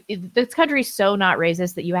racist. This country's so not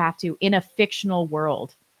racist that you have to, in a fictional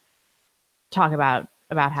world, talk about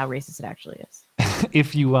how racist it actually is.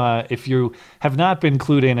 If you have not been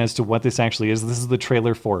clued in as to what this actually is, this is the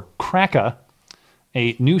trailer for Cracker,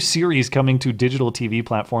 a new series coming to digital TV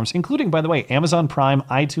platforms, including, by the way, Amazon Prime,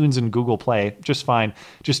 iTunes, and Google Play. Just fine.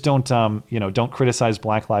 Just don't criticize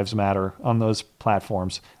Black Lives Matter on those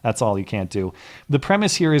platforms. That's all you can't do. The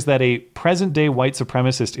premise here is that a present-day white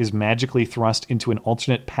supremacist is magically thrust into an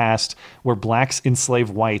alternate past where blacks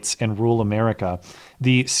enslave whites and rule America.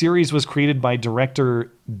 The series was created by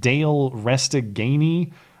director Dale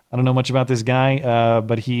Resteghini. I don't know much about this guy,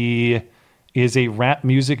 but he is a rap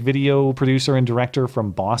music video producer and director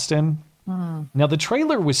from Boston. Now, the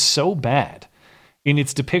trailer was so bad in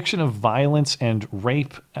its depiction of violence and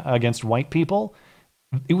rape against white people.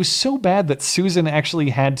 It was so bad that Susan actually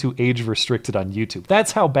had to age restrict it on YouTube.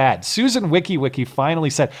 That's how bad. Susan Wiki finally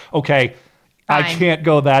said, okay, fine. I can't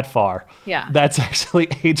go that far. Yeah. That's actually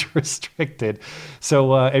age restricted.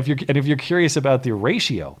 So if you're curious about the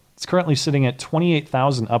ratio, it's currently sitting at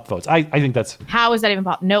 28,000 upvotes. I think that's... How is that even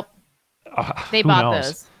possible? Nope. They bought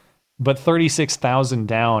those. But 36,000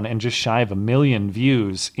 down and just shy of 1 million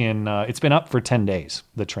views in it's been up for 10 days,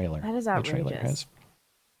 the trailer. That is outrageous. The trailer has.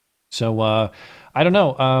 So I don't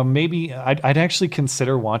know, maybe I'd actually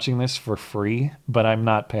consider watching this for free, but I'm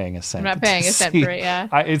not paying a cent. I'm not paying a cent for it, yeah.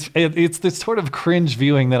 It's this sort of cringe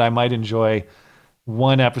viewing that I might enjoy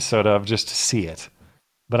one episode of just to see it.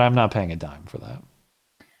 But I'm not paying a dime for that.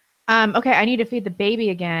 Okay, I need to feed the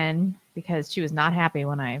baby again because she was not happy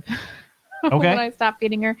when I Okay. when I stopped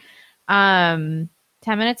feeding her. 10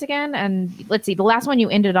 minutes again, and let's see. The last one you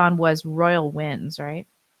ended on was Royal Winds, right?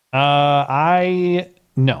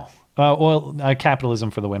 No. Capitalism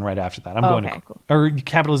for the win right after that. Cool. Or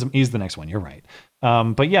capitalism is the next one. You're right.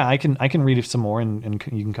 But yeah, I can read some more and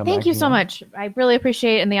you can come back. Thank you so much. I really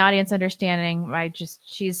appreciate it, and the audience understanding.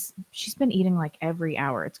 She's been eating like every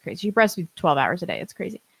hour. It's crazy. She breastfeeds 12 hours a day. It's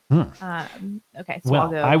crazy. Okay. So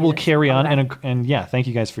well, I will carry on and yeah, thank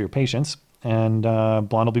you guys for your patience. And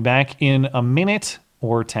Blonde will be back in a minute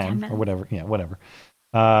or 10 or whatever. Yeah, whatever.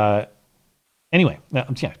 Anyway,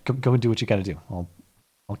 yeah, go and do what you got to do.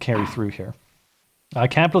 I'll carry through here.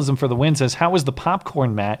 Capitalism for the Win says, how was the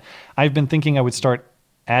popcorn, Matt? I've been thinking I would start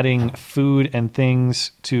adding food and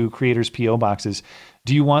things to creators' P.O. boxes.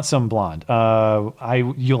 Do you want some, Blonde?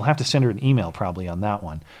 You'll have to send her an email probably on that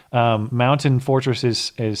one. Mountain Fortress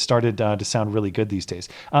is started to sound really good these days.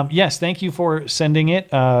 Yes, thank you for sending it.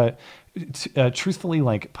 Truthfully,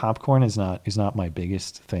 like popcorn is not my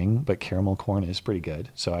biggest thing, but caramel corn is pretty good,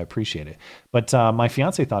 so I appreciate it. But my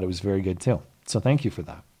fiance thought it was very good too, so thank you for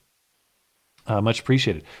that. Much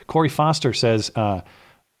appreciated. Corey Foster says, are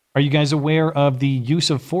you guys aware of the use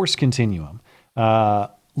of force continuum?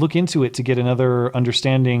 look into it to get another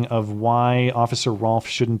understanding of why Officer Rolfe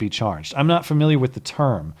shouldn't be charged. I'm not familiar with the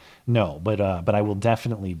term, no, but I will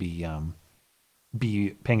definitely be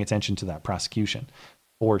paying attention to that prosecution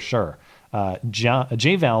for sure.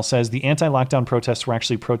 J-Val says the anti-lockdown protests were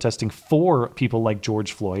actually protesting for people like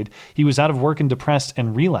George Floyd. He was out of work and depressed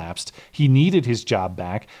and relapsed. He needed his job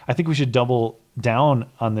back. I think we should double down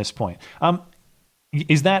on this point.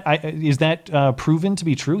 Is that proven to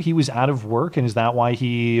be true? He was out of work, and is that why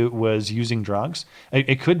he was using drugs?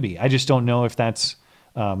 It could be. I just don't know if that's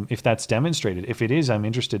demonstrated. If it is, I'm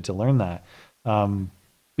interested to learn that.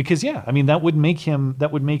 Because yeah, I mean that would make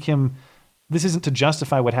him. This isn't to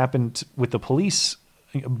justify what happened with the police,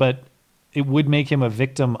 but it would make him a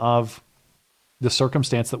victim of the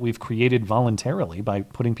circumstance that we've created voluntarily by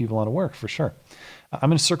putting people out of work, for sure. I'm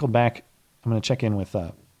going to circle back. I'm going to check in with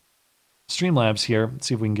Streamlabs here,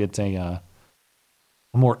 see if we can get a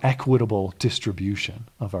more equitable distribution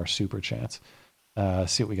of our super chats.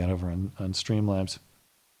 See what we got over on Streamlabs.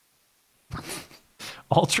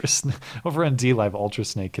 Over on D-Live, Ultra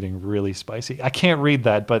Snake getting really spicy. I can't read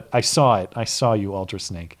that, but I saw it. I saw you, Ultra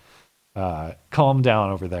Snake. Calm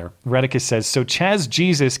down over there. Redicus says, so Chaz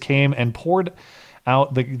Jesus came and poured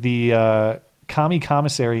out the commie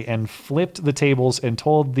commissary and flipped the tables and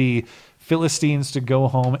told the Philistines to go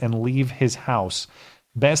home and leave his house.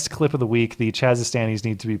 Best clip of the week, the Chazistanis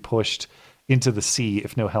need to be pushed into the sea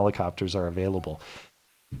if no helicopters are available.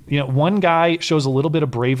 You know, one guy shows a little bit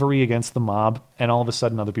of bravery against the mob, and all of a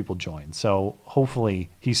sudden other people join. So hopefully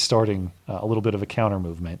he's starting a little bit of a counter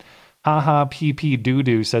movement. Haha, PP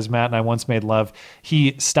doo-doo, says Matt and I once made love.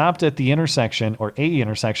 He stopped at the intersection, or a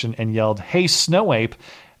intersection, and yelled, "Hey, snow ape!"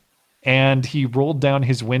 And he rolled down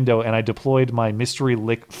his window, and I deployed my mystery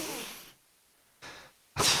liquid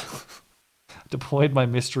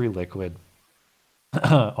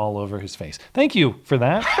all over his face. Thank you for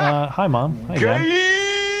that. Hi, Mom. Hi, Dad.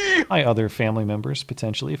 Hi, other family members,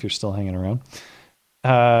 potentially, if you're still hanging around.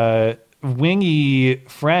 Wingy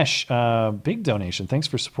Fresh, big donation. Thanks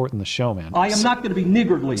for supporting the show, man. I am not going to be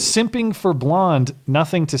niggardly. Simping for blonde,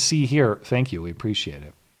 nothing to see here. Thank you. We appreciate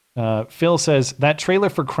it. Phil says, that trailer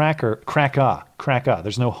for Cracker.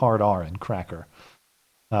 There's no hard R in Cracker.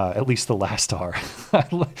 At least the last R.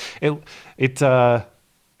 It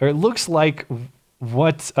looks like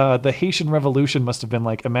what the Haitian Revolution must have been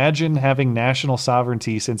like. Imagine having national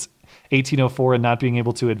sovereignty since 1804 and not being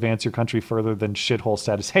able to advance your country further than shithole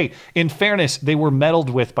status. Hey, in fairness, they were meddled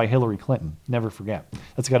with by Hillary Clinton. Never forget.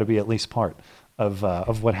 That's got to be at least part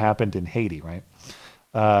of what happened in Haiti, right?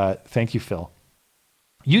 Thank you, Phil.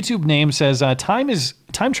 YouTube name says,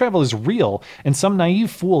 time travel is real, and some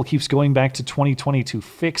naive fool keeps going back to 2020 to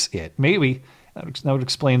fix it. Maybe. That would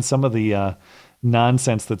explain some of the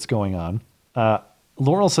nonsense that's going on.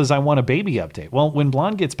 Laurel says, I want a baby update. Well, when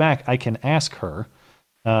Blonde gets back, I can ask her,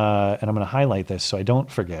 and I'm going to highlight this so I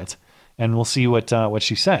don't forget, and we'll see what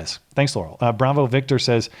she says. Thanks, Laurel. Bravo Victor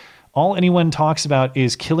says, all anyone talks about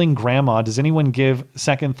is killing grandma. Does anyone give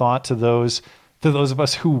second thought to those of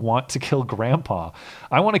us who want to kill grandpa?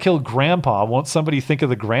 I want to kill grandpa. Won't somebody think of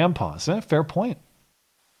the grandpas? Fair point.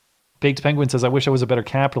 Baked Penguin says, I wish I was a better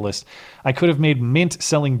capitalist. I could have made mint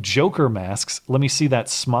selling Joker masks. Let me see that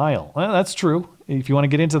smile. Well, that's true. If you want to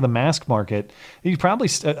get into the mask market, you probably,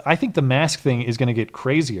 I think the mask thing is going to get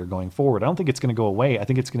crazier going forward. I don't think it's going to go away. I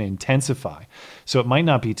think it's going to intensify. So it might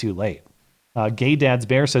not be too late. Gay Dad's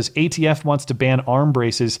Bear says, ATF wants to ban arm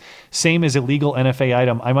braces, same as illegal NFA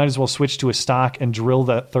item. I might as well switch to a stock and drill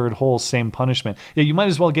that third hole, same punishment. Yeah, you might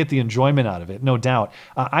as well get the enjoyment out of it, no doubt.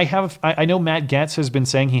 I know Matt Getz has been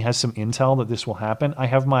saying he has some intel that this will happen. I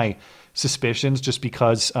have my suspicions just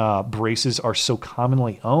because braces are so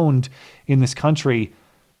commonly owned in this country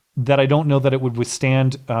that I don't know that it would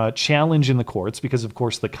withstand challenge in the courts because, of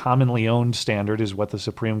course, the commonly owned standard is what the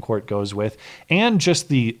Supreme Court goes with, and just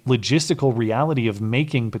the logistical reality of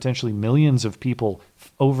making potentially millions of people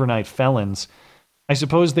overnight felons. I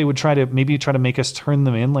suppose they would try to make us turn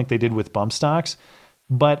them in like they did with bump stocks.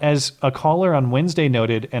 But as a caller on Wednesday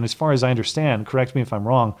noted, and as far as I understand, correct me if I'm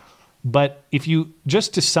wrong, but if you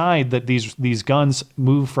just decide that these guns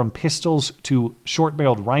move from pistols to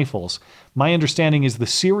short-barreled rifles, my understanding is the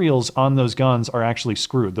serials on those guns are actually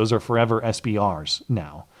screwed. Those are forever SBRs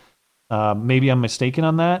now. Maybe I'm mistaken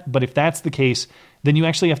on that, but if that's the case, then you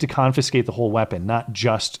actually have to confiscate the whole weapon, not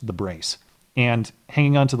just the brace. And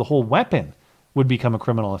hanging on to the whole weapon would become a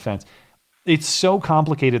criminal offense. It's so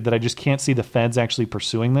complicated that I just can't see the feds actually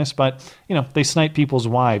pursuing this, but they snipe people's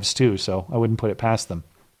wives too, so I wouldn't put it past them.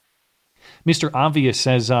 Mr. Obvious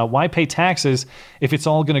says, why pay taxes if it's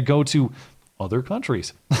all going to go to other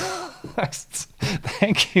countries?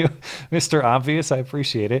 Thank you, Mr. Obvious. I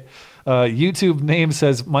appreciate it. YouTube name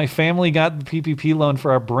says, my family got the PPP loan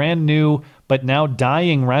for our brand new but now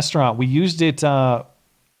dying restaurant. We used it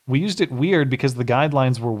weird because the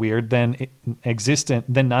guidelines were weird, then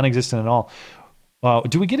non-existent at all.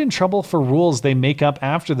 Do we get in trouble for rules they make up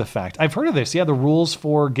after the fact? I've heard of this. Yeah, the rules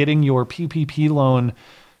for getting your PPP loan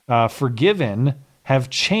forgiven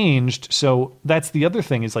have changed. So that's the other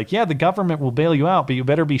thing is like, yeah, the government will bail you out, but you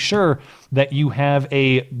better be sure that you have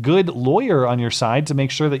a good lawyer on your side to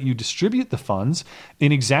make sure that you distribute the funds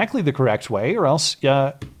in exactly the correct way, or else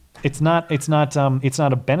it's not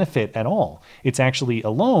a benefit at all. It's actually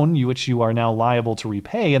a loan which you are now liable to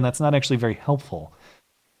repay, and that's not actually very helpful.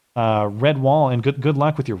 Red Wall, and good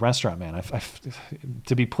luck with your restaurant, man.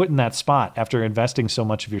 To be put in that spot after investing so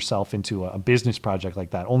much of yourself into a business project like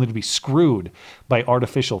that, only to be screwed by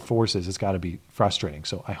artificial forces, it's got to be frustrating.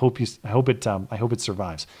 So I hope it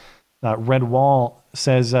survives. Red Wall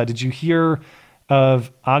says, did you hear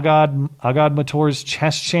of Agad Mator's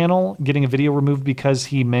chess channel getting a video removed because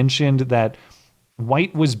he mentioned that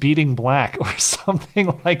white was beating black or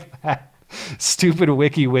something like that? Stupid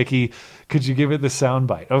wiki. Could you give it the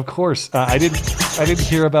soundbite? Of course. I didn't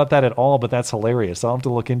hear about that at all, but that's hilarious. I'll have to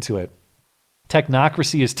look into it.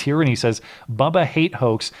 Technocracy is Tyranny says, Bubba hate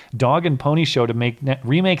hoax, dog and pony show to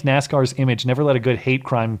remake NASCAR's image. Never let a good hate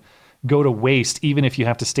crime go to waste, even if you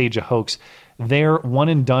have to stage a hoax. They're one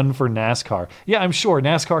and done for NASCAR. Yeah, I'm sure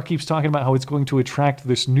NASCAR keeps talking about how it's going to attract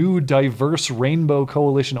this new diverse rainbow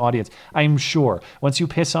coalition audience. I'm sure once you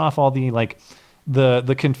piss off all the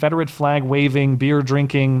the Confederate flag waving, beer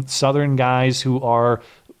drinking Southern guys who are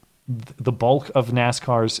the bulk of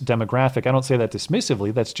NASCAR's demographic. I don't say that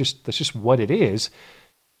dismissively. That's just what it is.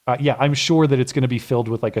 Yeah, I'm sure that it's going to be filled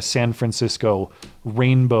with like a San Francisco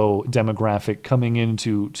rainbow demographic coming in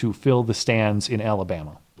to fill the stands in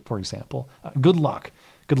Alabama, for example. Good luck.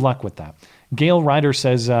 Good luck with that. Gail Ryder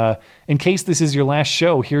says, in case this is your last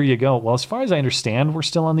show, here you go. Well, as far as I understand, we're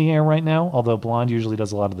still on the air right now, although Blonde usually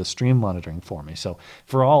does a lot of the stream monitoring for me. So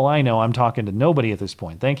for all I know, I'm talking to nobody at this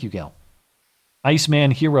point. Thank you, Gail.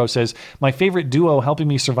 Iceman Hero says, my favorite duo helping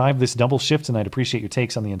me survive this double shift tonight. Appreciate your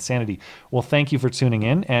takes on the insanity. Well, thank you for tuning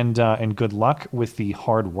in, and good luck with the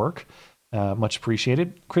hard work. Much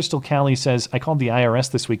appreciated. Crystal Callie says, I called the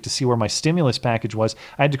IRS this week to see where my stimulus package was.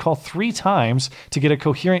 I had to call 3 times to get a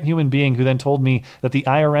coherent human being who then told me that the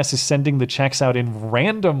IRS is sending the checks out in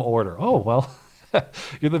random order. Oh, well,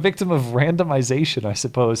 you're the victim of randomization, I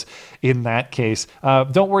suppose, in that case.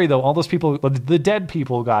 Don't worry, though. All those people, the dead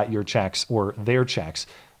people got your checks or their checks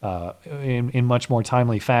in much more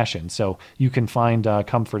timely fashion. So you can find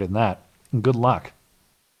comfort in that. And good luck.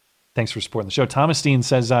 Thanks for supporting the show. Thomas Dean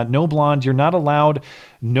says, no Blonde, you're not allowed.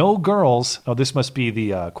 No girls. Oh, this must be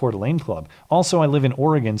the Coeur d'Alene Club. Also, I live in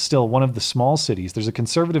Oregon, still one of the small cities. There's a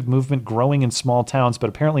conservative movement growing in small towns, but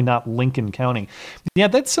apparently not Lincoln County. Yeah,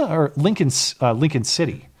 that's Lincoln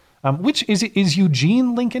City. Which is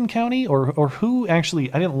Eugene Lincoln County or who actually?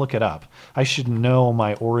 I didn't look it up. I should know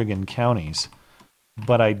my Oregon counties,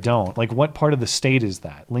 but I don't. Like, what part of the state is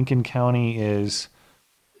that? Lincoln County is...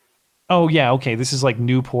 Oh, yeah, okay. This is like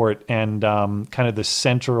Newport and kind of the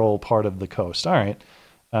central part of the coast. All right.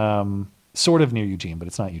 Sort of near Eugene, but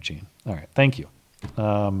it's not Eugene. All right. Thank you.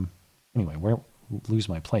 Anyway, lose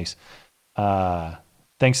my place.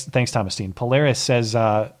 Thanks, Thomas Dean. Polaris says,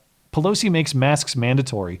 Pelosi makes masks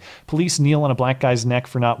mandatory. Police kneel on a black guy's neck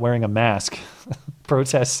for not wearing a mask.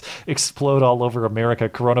 Protests explode all over America.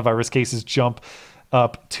 Coronavirus cases jump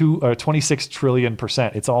up to 26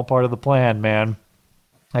 trillion%. It's all part of the plan, man.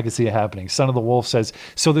 I can see it happening. Son of the Wolf says,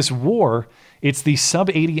 so this war, it's the sub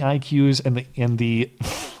 80 IQs and the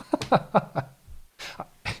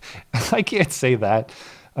I can't say that,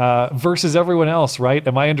 versus everyone else, right?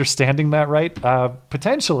 Am I understanding that right?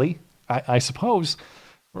 Potentially, I suppose.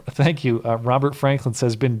 Thank you. Robert Franklin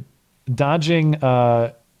says, been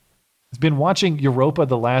watching Europa: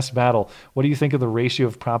 The Last Battle. What do you think of the ratio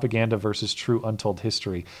of propaganda versus true untold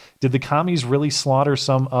history? Did the commies really slaughter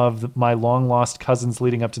some of my long-lost cousins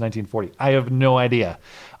leading up to 1940? I have no idea.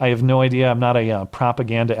 I'm not a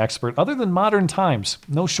propaganda expert. Other than modern times,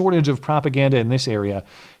 no shortage of propaganda in this area,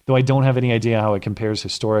 though I don't have any idea how it compares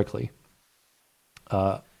historically.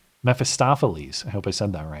 Mephistopheles, I hope I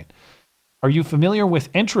said that right. Are you familiar with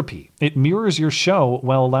Entropy? It mirrors your show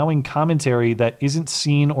while allowing commentary that isn't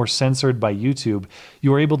seen or censored by YouTube.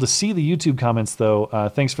 You are able to see the YouTube comments, though.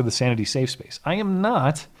 Thanks for the Sanity Safe Space. I am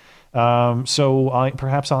not, so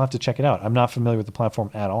perhaps I'll have to check it out. I'm not familiar with the platform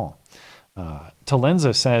at all.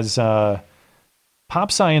 Talenza says, Pop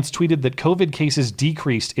Science tweeted that COVID cases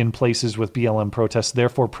decreased in places with BLM protests,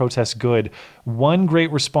 therefore protests good. One great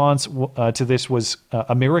response to this was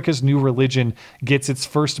America's new religion gets its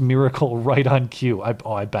first miracle right on cue.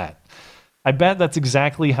 I bet. I bet that's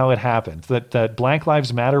exactly how it happened, that Black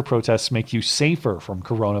Lives Matter protests make you safer from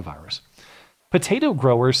coronavirus. Potato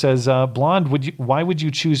Grower says, Blonde, why would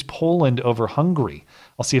you choose Poland over Hungary?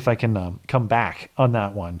 I'll see if I can come back on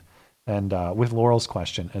that one, and with Laurel's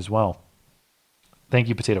question as well. Thank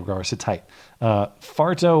you, Potato Grower. Sit tight.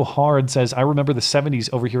 Farto Hard says, I remember the 70s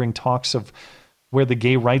overhearing talks of where the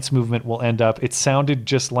gay rights movement will end up. It sounded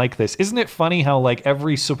just like this. Isn't it funny how like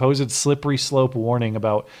every supposed slippery slope warning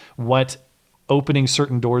about what opening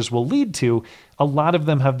certain doors will lead to, a lot of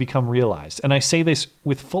them have become realized. And I say this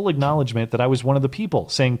with full acknowledgement that I was one of the people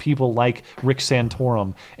saying people like Rick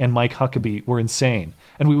Santorum and Mike Huckabee were insane,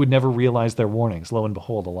 and we would never realize their warnings. Lo and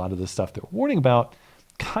behold, a lot of the stuff they're warning about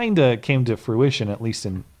kind of came to fruition, at least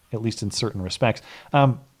in certain respects.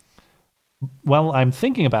 Well, I'm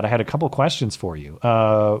thinking about it. I had a couple questions for you.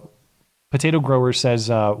 Potato Grower says,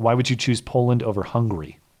 why would you choose Poland over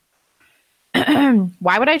Hungary?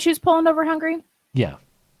 Why would I choose Poland over Hungary? Yeah.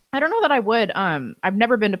 I don't know that I would. I've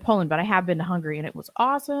never been to Poland, but I have been to Hungary, and it was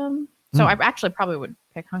awesome. So I actually probably would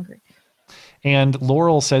pick Hungary. And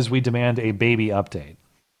Laurel says we demand a baby update.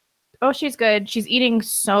 Oh, she's good. She's eating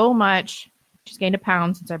so much. She's gained a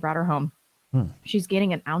pound since I brought her home. She's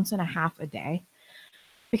gaining 1.5 ounces a day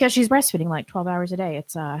because she's breastfeeding like 12 hours a day.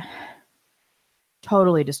 It's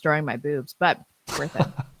totally destroying my boobs, but worth it.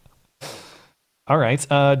 All right.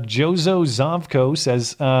 Jozo Zovko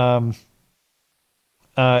says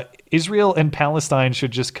Israel and Palestine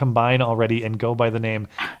should just combine already and go by the name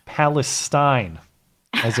Palestine,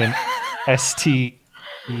 as in Stein.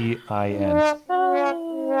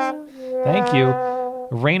 Thank you.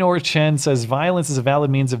 Raynor Chen says, violence is a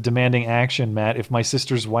valid means of demanding action, Matt. If my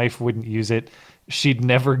sister's wife wouldn't use it, she'd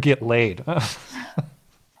never get laid.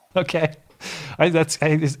 Okay. That's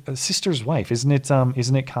a sister's wife. Isn't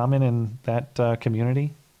it common in that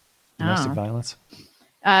community? Domestic violence?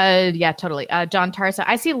 Yeah, totally. John Tarsa,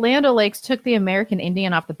 I see Land O'Lakes took the American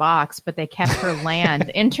Indian off the box, but they kept her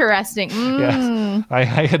land. Interesting. Yeah, I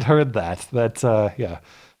had heard that. Yeah,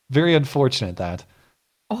 very unfortunate that.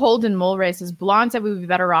 Holden Mulray says, Blonde said we would be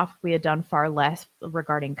better off if we had done far less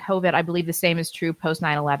regarding COVID. I believe the same is true post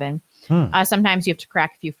 9/11. Sometimes you have to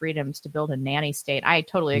crack a few freedoms to build a nanny state. I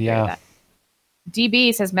totally agree with that.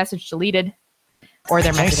 DB says message deleted, or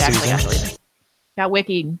their message actually got deleted. Got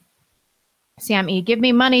wiki. Sam E, give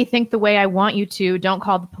me money, think the way I want you to. Don't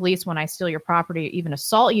call the police when I steal your property or even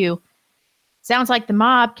assault you. Sounds like the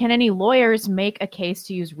mob. Can any lawyers make a case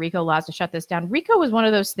to use RICO laws to shut this down? RICO was one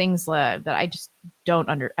of those things that I just don't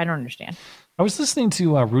understand. I was listening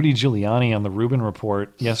to Rudy Giuliani on the Rubin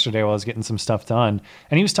Report yesterday while I was getting some stuff done,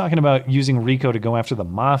 and he was talking about using RICO to go after the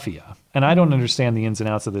mafia. And I don't understand the ins and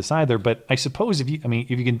outs of this either, but I suppose if you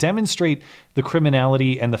can demonstrate the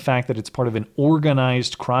criminality and the fact that it's part of an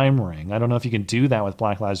organized crime ring, I don't know if you can do that with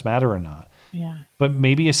Black Lives Matter or not. Yeah. But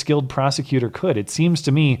maybe a skilled prosecutor could. It seems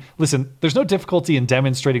to me, listen, there's no difficulty in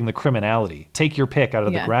demonstrating the criminality. Take your pick out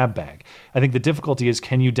of the grab bag. I think the difficulty is,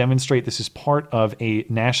 can you demonstrate this is part of a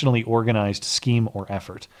nationally organized scheme or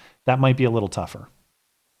effort? That might be a little tougher.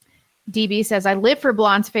 DB says, I live for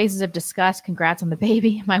Blonde's faces of disgust. Congrats on the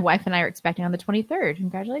baby. My wife and I are expecting on the 23rd.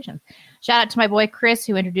 Congratulations. Shout out to my boy Chris,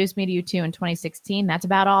 who introduced me to you two in 2016. That's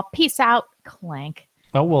about all. Peace out. Clank.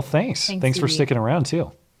 Oh, well, thanks. Thanks for sticking around,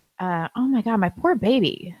 too. Oh my God, my poor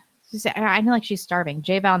baby. I feel like she's starving.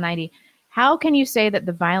 JVal90. How can you say that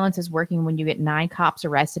the violence is working when you get 9 cops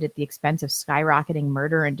arrested at the expense of skyrocketing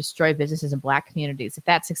murder and destroy businesses in Black communities? If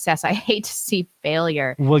that's success, I hate to see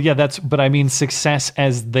failure. Well, yeah, but I mean success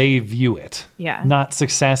as they view it. Yeah. Not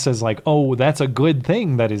success as like, oh, that's a good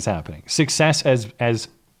thing that is happening. Success as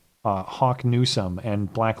Hawk Newsom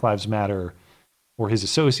and Black Lives Matter or his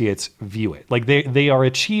associates view it. Like they are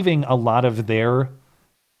achieving a lot of their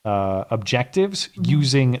objectives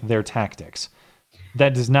using their tactics.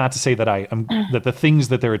 That is not to say that that the things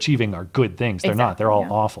that they're achieving are good things. They're not. They're all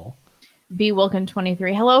awful. B. Wilkin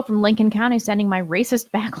 23. Hello from Lincoln County, sending my racist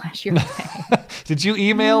backlash your way. Did you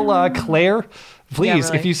email Claire? Please, yeah,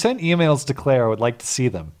 really. If you sent emails to Claire, I would like to see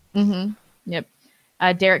them. Mm-hmm. Yep.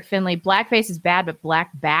 Derek Finley. Blackface is bad, but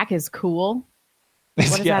black back is cool.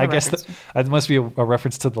 Yeah, I guess that must be a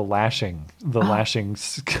reference to the lashing,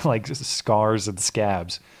 like scars and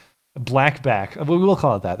scabs. Blackback. We will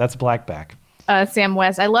call it that. That's blackback. Sam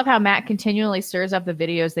West. I love how Matt continually stirs up the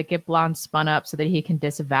videos that get Blonde spun up so that he can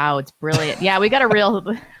disavow. It's brilliant. Yeah, we got a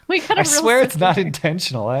real. I swear it's not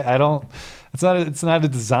intentional. I don't. It's not a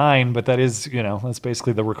design, but that is, that's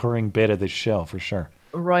basically the recurring bit of this show for sure.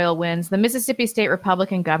 Royal wins. The Mississippi State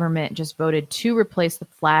Republican government just voted to replace the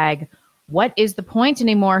flag. What is the point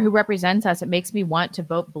anymore? Who represents us? It makes me want to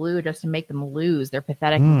vote blue just to make them lose. They're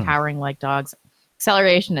pathetic and cowering like dogs.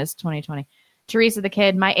 Acceleration is 2020. Teresa the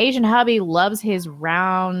Kid. My Asian hubby loves his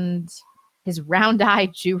round-eyed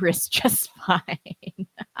Jewess just fine.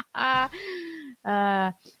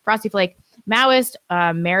 Frosty Flake. Maoist,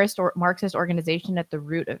 Marxist organization at the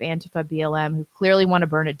root of Antifa BLM, who clearly want to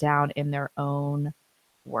burn it down in their own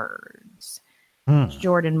words.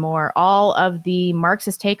 Jordan Moore. All of the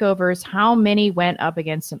Marxist takeovers, how many went up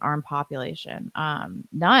against an armed population?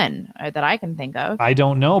 None that I can think of. I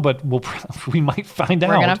don't know, but we might find out.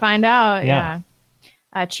 We're going to find out, yeah.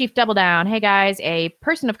 Chief Double Down. Hey, guys, a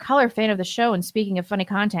person of color fan of the show. And speaking of funny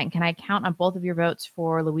content, can I count on both of your votes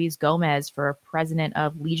for Luis Gomez for president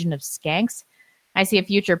of Legion of Skanks? I see a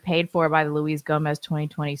future paid for by the Luis Gomez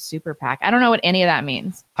 2020 Super PAC. I don't know what any of that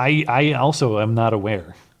means. I also am not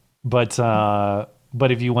aware. But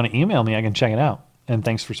if you want to email me, I can check it out. And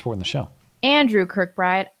thanks for supporting the show. Andrew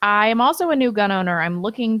Kirkbride. I am also a new gun owner. I'm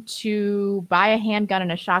looking to buy a handgun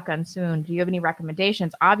and a shotgun soon. Do you have any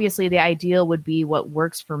recommendations? Obviously, the ideal would be what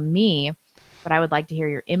works for me, but I would like to hear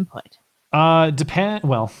your input. Depends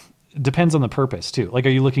on the purpose, too. Like, are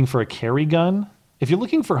you looking for a carry gun? If you're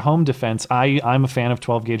looking for home defense, I'm a fan of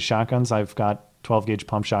 12-gauge shotguns. I've got 12-gauge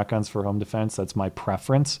pump shotguns for home defense. That's my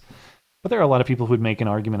preference. But there are a lot of people who would make an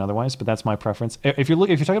argument otherwise, but that's my preference. If you're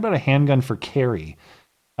talking about a handgun for carry,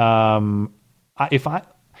 if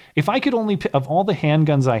I could only pick, of all the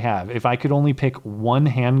handguns I have, if I could only pick one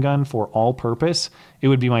handgun for all purpose, it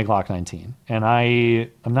would be my Glock 19. And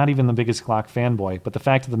I'm not even the biggest Glock fanboy, but the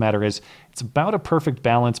fact of the matter is it's about a perfect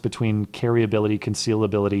balance between carryability,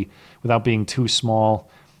 concealability, without being too small.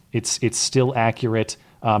 It's still accurate.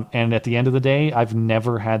 And at the end of the day, I've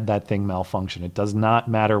never had that thing malfunction. It does not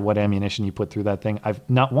matter what ammunition you put through that thing.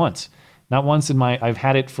 Not once I've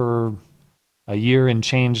had it for a year and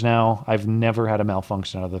change now. I've never had a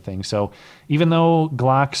malfunction out of the thing. So even though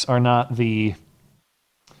Glocks are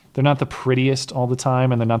they're not the prettiest all the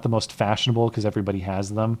time, and they're not the most fashionable because everybody has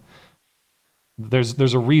them.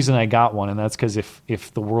 There's a reason I got one, and that's because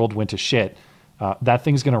if the world went to shit, that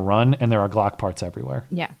thing's going to run, and there are Glock parts everywhere.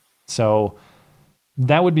 Yeah. So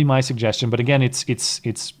that would be my suggestion. But again,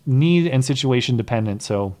 it's need and situation dependent.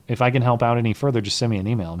 So if I can help out any further, just send me an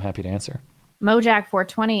email. I'm happy to answer. Mojack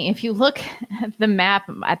 420. If you look at the map,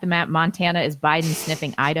 Montana is Biden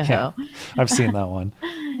sniffing Idaho. Yeah, I've seen that one.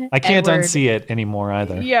 I can't unsee it anymore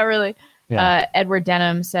either. Yeah, really. Yeah. Edward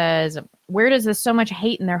Denham says, where does this so much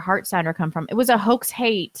hate in their heart sounder come from? It was a hoax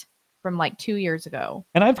hate from like 2 years ago.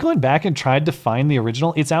 And I've gone back and tried to find the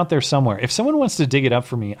original. It's out there somewhere. If someone wants to dig it up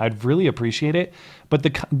for me, I'd really appreciate it. But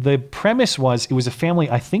the premise was, it was a family,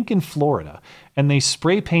 I think in Florida, and they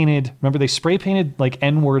spray painted like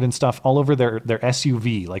N-word and stuff all over their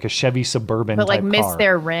SUV, like a Chevy Suburban type car. But like missed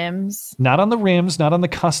their rims? Not on the rims, not on the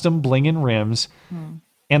custom bling-in rims.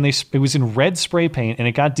 And it was in red spray paint, and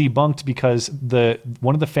it got debunked because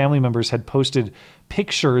one of the family members had posted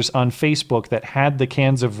pictures on Facebook that had the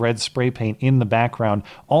cans of red spray paint in the background.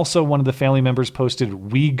 Also, one of the family members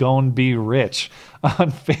posted, "We gon' be rich"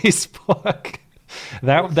 on Facebook.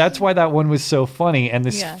 That's why that one was so funny. And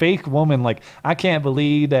this fake woman, like, I can't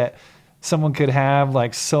believe that someone could have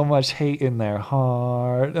like so much hate in their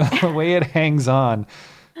heart. The way it hangs on.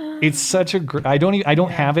 It's such a I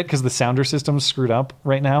don't have it because the sounder system's screwed up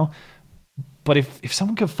right now. But if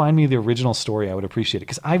someone could find me the original story, I would appreciate it,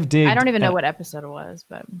 because I don't even know what episode it was,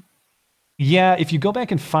 but yeah, if you go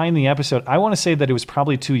back and find the episode, I want to say that it was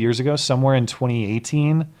probably 2 years ago, somewhere in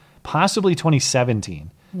 2018, possibly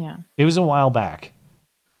 2017. Yeah, it was a while back.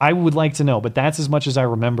 I would like to know, but that's as much as I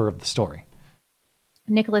remember of the story.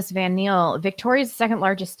 Nicholas Van Neal. Victoria is the second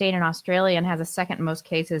largest state in Australia and has the second most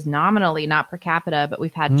cases nominally, not per capita, but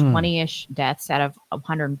we've had 20-ish deaths out of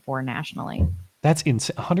 104 nationally. That's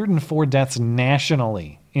insane. 104 deaths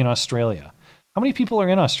nationally in Australia. How many people are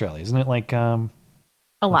in Australia? Isn't it like a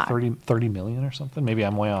lot? 30 million or something? Maybe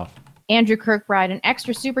I'm way off. Andrew Kirkbride, an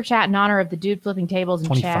extra super chat in honor of the dude flipping tables and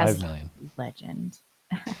 25 million. Legend.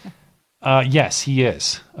 Yes, he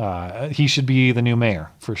is. He should be the new mayor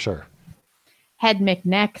for sure. Head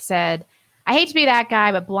McNeck said, I hate to be that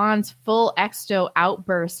guy, but Blonde's full exto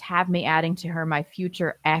outbursts have me adding to her my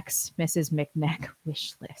future ex, Mrs. McNeck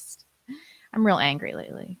wish list. I'm real angry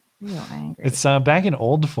lately. Real angry. It's back in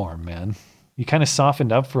old form, man. You kind of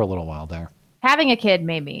softened up for a little while there. Having a kid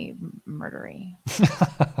made me murdery.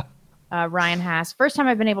 Ryan Haas, first time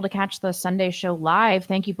I've been able to catch the Sunday show live.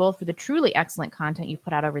 Thank you both for the truly excellent content you've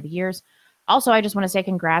put out over the years. Also, I just want to say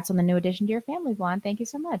congrats on the new addition to your family, Blonde. Thank you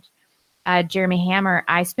so much. Jeremy Hammer,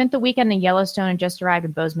 I spent the weekend in Yellowstone and just arrived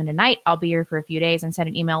in Bozeman tonight. I'll be here for a few days and sent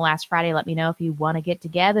an email last Friday. Let me know if you want to get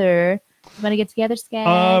together. You want to get together,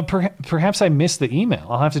 Skag? Perhaps I missed the email.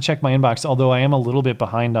 I'll have to check my inbox, although I am a little bit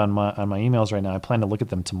behind on my emails right now. I plan to look at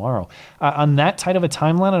them tomorrow. On that tight of a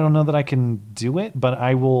timeline, I don't know that I can do it, but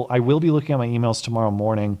I will be looking at my emails tomorrow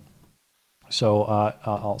morning. So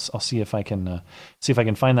I'll see if I can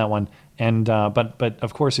find that one. And but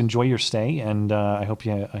of course, enjoy your stay, and I hope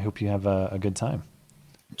you have a good time.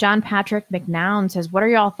 John Patrick McNown says, "What are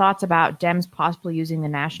y'all thoughts about Dems possibly using the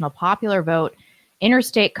national popular vote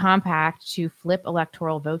interstate compact to flip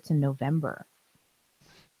electoral votes in November?"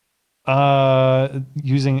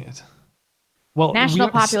 Using it. Well, national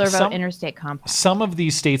popular vote interstate compact. Some of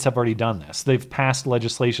these states have already done this. They've passed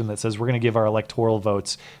legislation that says we're going to give our electoral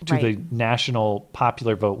votes to the national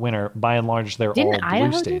popular vote winner. By and large, they're all blue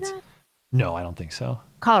Idaho states. Do that? No, I don't think so.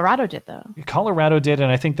 Colorado did, though. Colorado did, and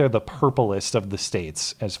I think they're the purplest of the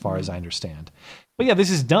states, as far as I understand. But yeah, this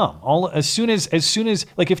is dumb. As soon as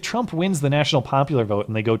like if Trump wins the national popular vote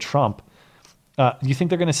and they go Trump, you think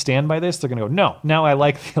they're going to stand by this? They're going to go, no, now I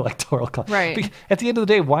like the electoral college. Right. At the end of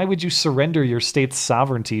the day, why would you surrender your state's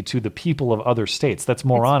sovereignty to the people of other states? That's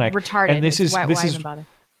moronic. It's retarded. And this is even bother?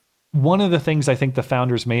 One of the things I think the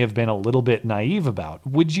founders may have been a little bit naive about.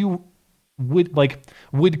 Would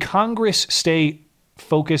Congress stay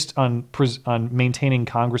focused on maintaining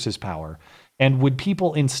Congress's power? And would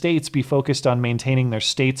people in states be focused on maintaining their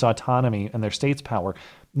state's autonomy and their state's power?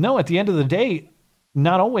 No, at the end of the day,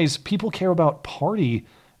 not always. People care about party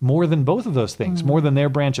more than both of those things, more than their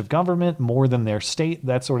branch of government, more than their state,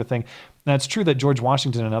 that sort of thing. Now, it's true that George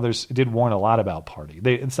Washington and others did warn a lot about party.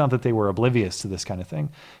 It's not that they were oblivious to this kind of thing,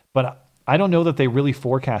 but I don't know that they really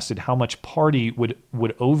forecasted how much party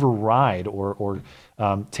would override or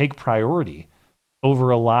take priority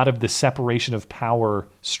over a lot of the separation of power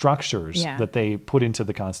structures that they put into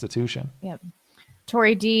the Constitution. Yep.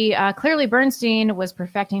 Tori D, clearly Bernstein was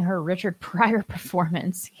perfecting her Richard Pryor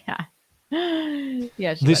performance. Yeah.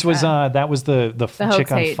 Yeah. This was that was the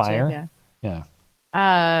chick on fire. Yeah.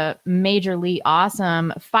 Major Lee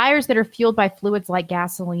Awesome. Fires that are fueled by fluids like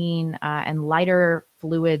gasoline and lighter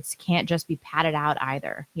fluids can't just be patted out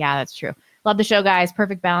either. Yeah, that's true. Love the show, guys.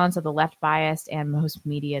 Perfect balance of the left biased and most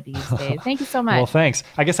media these days. Thank you so much. Well, thanks.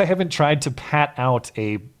 I guess I haven't tried to pat out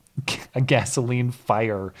a gasoline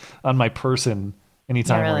fire on my person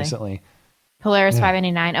anytime recently. Polaris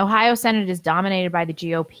 589. Ohio Senate is dominated by the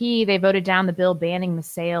GOP. They voted down the bill banning the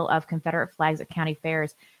sale of Confederate flags at county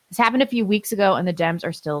fairs. This happened a few weeks ago, and the Dems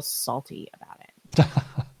are still salty about it.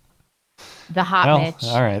 The hot Mitch.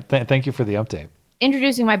 All right. Thank you for the update.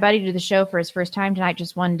 Introducing my buddy to the show for his first time tonight.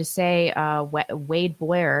 Just wanted to say Wade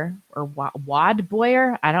Boyer or Wad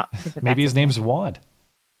Boyer. I don't think that maybe his name's Wad.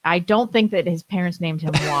 I don't think that his parents named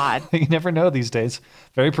him Wad. You never know these days.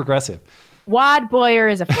 Very progressive. Wad Boyer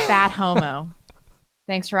is a fat homo.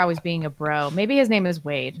 Thanks for always being a bro. Maybe his name is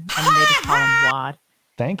Wade, and they just call him Wad.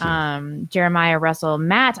 Thank you. Jeremiah Russell.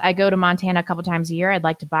 Matt, I go to Montana a couple times a year. I'd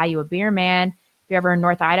like to buy you a beer, man. If you're ever in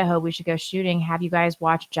North Idaho, we should go shooting. Have you guys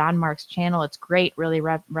watch John Mark's channel? It's great, really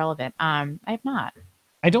relevant. I have not.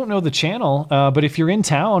 I don't know the channel, but if you're in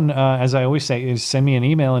town, as I always say, is send me an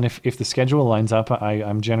email, and if the schedule lines up,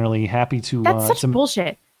 I'm generally happy to. That's such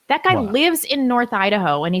bullshit. That guy lives in North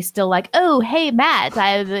Idaho, and he's still like, oh, hey, Matt,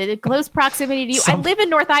 I have close proximity to you. I live in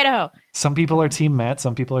North Idaho. Some people are Team Matt.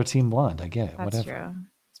 Some people are Team Blonde. I get it. That's whatever. True.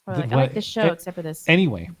 It's probably like, I like this show except for this.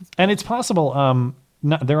 Anyway, and it's possible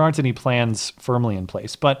there aren't any plans firmly in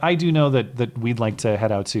place, but I do know that we'd like to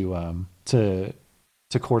head out to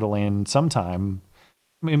Coeur d'Alene sometime.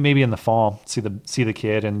 Maybe in the fall, see the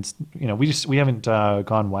kid, and we haven't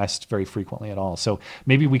gone west very frequently at all. So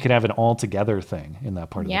maybe we could have an all together thing in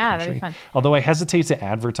that part of the country. That'd be fun. Although I hesitate to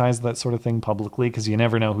advertise that sort of thing publicly because you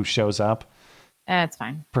never know who shows up. That's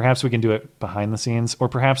fine. Perhaps we can do it behind the scenes, or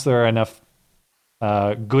perhaps there are enough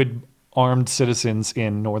good armed citizens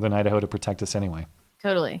in northern Idaho to protect us anyway.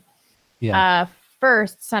 Totally. Yeah.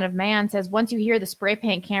 First, Son of Man says, once you hear the spray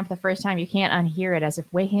paint can for the first time, you can't unhear it as if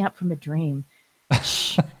waking up from a dream.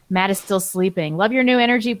 Matt is still sleeping. Love your new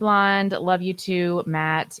energy, Blonde. Love you too,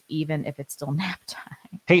 Matt, even if it's still nap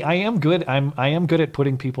time. Hey, I am good. I am good at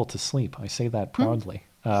putting people to sleep. I say that proudly.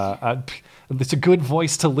 It's a good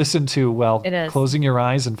voice to listen to while closing your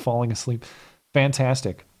eyes and falling asleep.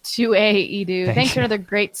 Fantastic. 2A Edu. Thanks for another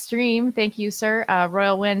great stream. Thank you, sir.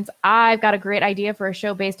 Royal Winds. I've got a great idea for a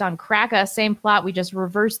show based on Kraka. Same plot. We just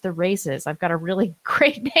reverse the races. I've got a really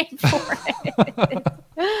great name for it.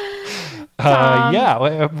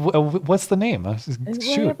 Yeah. What's the name?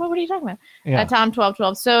 Shoot. What are you talking about? Yeah.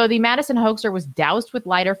 Tom1212. So the Madison hoaxer was doused with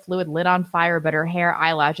lighter fluid, lit on fire, but her hair,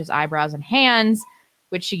 eyelashes, eyebrows, and hands,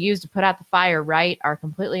 which she used to put out the fire, right, are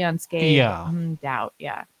completely unscathed. Yeah. Doubt.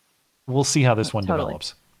 Yeah. We'll see how this one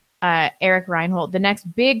develops. Eric Reinhold. The next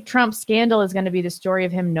big Trump scandal is going to be the story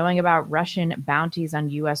of him knowing about Russian bounties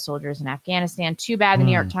on U.S. soldiers in Afghanistan. Too bad the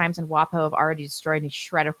New York Times and WAPO have already destroyed any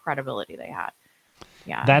shred of credibility they had.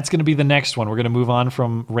 Yeah, that's going to be the next one. We're going to move on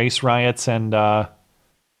from race riots and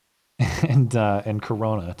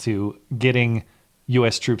Corona to getting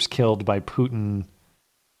U.S. troops killed by Putin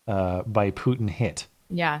hit.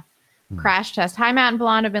 Yeah. Crash test. Hi, Matt and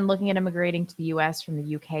Blonde. Have been looking at immigrating to the U.S. from the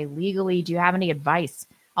U.K. legally. Do you have any advice?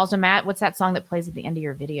 Also, Matt, what's that song that plays at the end of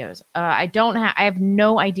your videos? I have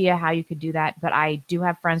no idea how you could do that, but I do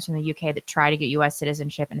have friends from the U.K. that try to get U.S.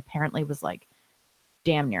 citizenship, and apparently was like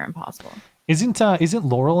damn near impossible. Isn't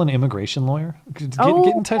Laurel an immigration lawyer? Get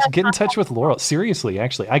in touch with Laurel. Seriously,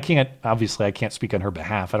 actually, I can't speak on her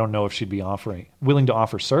behalf. I don't know if she'd be willing to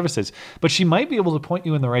offer services, but she might be able to point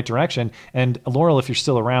you in the right direction. And Laurel, if you're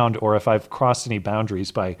still around, or if I've crossed any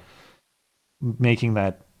boundaries by making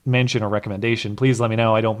that mention or recommendation, please let me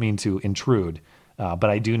know. I don't mean to intrude, but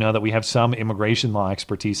I do know that we have some immigration law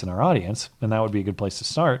expertise in our audience, and that would be a good place to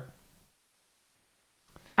start.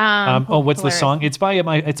 What's the song? It's by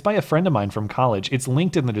a friend of mine from college. It's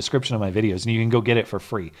linked in the description of my videos, and you can go get it for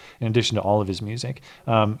free in addition to all of his music.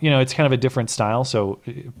 It's kind of a different style, so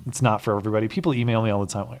it's not for everybody. People email me all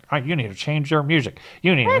the time like, "Oh, you need to change your music.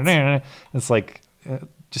 You need to." It's like,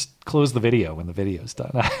 just close the video when the video's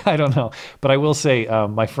done. I don't know. But I will say,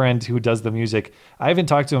 my friend who does the music, I haven't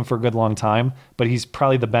talked to him for a good long time, but he's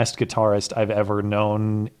probably the best guitarist I've ever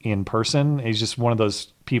known in person. He's just one of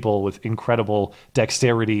those people with incredible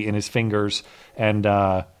dexterity in his fingers. And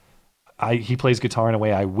he plays guitar in a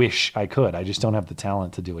way I wish I could. I just don't have the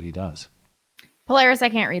talent to do what he does. Polaris, I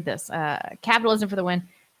can't read this. Capitalism for the win.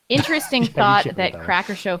 Interesting thought that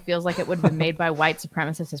Cracker Show feels like it would have been made by white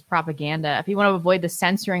supremacists as propaganda. If you want to avoid the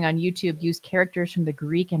censoring on YouTube, use characters from the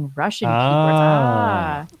Greek and Russian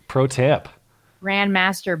keywords. Pro tip.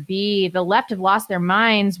 Grandmaster B. The left have lost their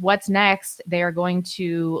minds. What's next? They are going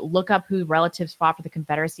to look up who relatives fought for the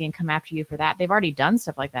Confederacy and come after you for that. They've already done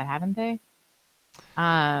stuff like that, haven't they?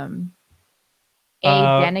 Then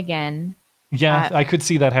again. Yeah, I could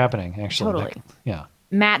see that happening, actually. Totally. Yeah.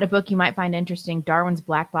 Matt, a book you might find interesting, Darwin's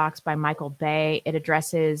Black Box by Michael Bay. It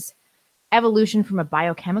addresses evolution from a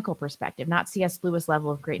biochemical perspective, not C.S. Lewis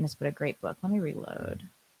level of greatness, but a great book. Let me reload.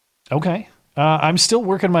 Okay. I'm still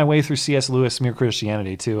working my way through C.S. Lewis, Mere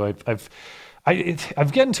Christianity, too. I've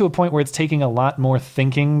gotten to a point where it's taking a lot more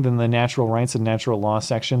thinking than the natural rights and natural law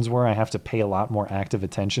sections were. I have to pay a lot more active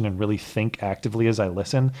attention and really think actively as I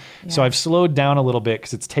listen. Yeah. So I've slowed down a little bit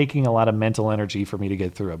because it's taking a lot of mental energy for me to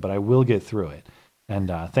get through it, but I will get through it.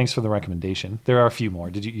 And thanks for the recommendation. There are a few more.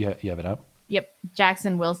 Did you have it up? Yep.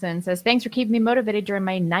 Jackson Wilson says, thanks for keeping me motivated during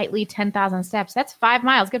my nightly 10,000 steps. That's 5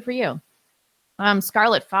 miles. Good for you.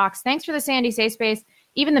 Scarlet Fox, thanks for the Sandy Safe Space.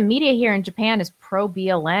 Even the media here in Japan is pro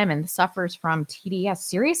BLM and suffers from TDS.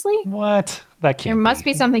 Seriously? What? That can't There must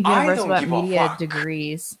be something universal about media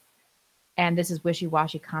degrees. And this is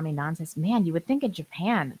wishy-washy commie nonsense. Man, you would think in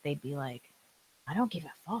Japan that they'd be like, I don't give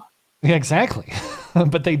a fuck. Yeah, exactly.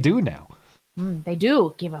 But they do now. They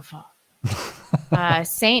do give a fuck.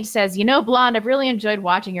 Saint says, Blonde, I've really enjoyed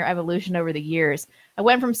watching your evolution over the years. I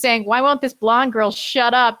went from saying, why won't this blonde girl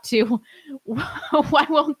shut up to why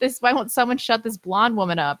won't someone shut this blonde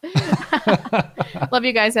woman up? Love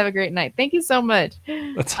you guys. Have a great night. Thank you so much.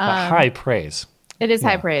 That's high praise. It is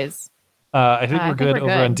high praise. I think we're good over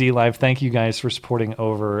on D Live. Thank you guys for supporting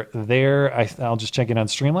over there. I'll just check in on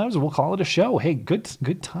Streamlabs. We'll call it a show. Hey, good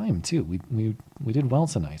time too. We did well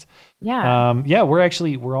tonight. Yeah.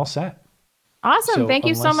 We're all set. Awesome. So thank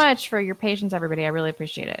you so much for your patience, everybody. I really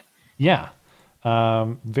appreciate it. Yeah.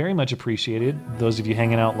 Very much appreciated. Those of you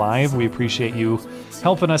hanging out live, we appreciate you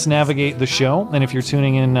helping us navigate the show. And if you're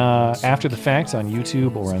tuning in after the fact on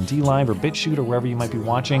YouTube or on D Live or BitChute or wherever you might be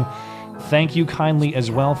watching, thank you kindly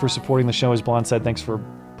as well for supporting the show. As Blonde said, thanks for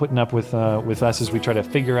putting up with us as we try to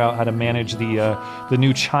figure out how to manage the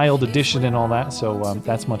new child edition and all that. So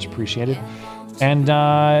that's much appreciated. And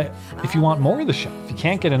if you want more of the show, if you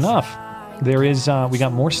can't get enough, there is we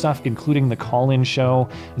got more stuff, including the call-in show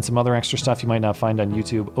and some other extra stuff you might not find on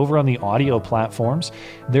YouTube over on the audio platforms.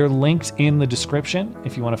 They're linked in the description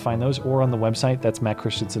if you want to find those, or on the website. That's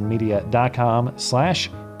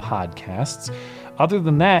mattchristiansenmedia.com/podcasts. Other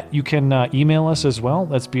than that, you can email us as well.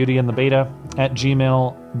 That's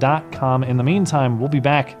beautyandthebeta@gmail.com. In the meantime, we'll be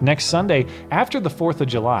back next Sunday after the 4th of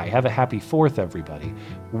July. Have a happy 4th, everybody.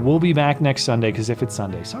 We'll be back next Sunday, because if it's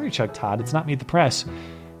Sunday, sorry, Chuck Todd, it's not Meet the Press.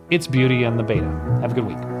 It's Beauty and the Beta. Have a good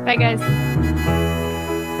week. Bye, guys.